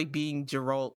 It's like being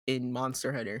Geralt in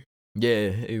Monster Hunter. Yeah,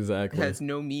 exactly. It has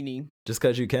no meaning. Just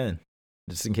because you can.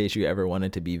 Just in case you ever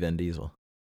wanted to be Vin Diesel.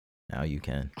 Now you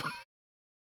can.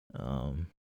 I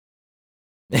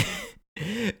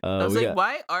was like,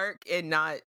 why Arc and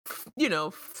not,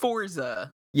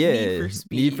 Forza? Yeah,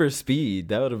 Need for Speed.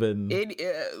 That would have been.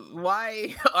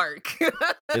 Why Arc?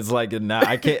 It's like now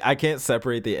I can't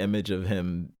separate the image of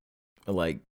him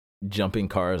like jumping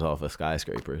cars off of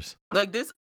skyscrapers. Like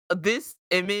this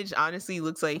image honestly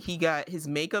looks like he got his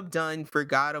makeup done for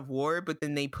God of War, but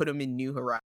then they put him in New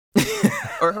Horizon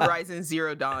or Horizon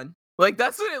Zero Dawn. Like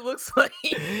that's what it looks like.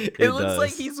 It looks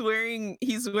like he's wearing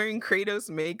Kratos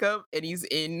makeup and he's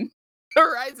in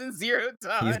Horizon Zero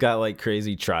Dawn. He's got like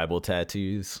crazy tribal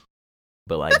tattoos,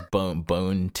 but like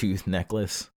bone tooth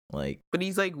necklace. Like, but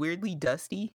he's like weirdly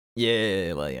dusty.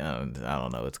 yeah, like I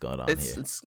don't know what's going on here.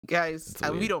 It's guys.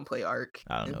 We don't play Ark.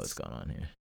 I don't know what's going on here.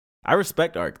 I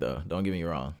respect Ark though. Don't get me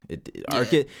wrong.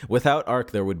 Without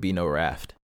Ark, there would be no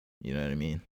Raft. You know what I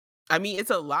mean? I mean, it's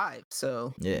alive,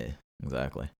 so yeah,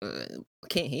 exactly.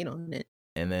 Can't hate on it.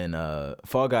 And then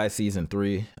Fall Guys Season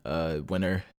 3,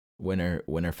 winter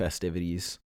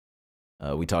festivities.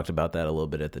 We talked about that a little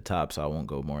bit at the top, so I won't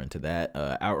go more into that.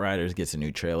 Outriders gets a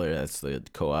new trailer. That's the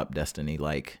co-op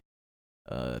Destiny-like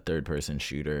third-person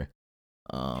shooter.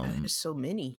 There's so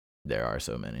many. There are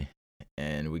so many.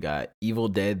 And we got Evil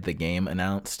Dead, the game,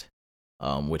 announced,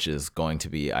 which is going to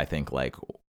be, I think, like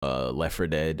Left 4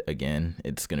 Dead again.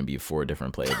 It's going to be 4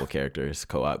 different playable characters,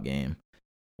 co-op game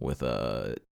with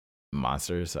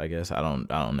monsters, I guess. I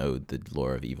don't know the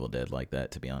lore of Evil Dead like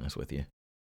that, to be honest with you.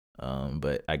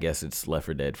 But I guess it's Left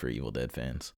 4 Dead for Evil Dead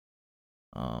fans.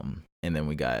 And then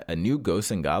we got a new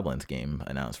Ghosts and Goblins game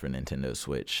announced for Nintendo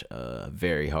Switch.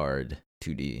 Very hard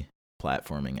 2D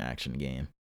platforming action game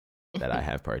that I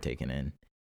have partaken in.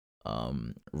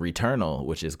 Returnal,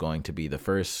 which is going to be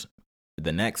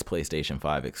the next PlayStation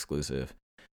 5 exclusive,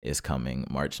 is coming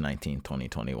March 19th,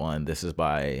 2021. This is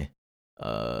by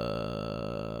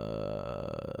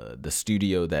the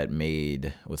studio that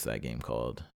made, what's that game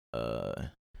called?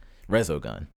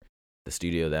 Resogun. The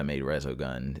studio that made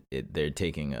Resogun. They're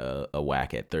taking a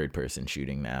whack at third-person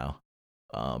shooting now.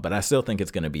 But I still think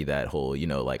it's going to be that whole,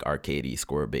 like arcadey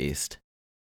score-based,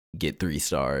 get 3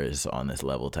 stars on this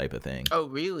level type of thing. Oh,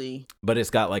 really? But it's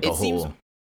got like Oh,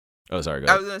 sorry, go ahead.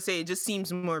 I was going to say, it just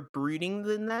seems more brooding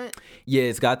than that. Yeah,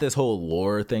 it's got this whole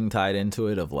lore thing tied into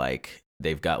it of like,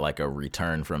 they've got like a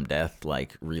return from death,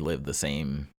 like relive the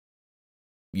same,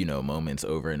 moments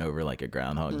over and over, like a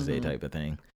Groundhog's Day type of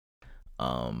thing.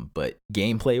 But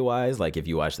gameplay wise, like if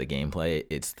you watch the gameplay,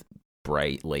 it's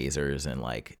bright lasers and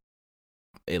like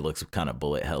it looks kind of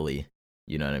bullet helly.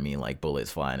 You know what I mean? Like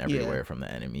bullets flying everywhere from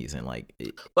the enemies and like.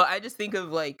 Well, I just think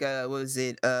of like, Evil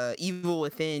Within. Evil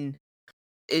Within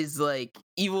is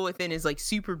like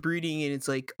super brooding, and it's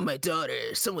like, my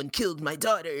daughter, someone killed my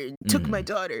daughter, took my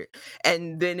daughter,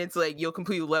 and then it's like you'll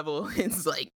complete a level, and it's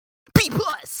like B+,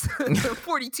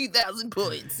 42,000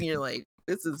 points, and you're like,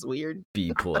 this is weird.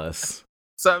 B+.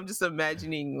 So I'm just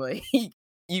imagining like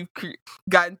you've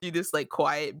gotten through this like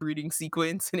quiet brooding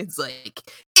sequence, and it's like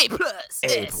A+.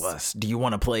 Do you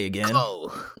want to play again?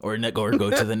 Or go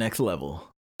to the next level?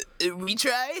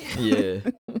 Retry? Yeah,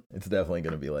 it's definitely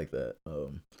gonna be like that.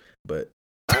 But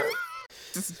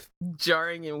just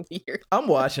jarring and weird. I'm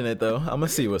watching it though. I'm gonna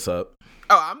see what's up.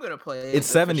 Oh, I'm gonna play it.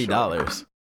 It's $70.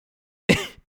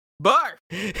 Bar.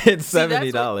 It's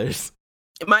 $70.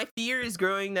 My fear is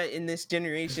growing that in this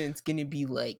generation it's gonna be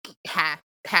like half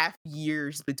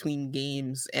years between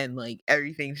games, and like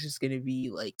everything's just gonna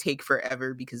be like take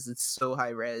forever because it's so high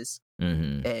res.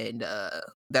 And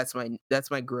that's my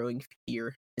growing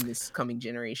fear in this coming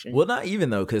generation. Well, not even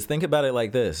though, because think about it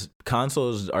like this: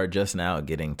 consoles are just now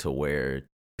getting to where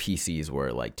PCs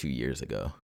were like 2 years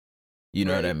ago. You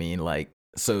know what I mean? Like,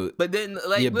 so. But then,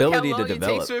 like, the ability look how long to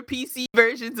develop. It takes for PC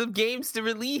versions of games to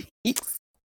release.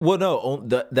 Well, no,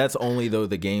 that's only though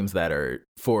the games that are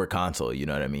for console. You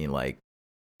know what I mean? Like,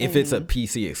 if it's a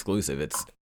PC exclusive, it's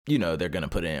they're gonna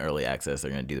put it in early access. They're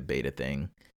gonna do the beta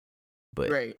thing. But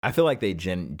I feel like they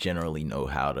generally know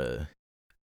how to,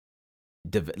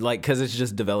 because it's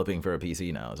just developing for a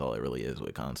PC now is all it really is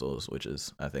with consoles, which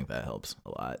is, I think that helps a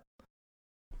lot.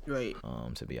 Right.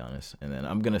 To be honest. And then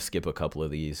I'm going to skip a couple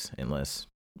of these unless,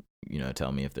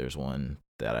 tell me if there's one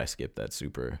that I skipped that's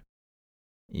super,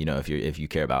 if you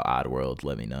care about Oddworld,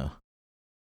 let me know.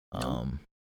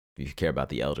 If you care about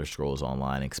the Elder Scrolls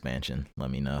Online expansion,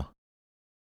 let me know.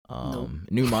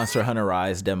 New Monster Hunter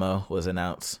Rise demo was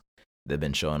announced. They've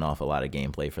been showing off a lot of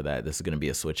gameplay for that. This is going to be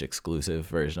a Switch exclusive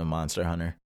version of Monster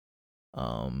Hunter.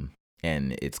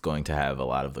 And it's going to have a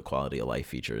lot of the quality of life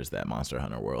features that Monster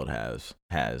Hunter World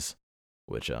has,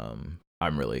 which I'm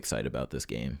really excited about this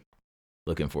game.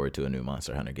 Looking forward to a new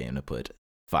Monster Hunter game to put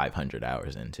 500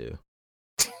 hours into,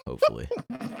 hopefully.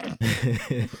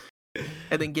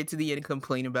 And then get to the end and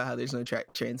complain about how there's no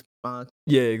transmog.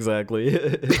 Yeah, exactly.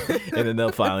 And then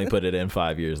they'll finally put it in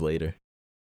 5 years later.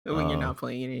 When you're not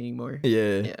playing it anymore.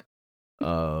 Yeah.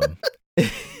 And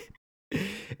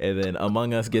then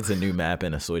Among Us gets a new map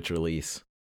and a Switch release.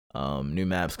 New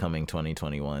maps coming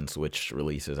 2021. Switch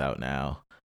release is out now.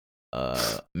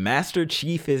 Master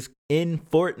Chief is in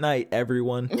Fortnite,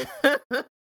 everyone.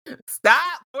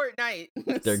 Stop Fortnite.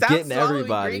 They're Stop getting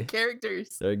everybody. Great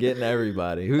characters. They're getting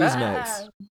everybody. Who's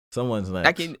next? Someone's I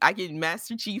next. can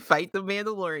Master Chief fight the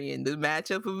Mandalorian, the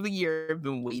matchup of the year. I've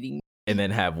been waiting. And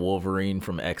then have Wolverine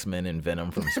from X-Men and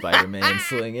Venom from Spider-Man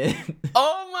swing in.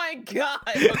 Oh my god!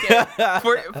 Okay,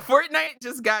 Fortnite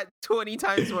just got 20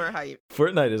 times more hype.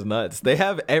 Fortnite is nuts. They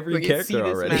have every character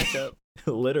already. Matchup.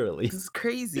 Literally, this is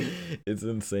crazy. It's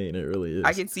insane. It really is.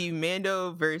 I can see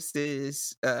Mando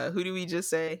versus who do we just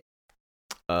say?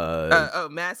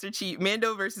 Master Chief.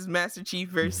 Mando versus Master Chief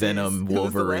versus Venom,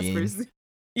 Wolverine.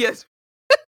 Yes.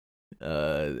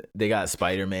 They got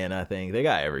Spider-Man. I think they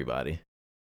got everybody.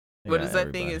 What is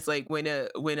that thing? It's like when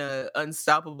a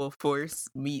unstoppable force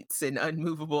meets an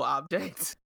unmovable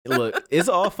object. Look, it's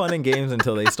all fun and games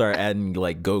until they start adding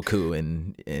like Goku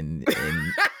and then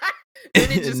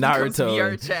it just Naruto.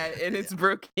 VR chat and it's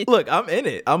broken. Look, I'm in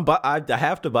it. I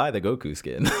have to buy the Goku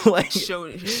skin. Like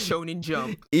Shonen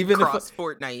Jump. Even cross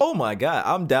Fortnite. Oh my god,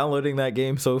 I'm downloading that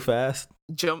game so fast.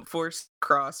 Jump Force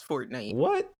cross Fortnite.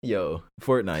 What? Yo,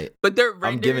 Fortnite. But they're rendered,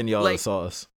 I'm giving y'all like, the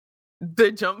sauce.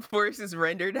 The Jump Force is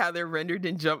rendered how they're rendered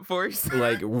in Jump Force.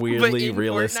 Like weirdly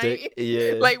realistic.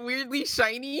 Fortnite, yeah. Like weirdly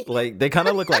shiny. Like they kind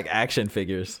of look like action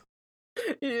figures.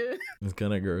 Yeah. It's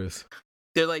kind of gross.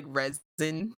 They're like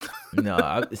resin.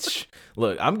 No,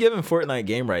 look, I'm giving Fortnite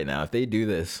game right now. If they do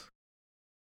this,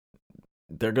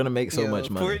 they're gonna make so much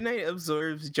money. Fortnite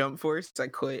absorbs Jump Force. I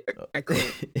quit.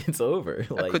 It's over.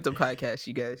 I quit the podcast,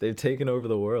 you guys. They've taken over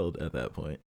the world at that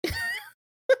point.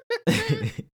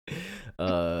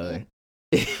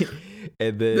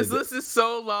 And then this list is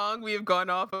so long. We have gone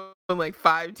off on like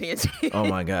 5 tangents. Oh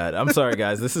my god. I'm sorry,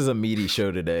 guys. This is a meaty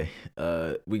show today.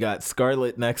 We got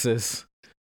Scarlet Nexus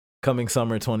coming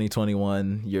summer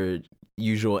 2021. Your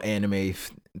usual anime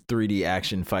 3D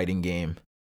action fighting game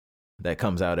that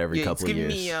comes out every couple of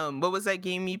years. Me, what was that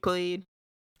game you played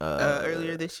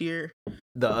earlier this year?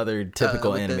 The other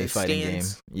typical anime fighting game.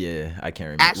 Yeah, I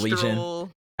can't remember.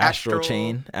 Legion. Astral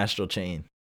Chain.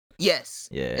 Yes.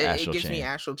 Yeah, it gives me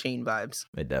Astral Chain vibes.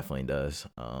 It definitely does.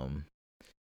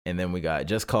 And then we got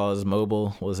Just Cause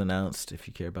Mobile was announced. If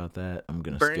you care about that, I'm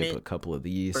gonna skip a couple of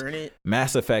these. Burn it.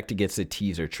 Mass Effect gets a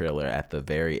teaser trailer at the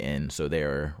very end, so they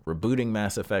are rebooting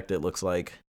Mass Effect. It looks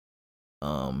like,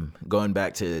 going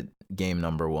back to game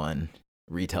number 1,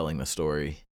 retelling the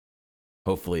story.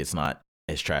 Hopefully, it's not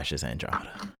as trash as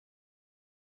Andromeda.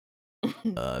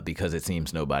 Because it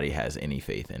seems nobody has any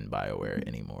faith in BioWare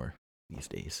anymore these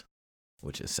days,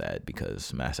 which is sad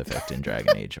because Mass Effect and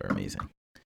Dragon Age are amazing.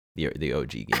 The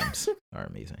OG games are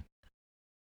amazing.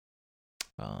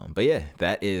 But yeah,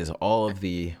 that is all of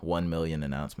the 1 million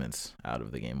announcements out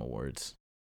of the Game Awards.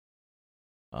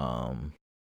 And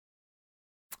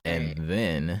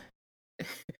then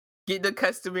get the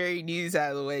customary news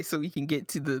out of the way so we can get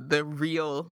to the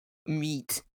real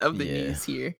meat of the news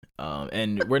here.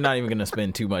 And we're not even going to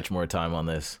spend too much more time on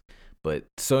this, but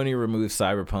Sony removed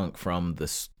Cyberpunk from the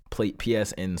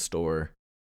PSN store,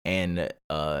 and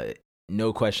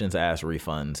no questions asked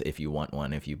refunds if you want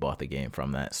one if you bought the game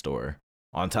from that store.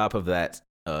 On top of that,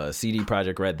 CD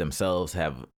Projekt Red themselves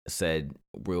have said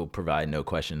we'll provide no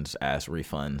questions asked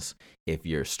refunds if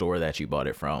your store that you bought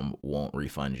it from won't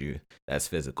refund you. That's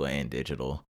physical and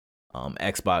digital.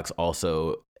 Xbox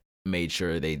also made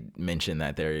sure they mentioned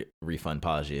that their refund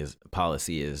policy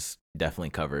is definitely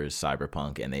covers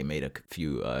Cyberpunk, and they made a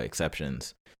few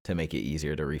exceptions to make it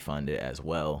easier to refund it as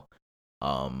well.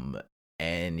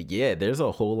 And yeah, there's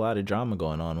a whole lot of drama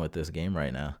going on with this game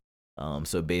right now.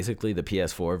 So basically the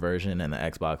PS4 version and the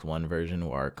Xbox One version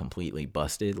are completely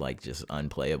busted, like just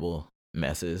unplayable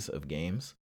messes of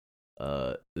games.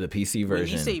 The PC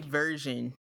version. When you say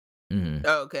version. Mm-hmm.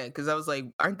 Oh, okay, because I was like,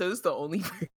 aren't those the only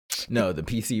versions? No, the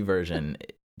PC version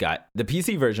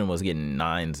was getting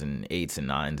 9s and 8s and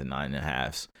 9s and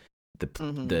 9.5s.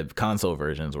 The console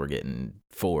versions were getting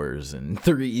 4s and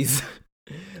 3s.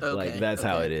 Like that's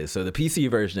how it is. So the PC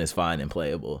version is fine and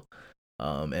playable.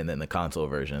 And then the console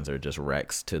versions are just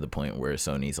wrecks to the point where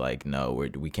Sony's like, no,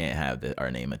 we can't have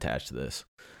our name attached to this.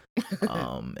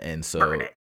 And so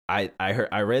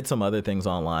I read some other things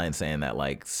online saying that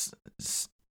like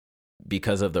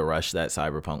because of the rush that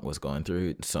Cyberpunk was going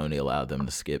through, Sony allowed them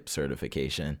to skip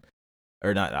certification.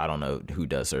 Or not, I don't know who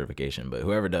does certification, but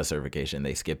whoever does certification,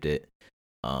 they skipped it.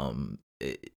 Sony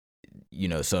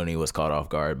was caught off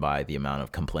guard by the amount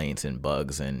of complaints and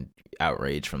bugs and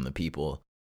outrage from the people.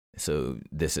 So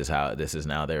this is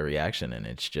now their reaction, and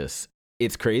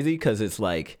it's crazy because it's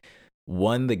like,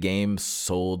 one, the game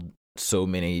sold so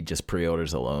many just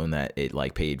pre-orders alone that it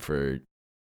like paid for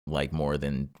like more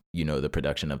than the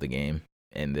production of the game,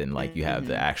 and then like you have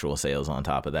the actual sales on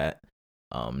top of that,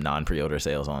 non-pre-order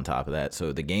sales on top of that.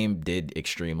 So the game did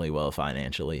extremely well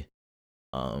financially.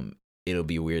 it'll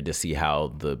be weird to see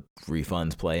how the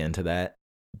refunds play into that,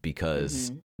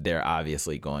 because they're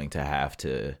obviously going to have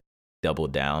to double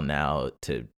down now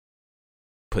to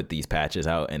put these patches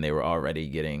out, and they were already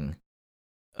getting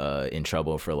in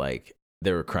trouble for like,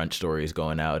 there were crunch stories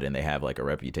going out, and they have like a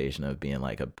reputation of being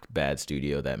like a bad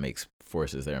studio that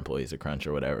forces their employees to crunch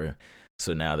or whatever.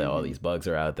 So now that all these bugs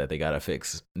are out that they gotta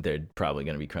fix, they're probably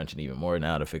gonna be crunching even more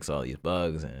now to fix all these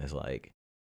bugs, and it's like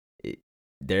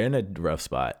they're in a rough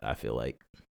spot, I feel like,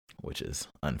 which is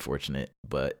unfortunate.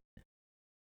 But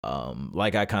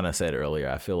like I kind of said earlier,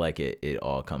 I feel like it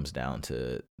all comes down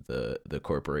to the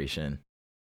corporation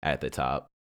at the top,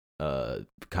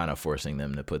 kind of forcing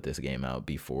them to put this game out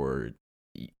before,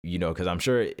 because I'm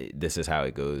sure this is how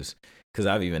it goes, because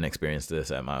I've even experienced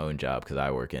this at my own job, because I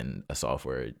work in a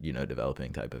software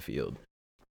developing type of field.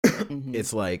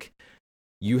 It's like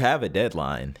you have a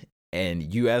deadline,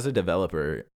 and you as a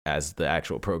developer, as the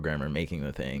actual programmer making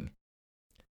the thing,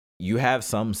 you have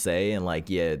some say in like,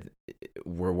 yeah,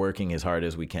 we're working as hard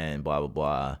as we can, blah blah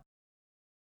blah,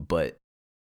 but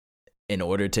in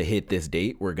order to hit this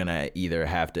date, we're gonna either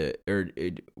have to,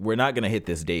 we're not gonna hit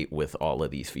this date with all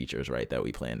of these features, right, that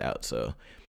we planned out. So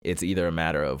it's either a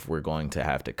matter of we're going to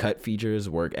have to cut features,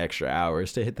 work extra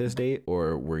hours to hit this date,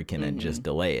 or we can just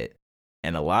delay it.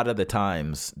 And a lot of the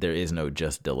times there is no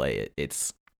just delay it.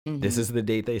 It's this is the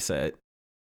date they set.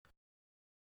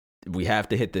 We have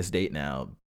to hit this date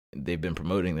now. They've been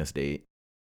promoting this date,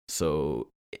 so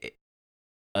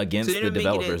against the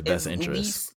developer's best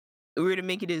interest. We're going to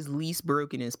make it as least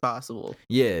broken as possible.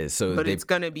 Yeah, but it's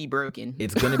going to be broken.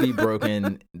 It's going to be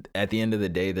broken. At the end of the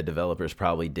day, the developers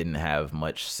probably didn't have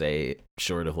much say,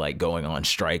 short of like going on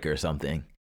strike or something,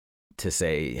 to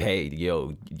say, hey,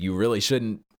 yo, you really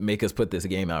shouldn't make us put this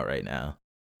game out right now.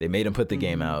 They made them put the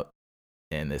game out,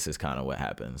 and this is kind of what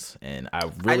happens. And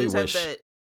I really wish...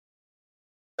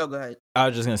 Oh, go ahead. I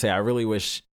was just going to say, I really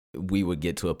wish we would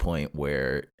get to a point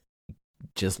where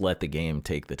just let the game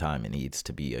take the time it needs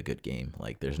to be a good game.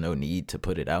 Like, there's no need to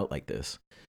put it out like this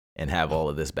and have all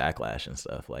of this backlash and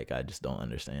stuff. Like, I just don't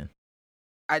understand.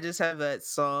 I just have that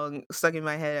song stuck in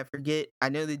my head. I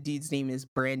know the dude's name is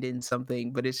Brandon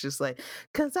something, but it's just like,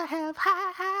 'cause I have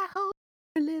high hopes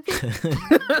for living.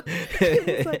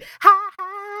 It's like,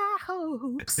 high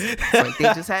hopes.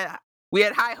 It's like we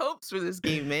had high hopes for this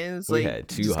game, man. It's we like, had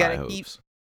too high hopes.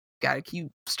 Gotta keep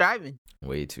striving.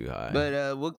 Way too high.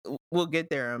 But we'll get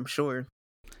there, I'm sure.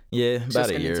 Yeah, It's about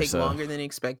just a year or so. It's gonna take longer than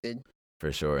expected.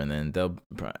 For sure. And then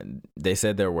they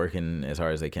said they're working as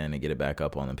hard as they can to get it back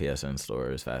up on the PSN store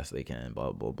as fast as they can.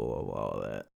 Blah blah blah blah, all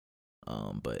that.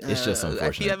 But it's just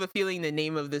unfortunate. I have a feeling the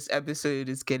name of this episode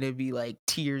is gonna be like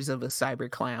 "Tears of a Cyber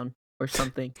Clown" or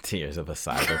something. Tears of a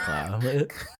Cyber Clown.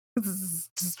 Just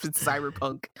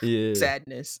cyberpunk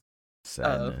sadness.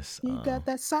 You got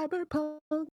that cyberpunk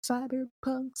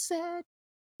sad.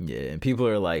 Yeah, and people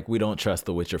are like, we don't trust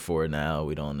The Witcher 4 now.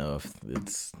 We don't know if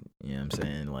it's, you know what I'm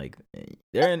saying? Like,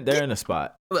 they're in a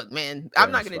spot. Look, man,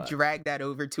 I'm not going to drag that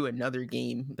over to another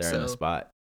game. They're in a spot.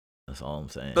 That's all I'm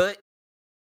saying. But,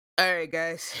 all right,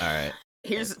 guys. All right.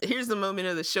 Here's the moment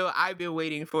of the show I've been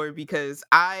waiting for, because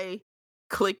I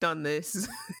clicked on this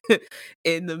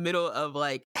in the middle of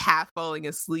like half falling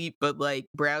asleep, but like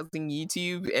browsing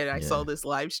YouTube, and I saw this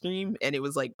live stream, and it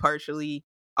was like partially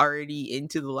already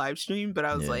into the live stream, but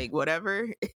I was like,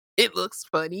 whatever, it looks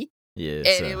funny. Yeah,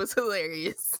 and it was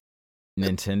hilarious.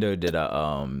 Nintendo did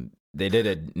they did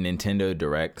a Nintendo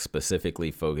Direct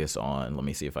specifically focused on, let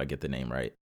me see if I get the name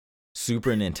right,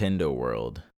 Super Nintendo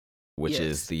World, which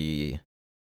is the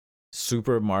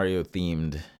Super Mario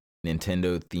themed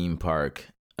Nintendo theme park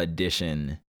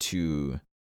addition to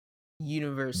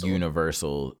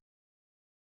Universal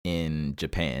in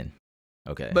Japan.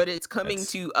 Okay. But it's coming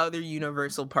to other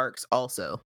Universal parks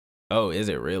also. Oh, is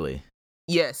it really?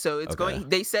 Yeah, so it's going,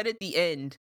 they said at the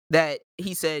end that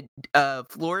he said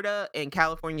Florida and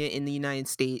California in the United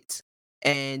States,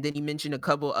 and then he mentioned a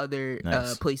couple other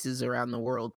places around the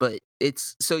world, but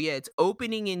it's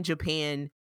opening in Japan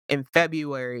in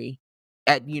February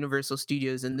at Universal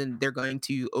Studios, and then they're going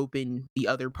to open the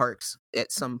other parks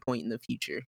at some point in the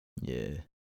future. Yeah.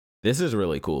 This is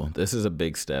really cool. This is a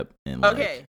big step in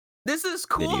this is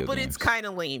cool, but it's kind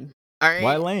of lame. All right.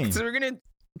 Why lame? So here's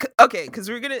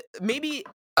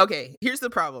the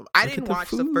problem. I didn't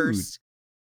watch the first.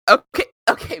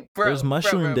 Okay, bro. There's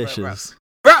mushroom dishes.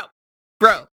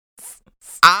 Bro.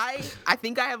 I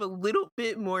think I have a little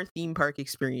bit more theme park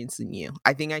experience than you.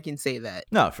 I think I can say that.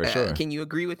 No, for sure. Can you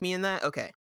agree with me in that? Okay.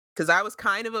 Because I was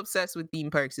kind of obsessed with theme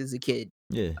parks as a kid.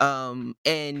 Yeah.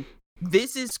 And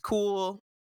this is cool.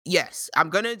 Yes,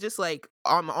 I'm gonna just like,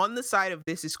 I'm on the side of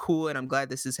this is cool, and I'm glad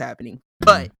this is happening.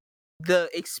 But the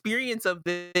experience of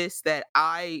this that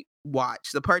I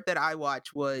watched, the part that I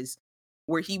watched was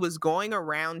where he was going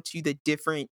around to the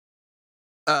different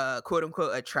quote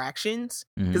unquote attractions,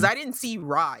 because Hmm. I didn't see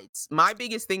rides. My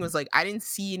biggest thing was like I didn't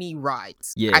see any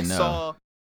rides. Yeah, I no. saw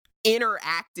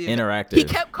interactive. He Interactive.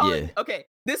 kept calling. Yeah. Okay,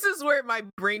 this is where my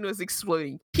brain was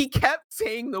exploding. He kept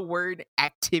saying the word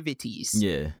activities,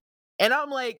 Yeah. and I'm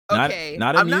like, Not okay,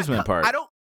 not I'm amusement park. I don't.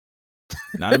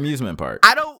 Not amusement park.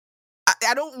 I don't.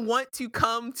 I don't want to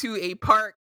come to a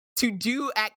park to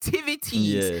do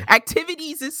activities. Yeah.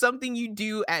 Activities is something you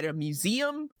do at a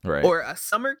museum Right. or a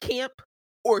summer camp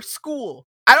or school.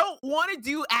 I don't want to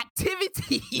do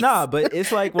activities. Nah, but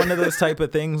it's like one of those type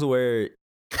of things where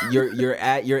you're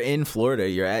in Florida,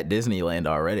 you're at Disneyland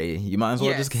already. You might as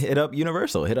well just Yes. hit up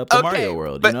Universal, hit up the Okay, Mario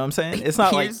World. You but know what I'm saying? It's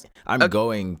not like here's- I'm okay.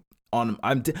 going on.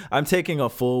 I'm taking a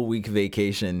full week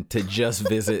vacation to just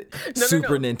visit No.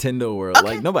 Super Nintendo World. Okay.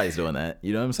 Like nobody's doing that.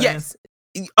 You know what I'm saying? Yes,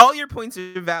 all your points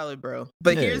are valid, bro.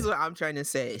 But Yeah. here's what I'm trying to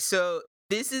say. So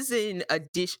this is an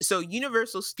addition. So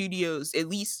Universal Studios, at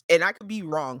least, and I could be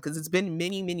wrong because it's been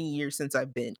many, many years since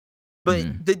I've been. But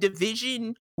Mhm. the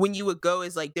division when you would go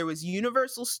is like there was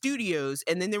Universal Studios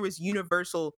and then there was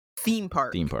Universal Theme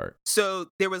Park. Theme park. So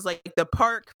there was like the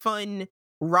park fun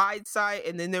ride side,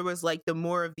 and then there was like the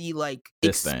more of the like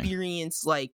This thing. experience,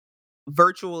 like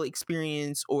virtual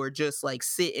experience or just like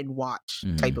sit and watch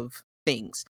type of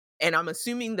things. And I'm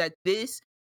assuming that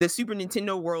the Super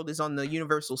Nintendo World is on the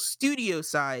Universal Studio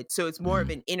side, so it's more of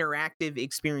an interactive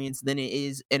experience than it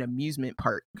is an amusement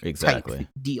park Exactly. type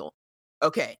deal.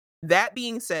 Okay. That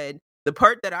being said, the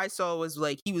part that I saw was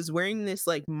like he was wearing this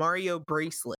like Mario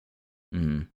bracelet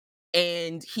Mhm.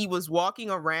 and he was walking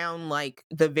around like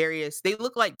the various, they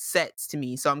look like sets to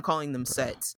me, so I'm calling them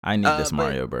sets. I need this but-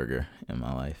 Mario burger in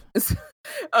my life.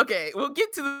 Okay, we'll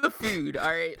get to the food, all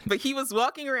right? But he was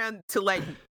walking around to like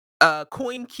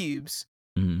coin cubes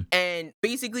Mhm. and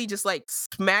basically just like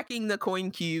smacking the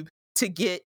coin cube to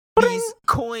get these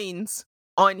coins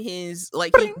on his,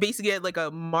 like he basically had like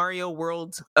a Mario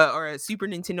World or a Super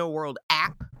Nintendo World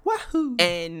app, Wahoo!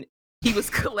 and he was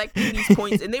collecting these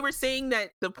points, and they were saying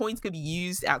that the points could be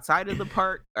used outside of the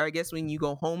park, or I guess when you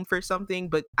go home for something,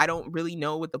 but I don't really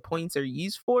know what the points are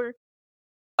used for.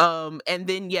 And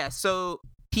then yeah, so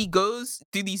he goes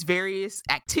through these various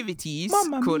activities,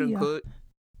 Mamma quote mia. unquote,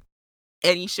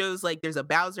 and he shows like there's a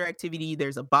Bowser activity,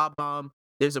 there's a Bob Bomb,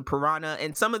 there's a Piranha,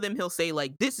 and some of them he'll say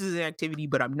like this is an activity,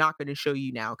 but I'm not going to show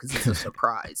you now because it's a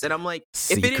surprise. And I'm like,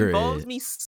 if it involves Secret. me,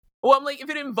 well, I'm like, if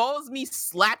it involves me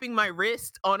slapping my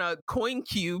wrist on a coin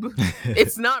cube,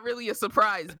 it's not really a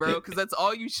surprise, bro, because that's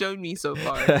all you've shown me so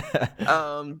far.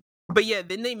 But yeah,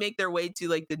 then they make their way to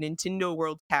like the Nintendo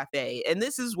World Cafe, and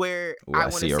this is where Ooh, I I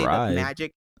want to see a say the ride.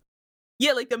 magic.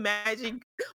 Yeah, like the magic.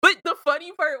 But the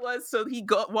funny part was, so he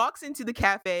walks into the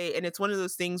cafe, and it's one of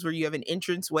those things where you have an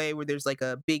entranceway where there's like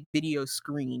a big video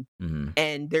screen, Mhm.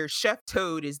 and their Chef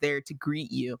Toad is there to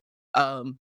greet you.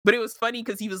 But it was funny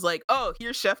because he was like, "Oh,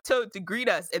 here's Chef Toad to greet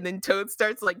us," and then Toad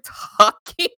starts like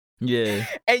talking, Yeah.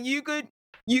 and you could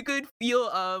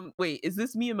feel wait, is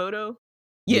this Miyamoto?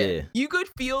 Yeah. You could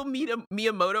feel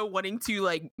Miyamoto wanting to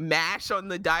like mash on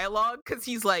the dialogue because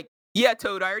he's like, yeah,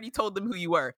 Toad, I already told them who you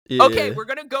were. Yeah. Okay, we're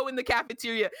gonna go in the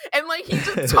cafeteria. And like he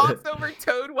just talks over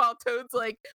Toad while Toad's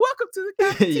like, welcome to the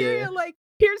cafeteria. Yeah. Like,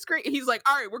 here's great. He's like,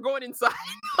 all right, we're going inside.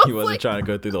 He wasn't trying to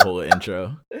go through the whole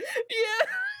intro. Yeah.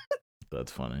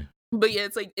 That's funny. But yeah,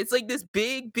 it's like this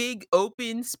big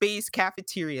open space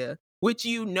cafeteria, which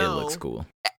It looks cool.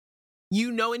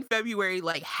 you know in February,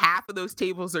 like half of those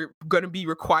tables are gonna be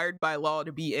required by law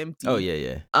to be empty. Oh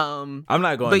yeah. I'm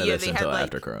not going but to yeah, this they had, until like-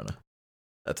 after Corona.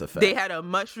 That's a fact. They had a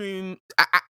mushroom.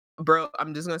 Bro,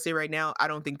 I'm just gonna say right now, I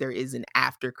don't think there is an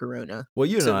after Corona. Well,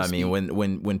 you know so what to I mean,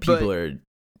 speak. when people are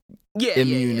Yeah,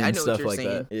 immune I and know stuff what you're like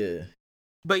saying. that. Yeah.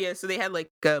 But yeah, so they had like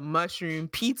a mushroom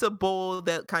pizza bowl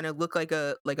that kind of looked like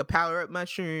a power up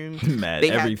mushroom. Mad. They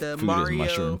had Every the food Mario- is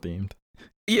mushroom themed.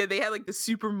 Yeah, they had like the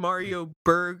Super Mario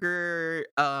burger.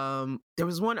 There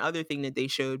was one other thing that they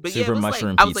showed, but yeah, Super it was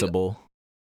mushroom like, I was pizza like, bowl.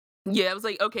 yeah, I was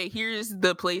like, okay, here's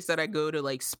the place that I go to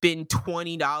like spend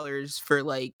 $20 for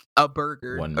like a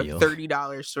burger, One or meal.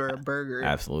 $30 for a burger.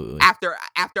 Absolutely. After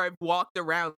I've walked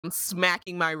around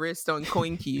smacking my wrist on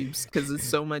coin cubes because it's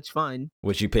so much fun.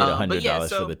 Which you paid $100 but yeah,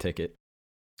 so- for the ticket.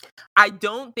 I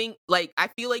don't think like I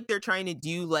feel like they're trying to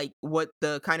do like what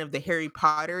the kind of the Harry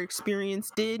Potter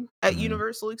experience did at Mhm.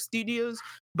 Universal Studios,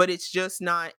 but it's just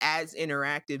not as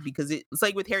interactive because it's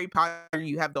like with Harry Potter,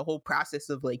 you have the whole process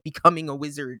of like becoming a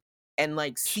wizard and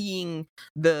like seeing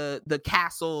the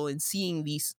castle and seeing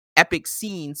these epic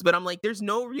scenes. But I'm like, there's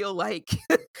no real like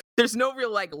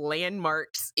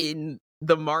landmarks in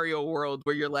the Mario world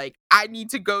where you're like, I need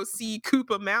to go see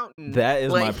Koopa Mountain. That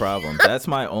is like, my problem. That's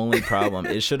my only problem.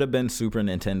 It should have been Super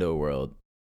Nintendo World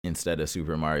instead of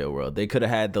Super Mario World. They could have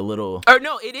had the little... Or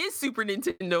no, it is Super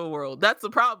Nintendo World. That's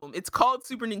the problem. It's called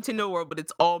Super Nintendo World, but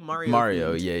it's all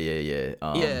Mario themed.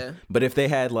 Yeah. Yeah. But if they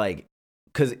had like...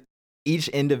 Because each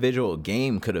individual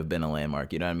game could have been a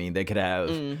landmark, you know what I mean? They could have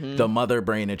the Mother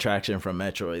Brain attraction from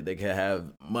Metroid. They could have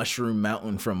Mushroom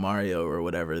Mountain from Mario or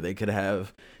whatever. They could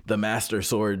have the Master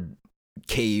Sword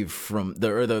cave from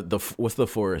the what's the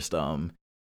forest in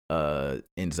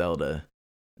Zelda.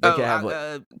 They could have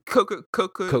like Kokiri,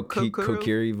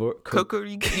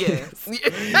 yeah.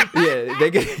 Yeah,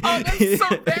 they could. Oh, that's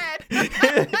so bad.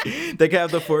 They could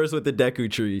have the forest with the Deku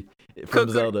tree from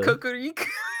Zelda. Kokiri.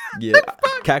 Yeah,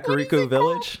 Kakariko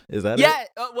Village, is that it? Yeah,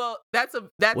 well, that's one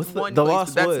the place.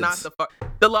 Lost That's Woods? not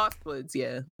the Lost Woods.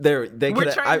 Yeah, They we're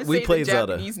could. trying to We say played the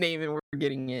Zelda. Japanese name and we're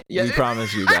getting it. Yeah, We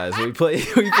promise you guys. We played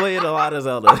a lot of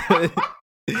Zelda.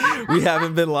 We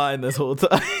haven't been lying this whole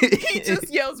time. He just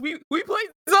yells, "We played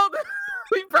Zelda."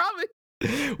 We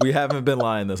promise. We haven't been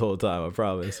lying this whole time. I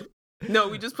promise. No,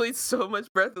 we just played so much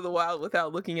Breath of the Wild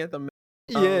without looking at the map.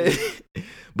 Yeah,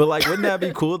 but like, wouldn't that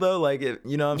be cool though? Like, you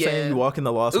know what I'm saying? Yeah. You walk in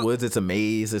the Lost Woods, it's a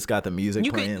maze. It's got the music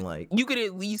playing. Like, you could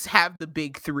at least have the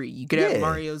big three. You could have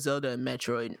Mario, Zelda, and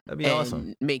Metroid. That'd be and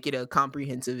awesome. Make it a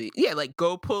comprehensive. Yeah, like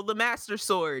go pull the Master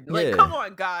Sword. Like, Yeah. come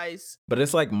on, guys. but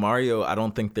it's like Mario. I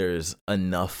don't think there's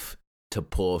enough to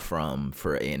pull from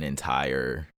for an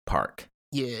entire park.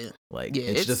 Yeah. Like, Yeah,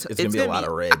 it's gonna be a lot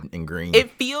of red and green.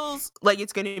 It feels like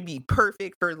it's gonna be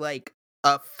perfect for like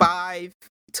a 5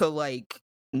 to like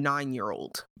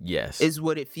 9-year-old. Yes, Is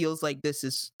what it feels like this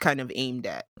is kind of aimed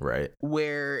at. right.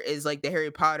 Whereas like the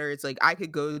Harry Potter, it's like I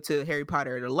could go to Harry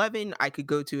Potter at 11, I could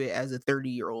go to it as a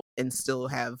 30-year-old and still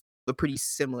have a pretty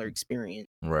similar experience.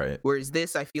 Right. Whereas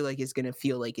this, I feel like it's gonna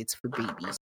feel like it's for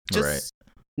babies. Just Right.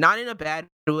 not in a bad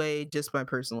way, just my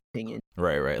personal opinion.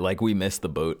 Right. Like, we missed the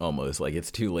boat almost. Like,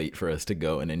 it's too late for us to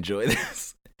go and enjoy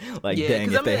this. Like, Yeah, dang,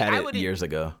 'cause if I they mean, had I it wouldn't- years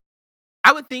ago.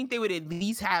 I would think they would at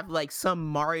least have like some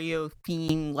Mario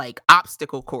theme like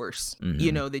obstacle course,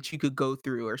 you Mhm. know, that you could go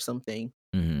through or something.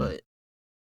 Mhm. But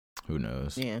Who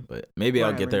knows? yeah. But maybe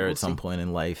I'll get Whatever, there we'll at some see. point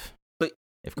in life. But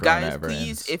if Corona guys, ever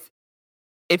please, ends.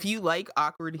 if you like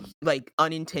awkward, like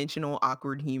unintentional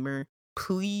awkward humor,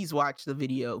 please watch the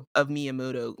video of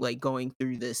Miyamoto like going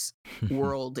through this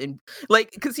world and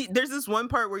like because there's this one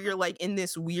part where you're like in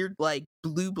this weird like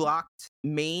blue blocked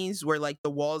maze where like the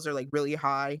walls are like really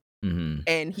high Mhm.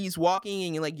 and he's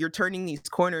walking and like you're turning these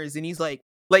corners and he's like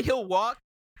he'll walk,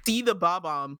 see the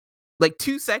Bob-omb, like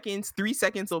 2 seconds, 3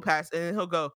 seconds will pass, and then he'll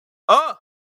go, "Oh,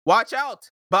 watch out,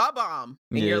 Bob-omb,"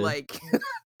 and Yeah. you're like,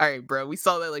 "All right, bro, we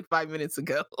saw that like 5 minutes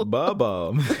ago."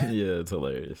 Bob-omb. Yeah, it's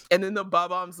hilarious. And then the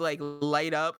Bob-ombs like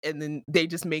light up, and then they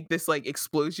just make this like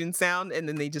explosion sound, and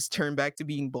then they just turn back to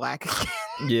being black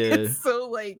again. Yeah, It's so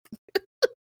like,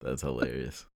 that's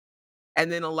hilarious. and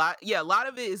then a lot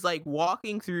of it is like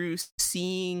walking through,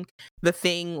 seeing the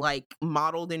thing like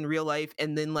modeled in real life,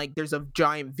 and then like there's a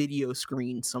giant video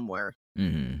screen somewhere.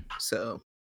 Mm-hmm. So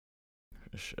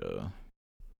For sure.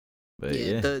 But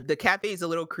yeah, yeah. the cafe is a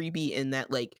little creepy in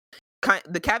that like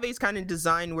the cafe is kind of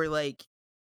designed where like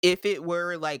if it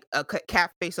were like a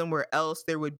cafe somewhere else,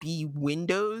 there would be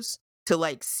windows to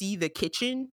like see the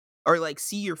kitchen or like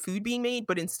see your food being made,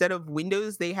 but instead of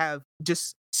windows they have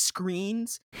just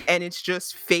screens, and it's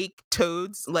just fake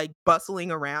toads like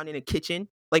bustling around in a kitchen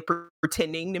like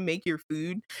pretending to make your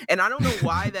food. And I don't know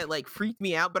why that like freaked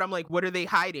me out, but I'm like, what are they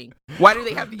hiding? Why do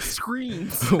they have these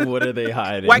screens? What are they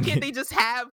hiding? Why can't they just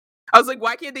have I was like,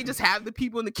 why can't they just have the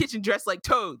people in the kitchen dressed like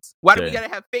toads? Why do we There-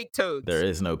 gotta have fake toads? There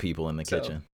is no people in the So-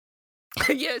 kitchen.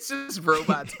 Yeah, it's just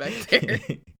robots back there.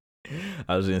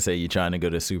 I was gonna say, you trying to go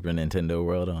to Super Nintendo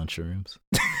World on shrooms?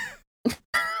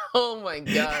 Oh my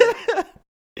god.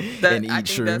 And I eat think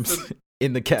that's shrooms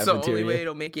in the It's the only way cafeteria.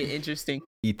 it'll make it interesting.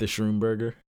 Eat the shroom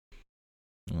burger.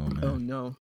 Oh man. Oh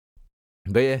no.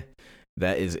 But yeah,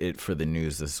 that is it for the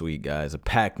news this week, guys. A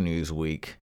packed news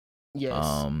week.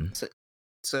 Yes.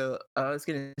 So I was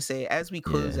gonna say, as we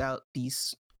close out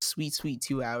these sweet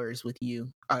 2 hours with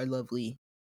you, our lovely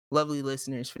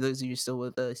listeners, for those of you still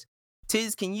with us,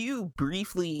 Tiz, can you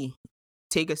briefly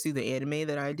take us through the anime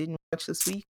that I didn't watch this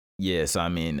week? Yes, I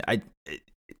mean, I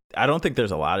don't think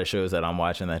there's a lot of shows that I'm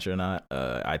watching that you're not.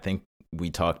 I think we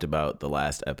talked about the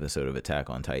last episode of Attack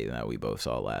on Titan that we both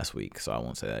saw last week, so I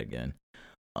won't say that again.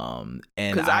 And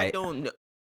Because I don't know.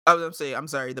 I was gonna say, I'm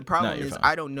sorry. The problem you're is fine.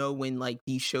 I don't know when like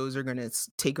these shows are gonna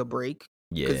take a break,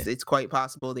 yeah, because it's quite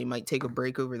possible they might take a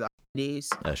break over the holidays.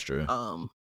 that's true.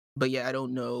 But yeah, I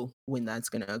don't know when that's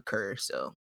gonna occur.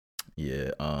 So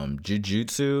Yeah.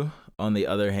 Jujutsu, on the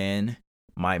other hand,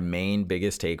 my main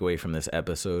biggest takeaway from this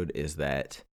episode is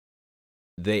that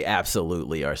they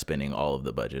absolutely are spending all of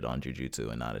the budget on Jujutsu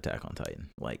and not Attack on Titan.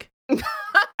 Like,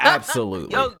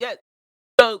 absolutely. Yo, yeah.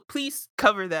 So please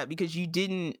cover that because you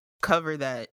didn't cover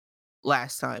that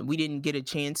last time. We didn't get a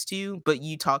chance to, but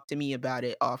you talked to me about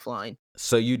it offline.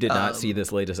 So you did not see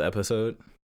this latest episode?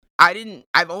 I didn't.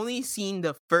 I've only seen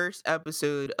the first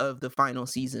episode of the final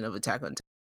season of Attack on Titan.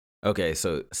 Okay,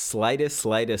 so slightest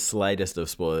of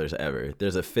spoilers ever.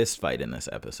 There's a fist fight in this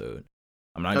episode.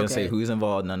 I'm not gonna say who's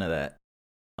involved, none of that.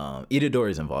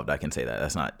 Itadori's involved, I can say that.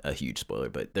 That's not a huge spoiler,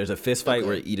 but there's a fist fight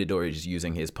where Itadori is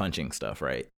using his punching stuff,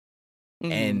 right?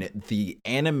 Mm-hmm. And the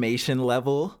animation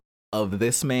level of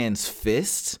this man's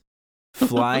fist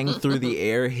flying through the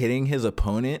air, hitting his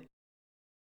opponent,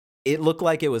 it looked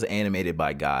like it was animated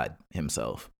by God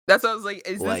himself. That's what I was like,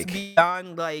 is this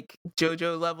beyond like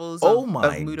JoJo levels of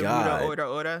Muda God. Muda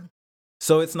Ora?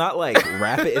 So it's not like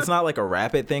rapid, it's not like a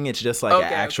rapid thing, it's just like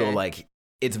an actual like,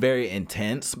 it's very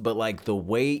intense, but like the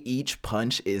way each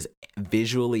punch is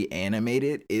visually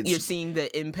animated, you're seeing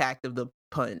the impact of the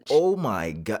punch. Oh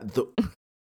my God.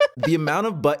 The amount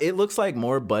of it looks like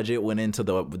more budget went into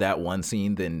that one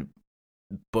scene than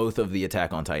both of the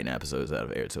Attack on Titan episodes that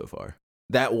have aired so far.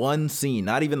 That one scene,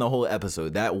 not even the whole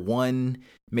episode, that one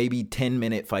maybe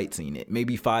 10-minute fight scene,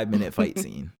 maybe 5-minute fight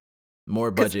scene.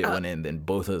 More budget went in than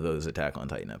both of those Attack on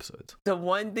Titan episodes. The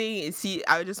one thing is,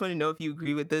 I just want to know if you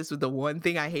agree with this. But the one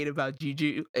thing I hate about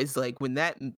Juju is like when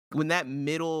that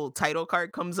middle title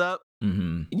card comes up,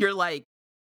 you're like,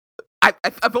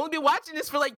 I've only been watching this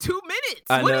for like 2 minutes.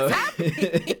 I know. What is happening?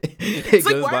 It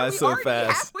goes by so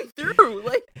fast. Halfway through,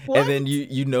 like, what? And then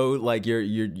you know, like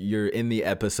you're in the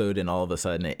episode, and all of a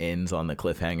sudden it ends on the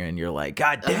cliffhanger, and you're like,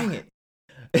 God dang it!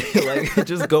 Like,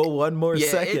 just go one more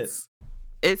second.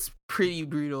 It's pretty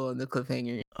brutal on the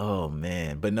cliffhanger. Oh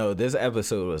man, but no, this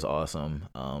episode was awesome.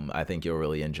 I think you'll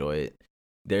really enjoy it.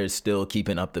 They're still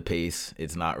keeping up the pace.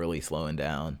 It's not really slowing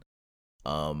down.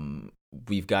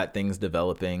 We've got things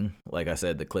developing. Like I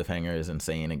said, the cliffhanger is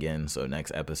insane again. So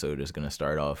next episode is going to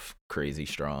start off crazy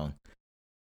strong.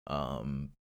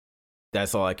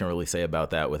 That's all I can really say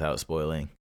about that without spoiling.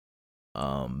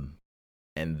 And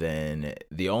then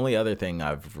the only other thing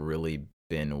I've really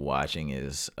been watching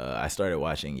is I started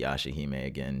watching Yashahime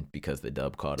again because the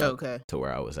dub caught up to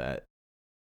where I was at.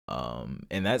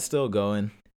 And that's still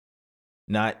going.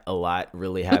 Not a lot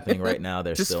really happening right now.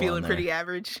 They're just still feeling pretty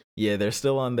average. Yeah, they're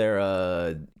still on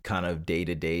their kind of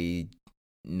day-to-day,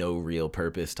 no real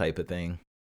purpose type of thing.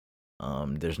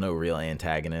 There's no real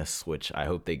antagonists, which I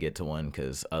hope they get to one,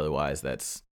 because otherwise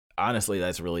that's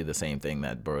really the same thing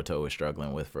that Boruto was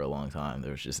struggling with for a long time.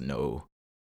 There's just no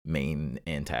main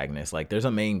antagonist. Like, there's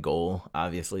a main goal,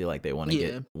 obviously, like they want to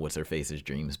get what's her face's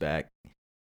dreams back,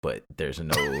 but there's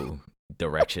no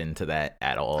direction to that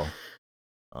at all.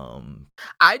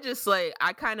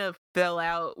 I kind of fell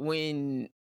out when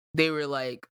they were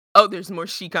like, oh, there's more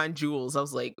Shikon jewels. I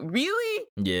was like, really?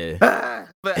 Yeah.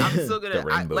 But I'm still gonna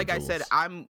jewels. I said,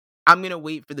 I'm gonna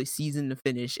wait for the season to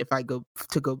finish if I go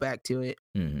back to it.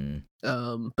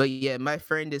 But yeah, my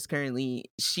friend is currently,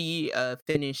 she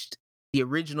finished the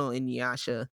original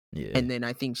Inuyasha, and then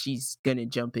I think she's gonna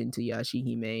jump into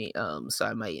Yashahime. So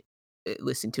I might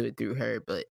listen to it through her,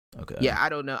 but yeah, I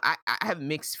don't know. I have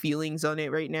mixed feelings on it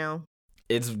right now.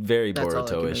 It's very Boruto-ish. That's all I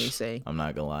can really say. I'm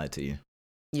not gonna lie to you.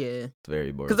 Yeah, it's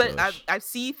very Boruto-ish. Because I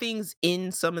see things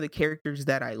in some of the characters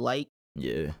that I like.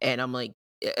 Yeah, and I'm like,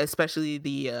 especially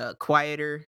the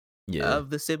quieter of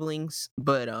the siblings.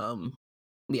 But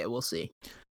yeah, we'll see.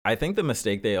 I think the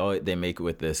mistake they make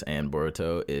with this and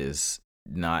Boruto is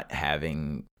not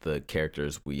having the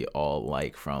characters we all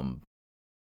like from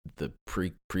the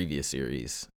previous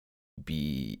series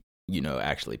be,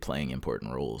 actually playing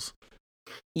important roles.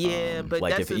 Yeah, but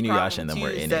like that's if Inuyasha and them were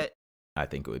in it, I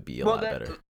think it would be a lot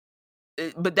better.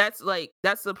 But that's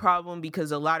the problem,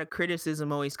 because a lot of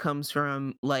criticism always comes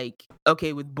from, like,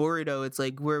 okay, with Boruto, it's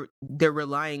like they're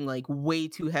relying like way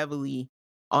too heavily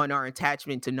on our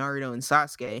attachment to Naruto and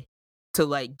Sasuke to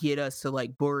like get us to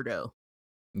like Boruto.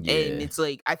 Yeah. And it's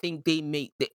like, I think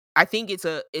it's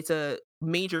a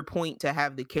major point to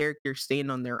have the characters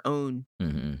stand on their own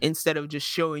instead of just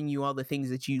showing you all the things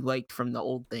that you liked from the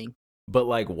old thing. But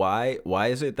like, why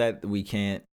is it that we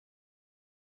can't,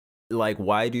 like,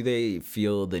 why do they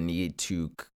feel the need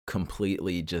to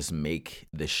completely just make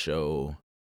the show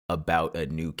about a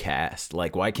new cast?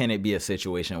 Like, why can't it be a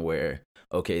situation where,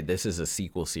 okay, this is a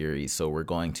sequel series, so we're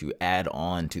going to add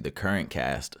on to the current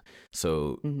cast.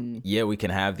 So yeah, we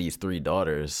can have these 3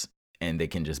 daughters and they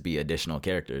can just be additional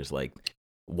characters. Like,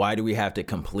 why do we have to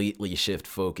completely shift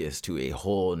focus to a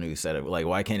whole new set of, like,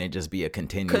 why can't it just be a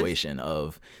continuation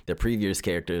of the previous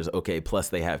characters? Okay, plus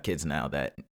they have kids now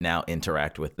that now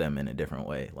interact with them in a different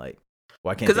way. Like,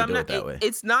 why can't they do it that way?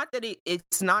 It's not that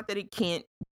it can't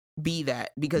be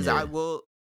that, because Yeah.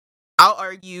 I'll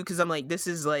argue, because I'm like, this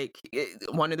is like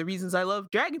one of the reasons I love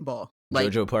Dragon Ball. Like,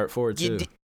 JoJo Part 4 too.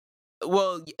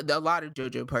 Well, a lot of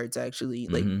JoJo parts actually,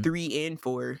 like 3 and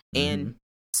 4 and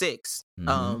 6.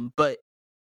 But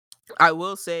I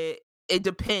will say it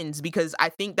depends, because I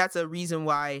think that's a reason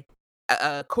why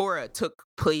Korra took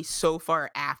place so far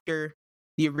after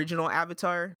the original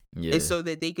Avatar, is so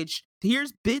that they could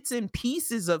here's bits and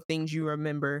pieces of things you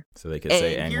remember, so they could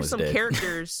say Aang here's was some dead.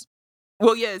 characters.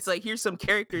 Well, yeah, it's like, here's some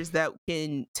characters that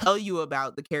can tell you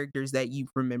about the characters that you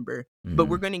remember, but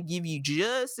we're going to give you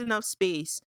just enough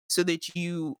space so that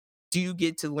you do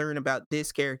get to learn about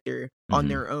this character on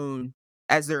their own,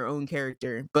 as their own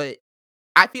character. But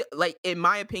I feel like, in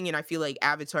my opinion, I feel like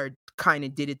Avatar kind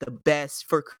of did it the best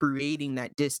for creating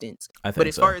that distance. But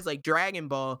as far as like Dragon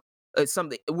Ball,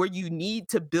 something where you need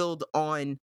to build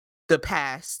on the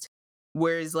past.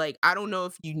 Whereas, like, I don't know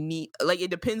if you need, like, it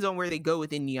depends on where they go with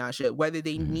Inuyasha, whether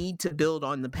they need to build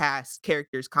on the past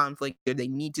characters' conflict, or they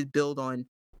need to build on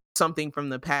something from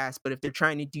the past. But if they're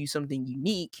trying to do something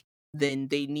unique, then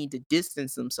they need to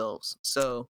distance themselves.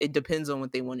 So it depends on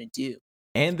what they want to do.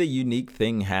 And the unique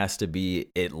thing has to be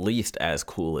at least as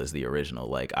cool as the original.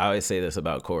 Like, I always say this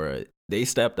about Korra, they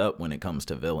stepped up when it comes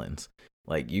to villains.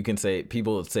 Like, you can say,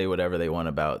 people say whatever they want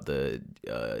about the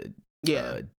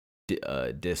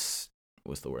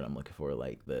what's the word I'm looking for?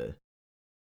 Like, the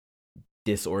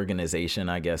disorganization,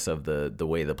 I guess, of the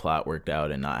way the plot worked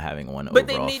out, and not having one overall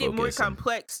focus. But they made it more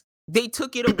complex. They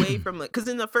took it away from, like, because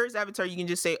in the first Avatar, you can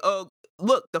just say, oh,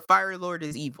 look, the Fire Lord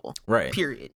is evil. Right.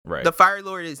 Period. Right. The Fire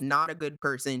Lord is not a good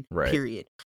person. Right. Period.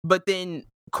 But then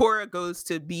Korra goes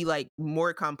to be, like,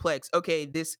 more complex. Okay,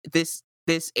 this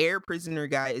air prisoner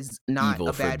guy is not evil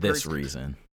a bad for this person.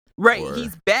 Reason. Right,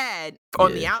 he's bad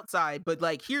on the outside, but,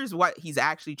 like, here's what he's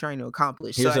actually trying to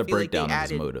accomplish. Here's so a breakdown of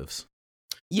his motives.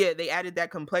 Yeah, they added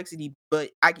that complexity, but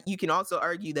you can also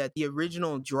argue that the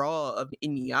original draw of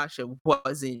Inuyasha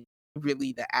wasn't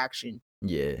really the action.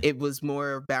 Yeah, it was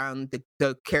more about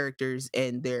the characters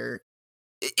and their.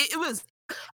 It was.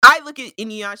 I look at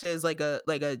Inuyasha as like a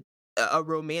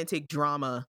romantic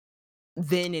drama,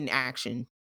 than an action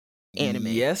anime.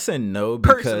 Yes and no,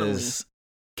 because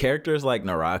characters like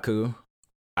Naraku,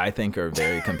 I think, are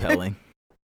very compelling.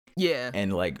 Yeah,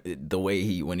 and like the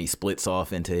way when he splits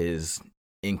off into his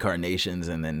incarnations,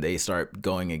 and then they start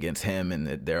going against him,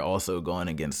 and they're also going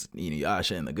against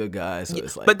Inuyasha and the good guys. So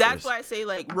it's like, but that's why I say,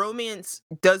 like, romance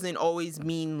doesn't always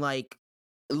mean like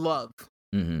love.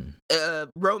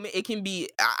 It can be.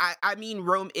 I mean,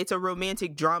 it's a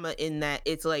romantic drama in that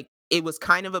it's like, it was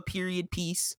kind of a period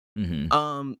piece.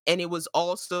 And it was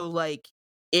also like,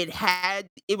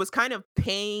 it was kind of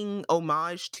paying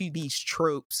homage to these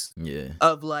tropes. Yeah.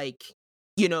 Of, like,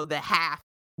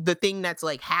 the thing that's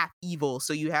like half evil.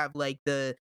 So you have like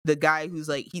the guy who's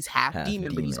like, he's half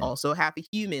demon, but he's also half a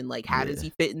human. Like, how does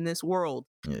he fit in this world?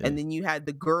 And then you had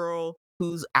the girl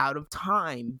who's out of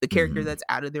time, the character that's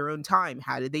out of their own time.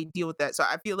 How did they deal with that? So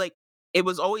I feel like it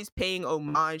was always paying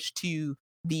homage to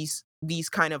these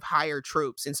kind of higher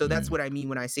tropes. And so that's what I mean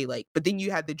when I say, like, but then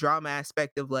you had the drama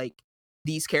aspect of, like,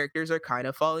 these characters are kind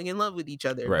of falling in love with each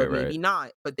other, but maybe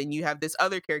not. But then you have this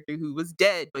other character who was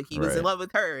dead, but he was in love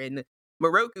with her, and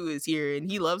Moroku is here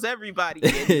and he loves everybody.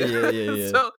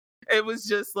 So it was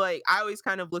just like, I always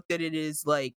kind of looked at it as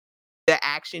like, the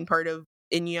action part of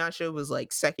Inuyasha was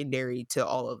like secondary to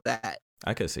all of that.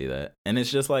 I could see that. And it's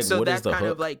just like, so what that's is the kind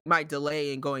hook? of like my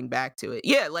delay in going back to it.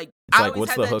 Yeah, like, it's I like, always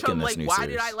what's had the that hook trouble, in this like, new why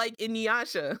series? did I like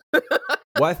Inuyasha?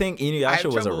 Well, I think Inuyasha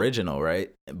was trouble. original,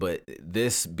 right? But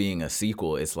this being a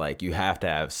sequel, it's like, you have to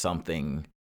have something.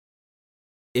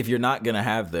 If you're not going to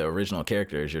have the original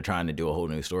characters, you're trying to do a whole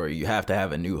new story, you have to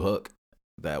have a new hook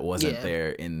that wasn't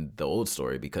there in the old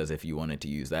story, because if you wanted to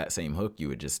use that same hook, you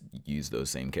would just use those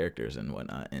same characters and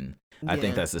whatnot. And I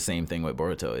think that's the same thing with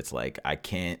Boruto. It's like, I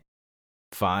can't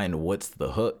find what's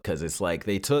the hook, because it's like,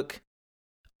 they took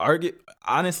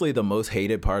honestly, the most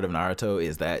hated part of Naruto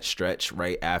is that stretch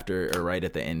right after, or right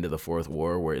at the end of the Fourth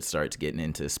War, where it starts getting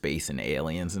into space and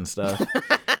aliens and stuff.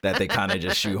 That they kind of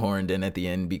just shoehorned in at the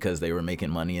end because they were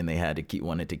making money and they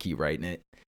wanted to keep writing it.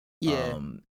 Yeah.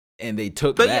 And they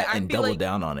took that and doubled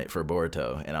down on it for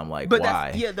Boruto, and I'm like,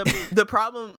 why? The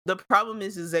problem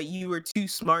is that you were too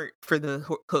smart for the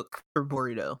hook for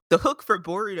Boruto. The hook for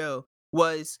Boruto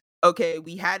was, okay,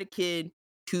 we had a kid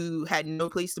who had no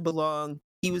place to belong.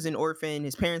 He was an orphan.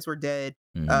 His parents were dead.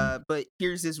 But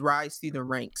here's this rise through the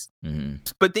ranks. Mm-hmm.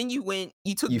 But then you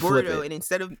took You flip Boruto, it. and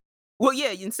instead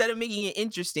of making it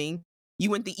interesting, you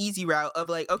went the easy route of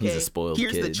like, He's a okay, spoiled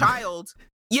here's the kid. child.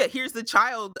 Yeah, here's the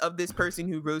child of this person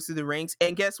who rose through the ranks,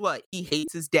 and guess what? He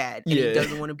hates his dad, and he Yeah.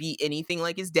 doesn't want to be anything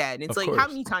like his dad. And it's Of like, how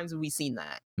course. many times have we seen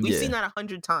that? We've seen that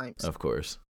 100 times. Of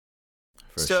course.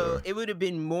 For So sure. it would have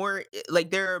been more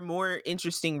like, there are more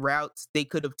interesting routes they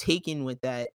could have taken with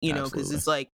that, you know, because Absolutely. it's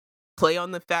like, play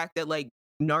on the fact that like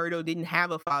Naruto didn't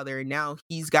have a father, and now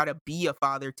he's got to be a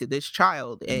father to this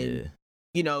child, and Yeah.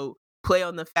 you know, play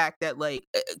on the fact that like,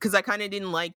 because I kind of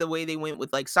didn't like the way they went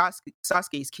with like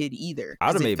Sasuke's kid either. I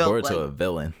would 'cause have it made felt Boruto like, a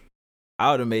villain. I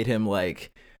would have made him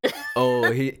like,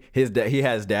 oh, he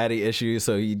has daddy issues,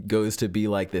 so he goes to be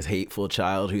like this hateful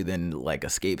child who then like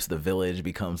escapes the village,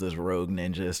 becomes this rogue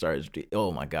ninja, starts.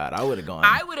 Oh my god, I would have gone.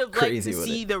 I would have liked crazy to with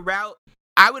see it. the route.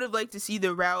 I would have liked to see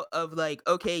the route of like,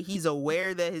 okay, he's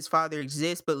aware that his father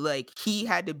exists, but like he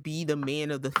had to be the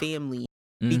man of the family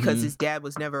because Mhm. his dad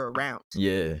was never around.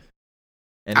 Yeah,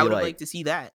 and I he would have like liked to see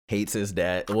that. hates his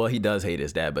dad. Well, he does hate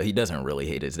his dad, but he doesn't really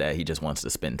hate his dad. He just wants to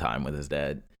spend time with his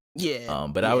dad. Yeah.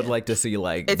 But I would yeah. like to see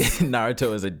like It's-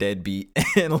 Naruto as a deadbeat,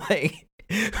 and like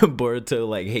Boruto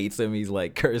like hates him. He's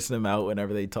like cursing him out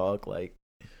whenever they talk. Like,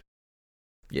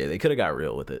 yeah, they could have got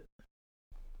real with it.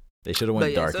 They should have went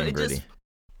But yeah, dark so and it gritty.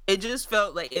 just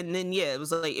felt like, and then yeah, it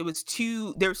was like,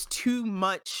 there's too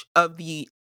much of the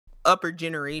upper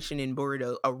generation in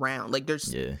Boruto around. Like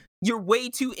Yeah, you're way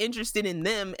too interested in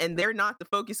them, and they're not the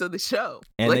focus of the show.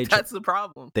 And like that's the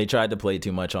problem. they tried to play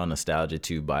too much on nostalgia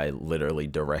too by literally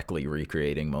directly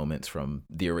recreating moments from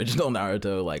the original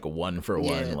Naruto, like one for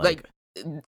one. Yeah, Like,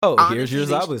 like, oh, here's your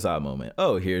honestly, Zabuza moment.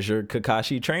 Oh, here's your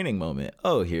Kakashi training moment.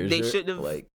 Oh, here's they your should have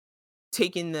like.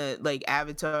 taken the like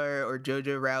Avatar or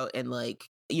JoJo route, and like,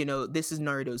 you know, this is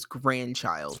Naruto's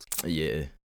grandchild. Yeah,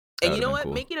 And you know what?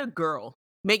 cool. Make it a girl.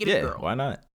 Make it a girl. Why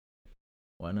not?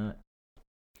 Why not?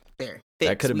 There.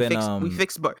 That could have been we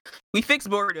fixed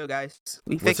Boruto, guys.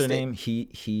 We what's fixed her it. name?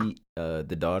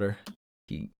 The daughter.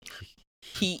 He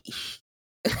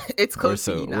It's close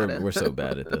to Hinata. we're so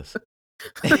bad at this.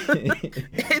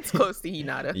 It's close to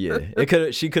Hinata.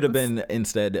 Yeah, she could have been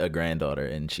instead a granddaughter,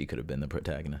 and she could have been the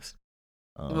protagonist.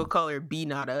 We'll call her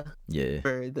Binata. Yeah,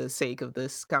 for the sake of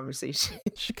this conversation.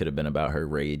 She could have been about her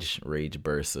rage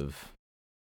bursts of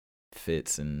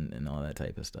fits and all that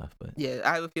type of stuff. But yeah,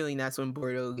 I have a feeling that's when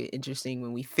Boruto will get interesting,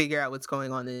 when we figure out what's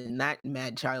going on in that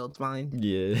mad child's mind.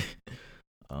 Yeah.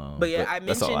 But yeah, I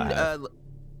mentioned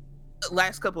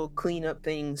last couple of cleanup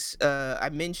things. I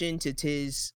mentioned to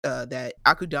Tiz that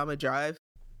Akudama Drive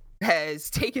has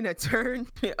taken a turn,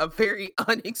 a very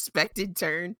unexpected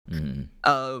turn.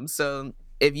 Mm-hmm. So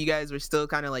if you guys were still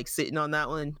kind of like sitting on that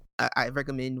one, I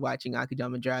recommend watching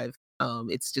Akudama Drive.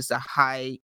 It's just a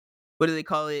high, what do they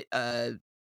call it?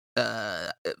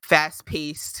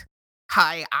 Fast-paced,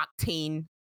 high-octane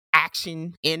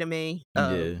action anime.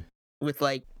 With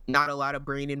like not a lot of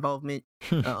brain involvement.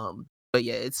 But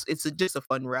yeah, it's just a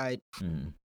fun ride. Mm-hmm.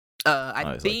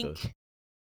 I think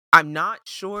I'm not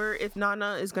sure if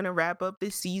Nana is gonna wrap up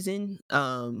this season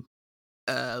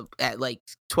at like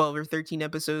 12 or 13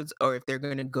 episodes, or if they're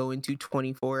gonna go into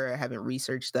 24. I haven't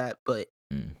researched that, but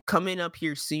coming up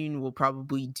here soon, we'll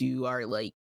probably do our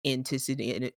like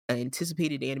anticipated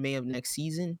anime of next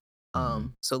season.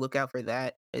 So look out for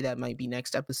that. That might be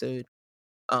next episode.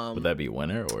 Would that be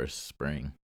winter or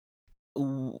spring?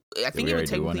 I think it would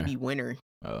technically be winter.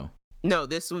 Oh. No,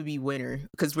 this would be winter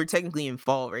because we're technically in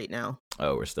fall right now.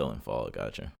 Oh, we're still in fall.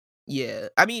 Gotcha. Yeah,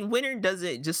 I mean, winter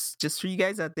doesn't, just for you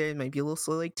guys out there, it might be a little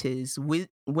slow like Tiz.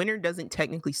 Winter doesn't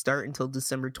technically start until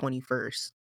December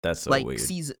 21st. That's so like weird.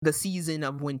 The season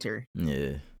of winter.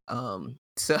 Yeah.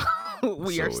 So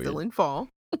we are still in fall.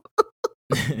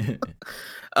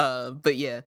 But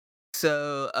yeah.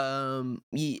 So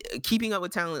keeping up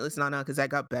with Talentless Nana, because that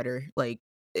got better. Like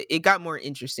it got more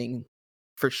interesting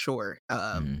for sure.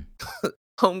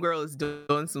 Homegirl is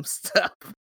doing some stuff.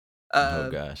 Oh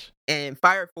gosh. And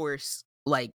Fire Force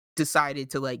like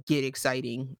decided to like get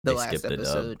exciting the last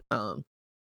episode.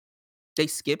 They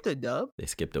skipped a dub? They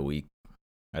skipped a week.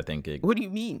 I think What do you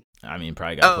mean? I mean,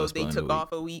 probably got postponed. They took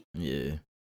off a week? Yeah.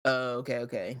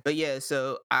 Okay. But yeah,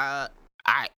 so I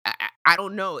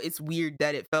don't know. It's weird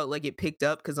that it felt like it picked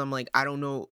up, because I'm like, I don't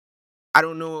know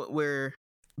what we're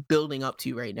building up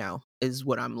to right now is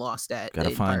what I'm lost at.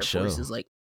 Gotta find Fire Force is like,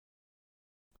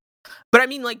 but I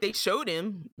mean, like, they showed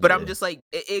him, but I'm just like,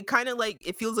 it kind of like,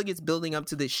 it feels like it's building up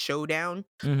to this showdown,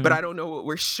 but I don't know what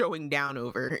we're showing down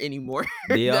over anymore.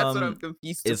 That's what I'm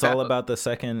confused about. It's all about the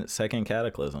second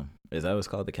cataclysm. Is that what's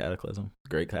called? The cataclysm?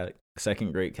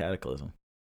 Second great cataclysm.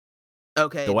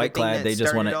 Okay, The white thing clad, that they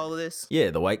just want started to. all of this.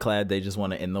 Yeah, the white clad, they just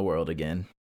want to end the world again,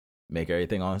 set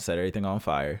everything on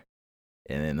fire,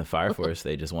 and then the Fire Force,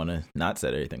 they just want to not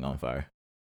set everything on fire.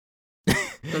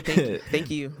 So thank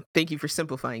you for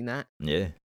simplifying that. Yeah,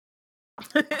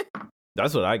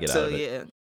 that's what I get out So of it. yeah,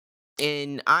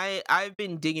 and I've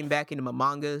been digging back into my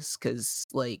mangas because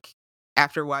like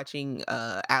after watching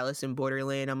Alice in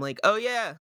Borderland, I'm like, oh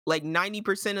yeah, like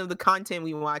 90% of the content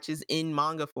we watch is in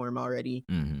manga form already.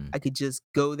 Mm-hmm. I could just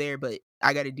go there, but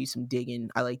I got to do some digging.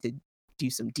 I like to do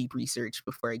some deep research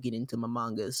before I get into my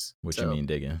mangas. What you mean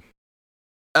digging?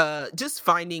 Just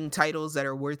finding titles that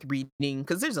are worth reading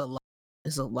because there's a lot.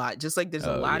 There's a lot. Just like there's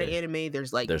a lot of anime.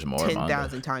 There's like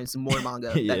 10,000 times more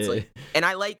manga. Yeah. That's like, and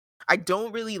I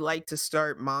don't really like to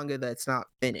start manga that's not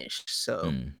finished.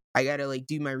 So I gotta like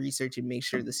do my research and make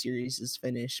sure the series is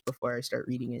finished before I start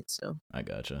reading it. So I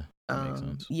gotcha. That makes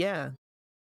sense. Yeah.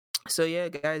 So yeah,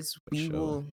 guys, we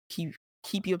will keep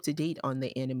you up to date on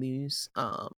the animes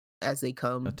as they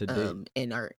come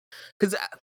and our because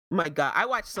my God, I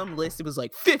watched some list. It was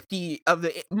like 50 of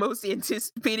the most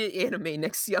anticipated anime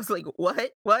next year. I was like,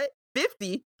 what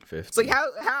 50? It's like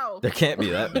how there can't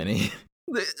be that many.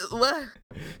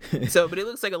 So but it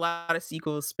looks like a lot of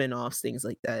sequels, spin-offs, things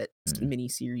like that, mini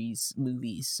series,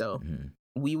 movies. So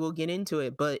we will get into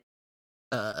it, but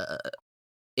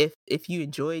if you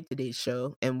enjoyed today's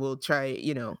show, and we'll try,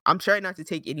 I'm trying not to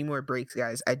take any more breaks,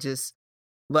 guys.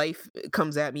 Life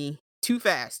comes at me too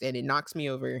fast and it knocks me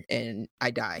over and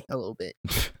I die a little bit.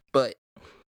 But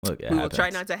we'll try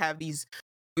not to have these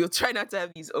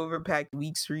overpacked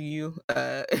weeks for you.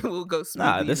 We'll go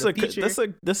smoothly.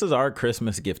 This is our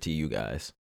Christmas gift to you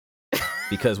guys.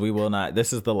 Because we will not.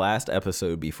 This is the last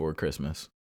episode before Christmas.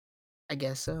 I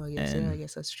guess so. I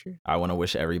guess that's true. I want to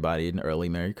wish everybody an early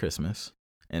Merry Christmas.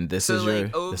 And this is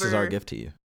our gift to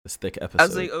you. This thick episode. I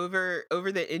was like,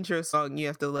 over the intro song, you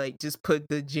have to like just put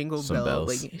the jingle bell,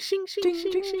 like shing shing shing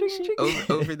shing shing, shing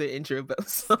over the intro bell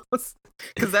songs,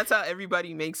 because that's how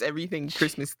everybody makes everything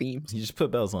Christmas themed. You just put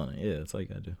bells on it. Yeah, that's all you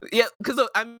gotta do. Yeah, because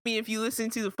I mean, if you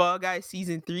listen to the Fall Guys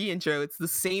season 3 intro, it's the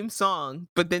same song,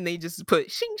 but then they just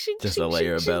put shing shing just shing, a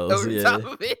layer shing, of bells over top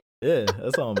of it. Yeah,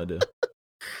 that's all I'm gonna do.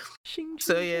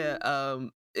 So yeah,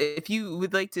 if you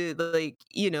would like to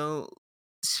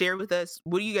share with us,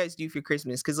 what do you guys do for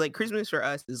Christmas? Because like Christmas for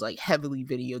us is like heavily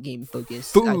video game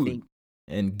focused. Food, I think,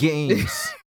 and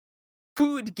games.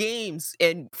 Food, games,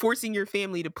 and forcing your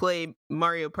family to play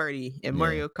Mario Party and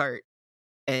Mario Kart,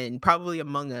 and probably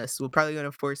Among Us. We're probably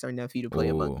gonna force our nephew to play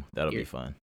Among Us. That'll be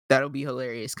fun. That'll be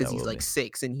hilarious because he's like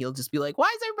 6 and he'll just be like,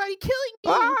 "Why is everybody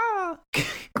killing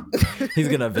me?" He's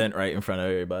gonna vent right in front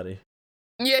of everybody.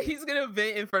 Yeah, he's gonna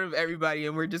vent in front of everybody,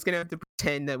 and we're just gonna have to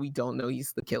pretend that we don't know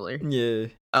he's the killer. Yeah.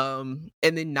 And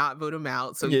then not vote him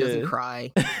out so he doesn't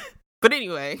cry. But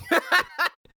anyway,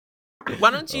 why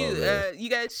don't you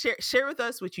you guys share with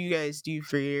us what you guys do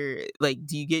for your, like,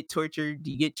 do you get tortured?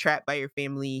 Do you get trapped by your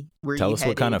family? Tell us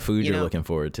what kind of food you're looking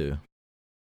forward to.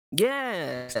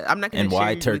 Yeah, I'm not gonna. And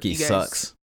why turkey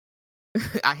sucks.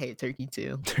 I hate turkey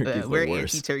too. We're an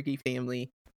anti-turkey family.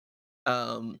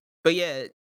 But yeah.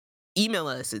 Email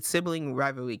us at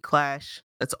siblingrivalryclash.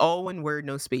 That's all one word,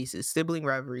 no spaces.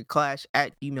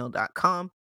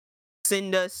 siblingrivalryclash@gmail.com.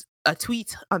 Send us a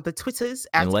tweet on the Twitters.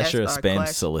 Unless you're a spam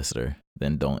solicitor,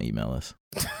 then don't email us.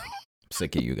 I'm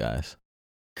sick of you guys.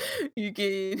 You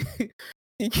can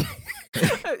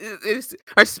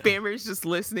Are spammers just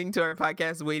listening to our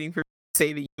podcast waiting for to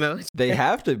say the email? They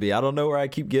have to be. I don't know where I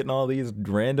keep getting all these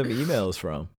random emails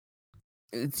from.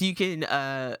 So you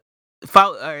can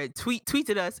follow or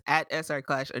tweeted us at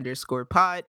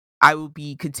srclash_pod. I will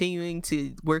be continuing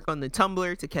to work on the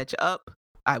Tumblr to catch up.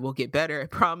 I will get better, I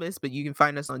promise, but you can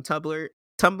find us on Tumblr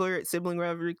at Sibling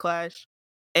Rivalry Clash.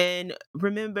 And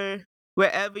remember,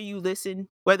 wherever you listen,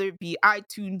 whether it be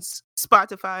iTunes,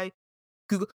 Spotify,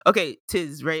 Google. Okay,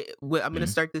 Tiz, right? I'm going to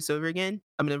start this over again.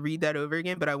 I'm going to read that over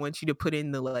again, but I want you to put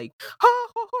in the like,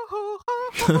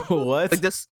 what?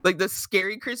 Like the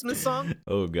scary Christmas song.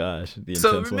 Oh gosh, the intense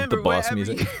so remember, one, the boss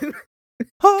music.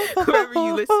 Whoever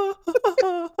you listen.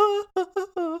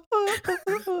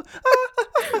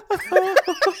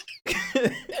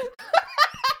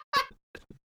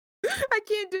 I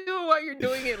can't do it while you're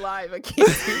doing it live. I can't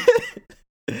do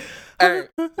it. All right,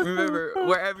 remember,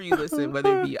 wherever you listen,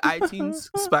 whether it be iTunes,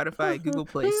 Spotify, Google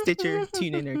Play, Stitcher,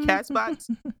 TuneIn, or Castbox,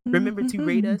 remember to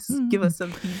rate us, give us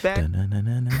some feedback.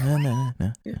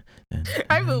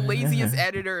 I'm the laziest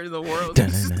editor in the world. I'm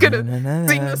just gonna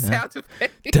sing the sound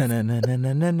effects.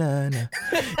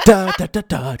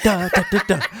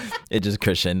 It just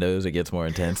crescendos. It gets more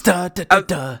intense.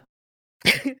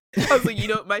 I was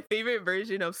like, my favorite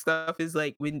version of stuff is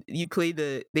like when you play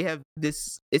they have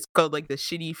this, it's called like the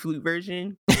shitty flute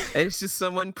version, and it's just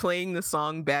someone playing the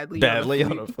song badly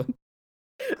on a flute.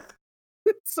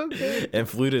 It's so good. And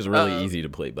flute is really easy to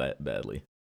play badly.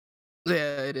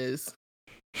 Yeah, it is.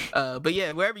 But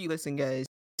yeah, wherever you listen, guys,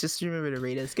 just remember to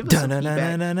rate us. Give us some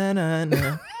feedback.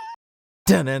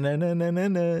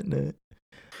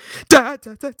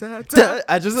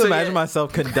 I just imagine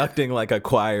myself conducting like a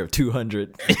choir of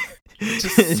 200,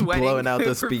 just blowing out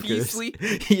the speakers.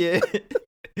 Yeah,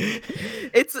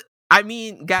 I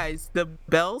mean, guys, the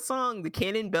bell song, the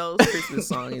Cannon Bells Christmas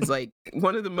song, is like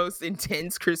one of the most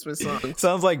intense Christmas songs.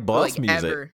 Sounds like boss music.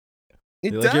 Ever.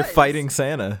 It does. Like you're fighting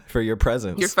Santa for your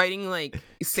presents. You're fighting like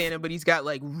Santa, but he's got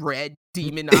like red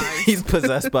demon eyes. He's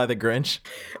possessed by the Grinch.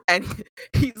 And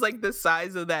he's like the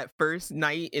size of that first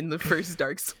knight in the first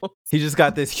Dark Souls. He just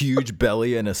got this huge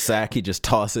belly and a sack. He just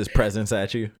tosses presents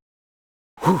at you.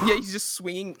 Yeah, he's just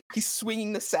swinging. He's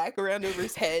swinging the sack around over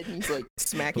his head, and he's like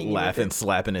smacking, laughing,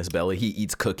 slapping his belly. He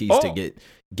eats cookies to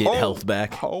get health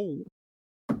back.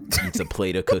 Eats a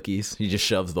plate of cookies. He just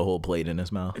shoves the whole plate in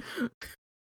his mouth.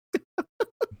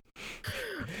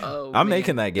 I'm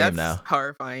making that game now.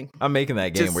 Horrifying. I'm making that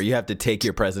game where you have to take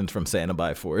your presents from Santa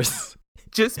by force.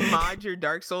 Just mod your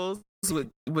Dark Souls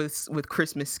with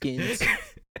Christmas skins.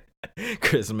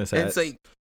 Christmas hats. And it's like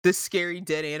the scary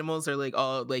dead animals are like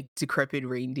all like decrepit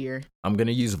reindeer. I'm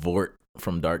gonna use Vort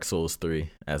from Dark Souls 3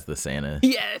 as the Santa.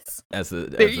 Yes. As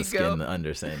the skin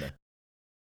under Santa.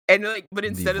 And like, but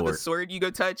instead of the sword you go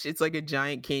touch, it's like a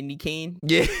giant candy cane.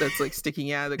 Yeah. That's like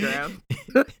sticking out of the ground.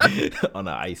 On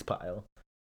an ice pile.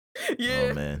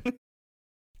 Yeah. Oh man.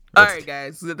 All right,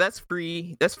 guys. That's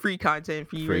free. That's free content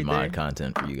for you. Free right mod there.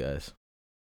 Content for you guys.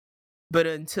 But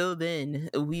until then,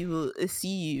 we will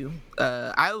see you.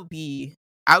 I'll be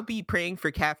praying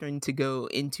for Catherine to go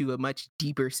into a much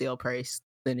deeper sale price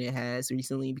than it has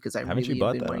recently, because I really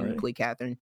have been wanting to play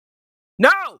Catherine.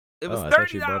 No, it was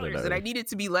 $30, and I need it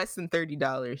to be less than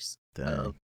 $30.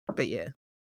 But yeah.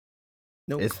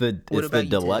 Nope. It's the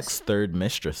deluxe third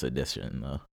mistress edition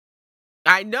though.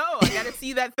 I know. I gotta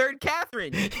see that third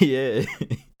Catherine. Yeah.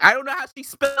 I don't know how she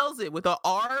spells it, with a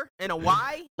R and a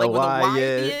Y, like with a Y at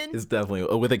the end. It's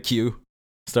definitely with a Q.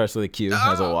 Starts with a Q,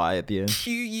 has a Y at the end.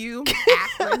 QU.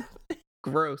 Catherine.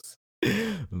 Gross.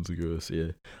 That's gross.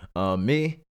 Yeah.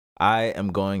 Me, I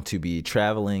am going to be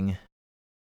traveling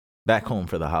back home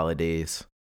for the holidays.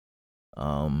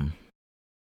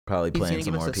 Probably playing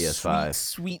some more PS5.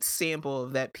 Sweet sample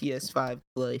of that PS5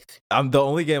 life. The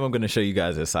only game I'm going to show you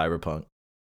guys is Cyberpunk.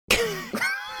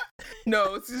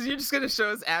 No, you're just going to show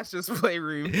us Astro's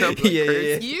Playroom. No,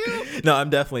 You? No,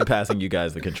 I'm definitely passing you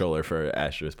guys the controller for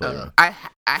Astro's Playroom. I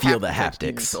feel the haptics.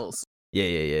 Demon Souls.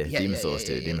 Yeah. Demon Souls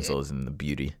too. Demon Souls and the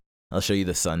beauty. I'll show you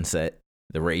the sunset,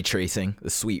 the ray tracing,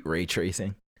 the sweet ray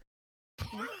tracing.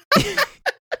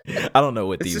 I don't know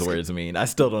what these words mean. I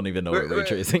still don't even know what ray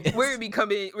tracing is. We're just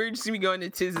gonna be going to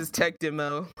Tiz's tech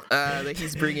demo that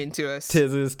he's bringing to us.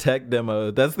 Tiz's tech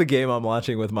demo. That's the game I'm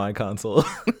launching with my console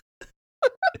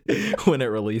when it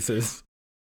releases.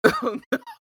 Oh, no.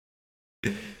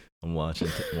 I'm launching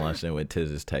it with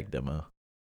Tiz's tech demo.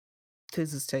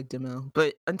 Tiz's tech demo.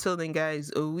 But until then, guys,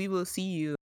 we will see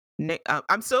you.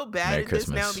 I'm so bad Merry at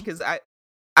Christmas. this now because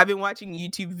I've been watching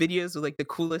YouTube videos with like the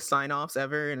coolest sign-offs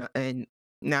ever, and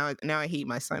now I hate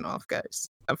my sign-off, guys.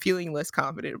 I'm feeling less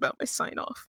confident about my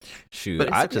sign-off. Shoot,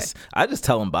 I just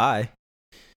tell them bye.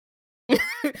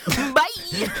 Bye.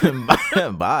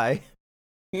 Bye.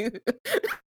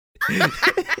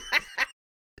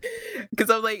 Because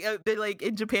I'm like, they're like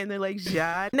in Japan, they're like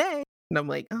Jane, and I'm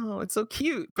like, oh, it's so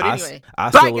cute. But anyway,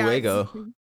 hasta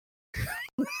luego.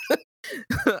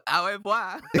 Au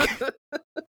revoir.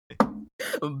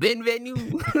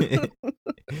 Bienvenue.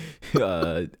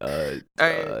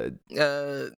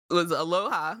 Was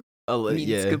aloha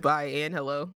means goodbye and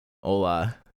hello.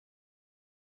 Hola.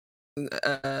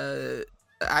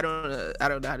 I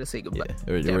don't know how to say goodbye.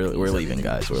 Yeah, we're leaving,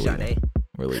 guys. We're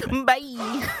leaving.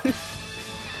 Bye.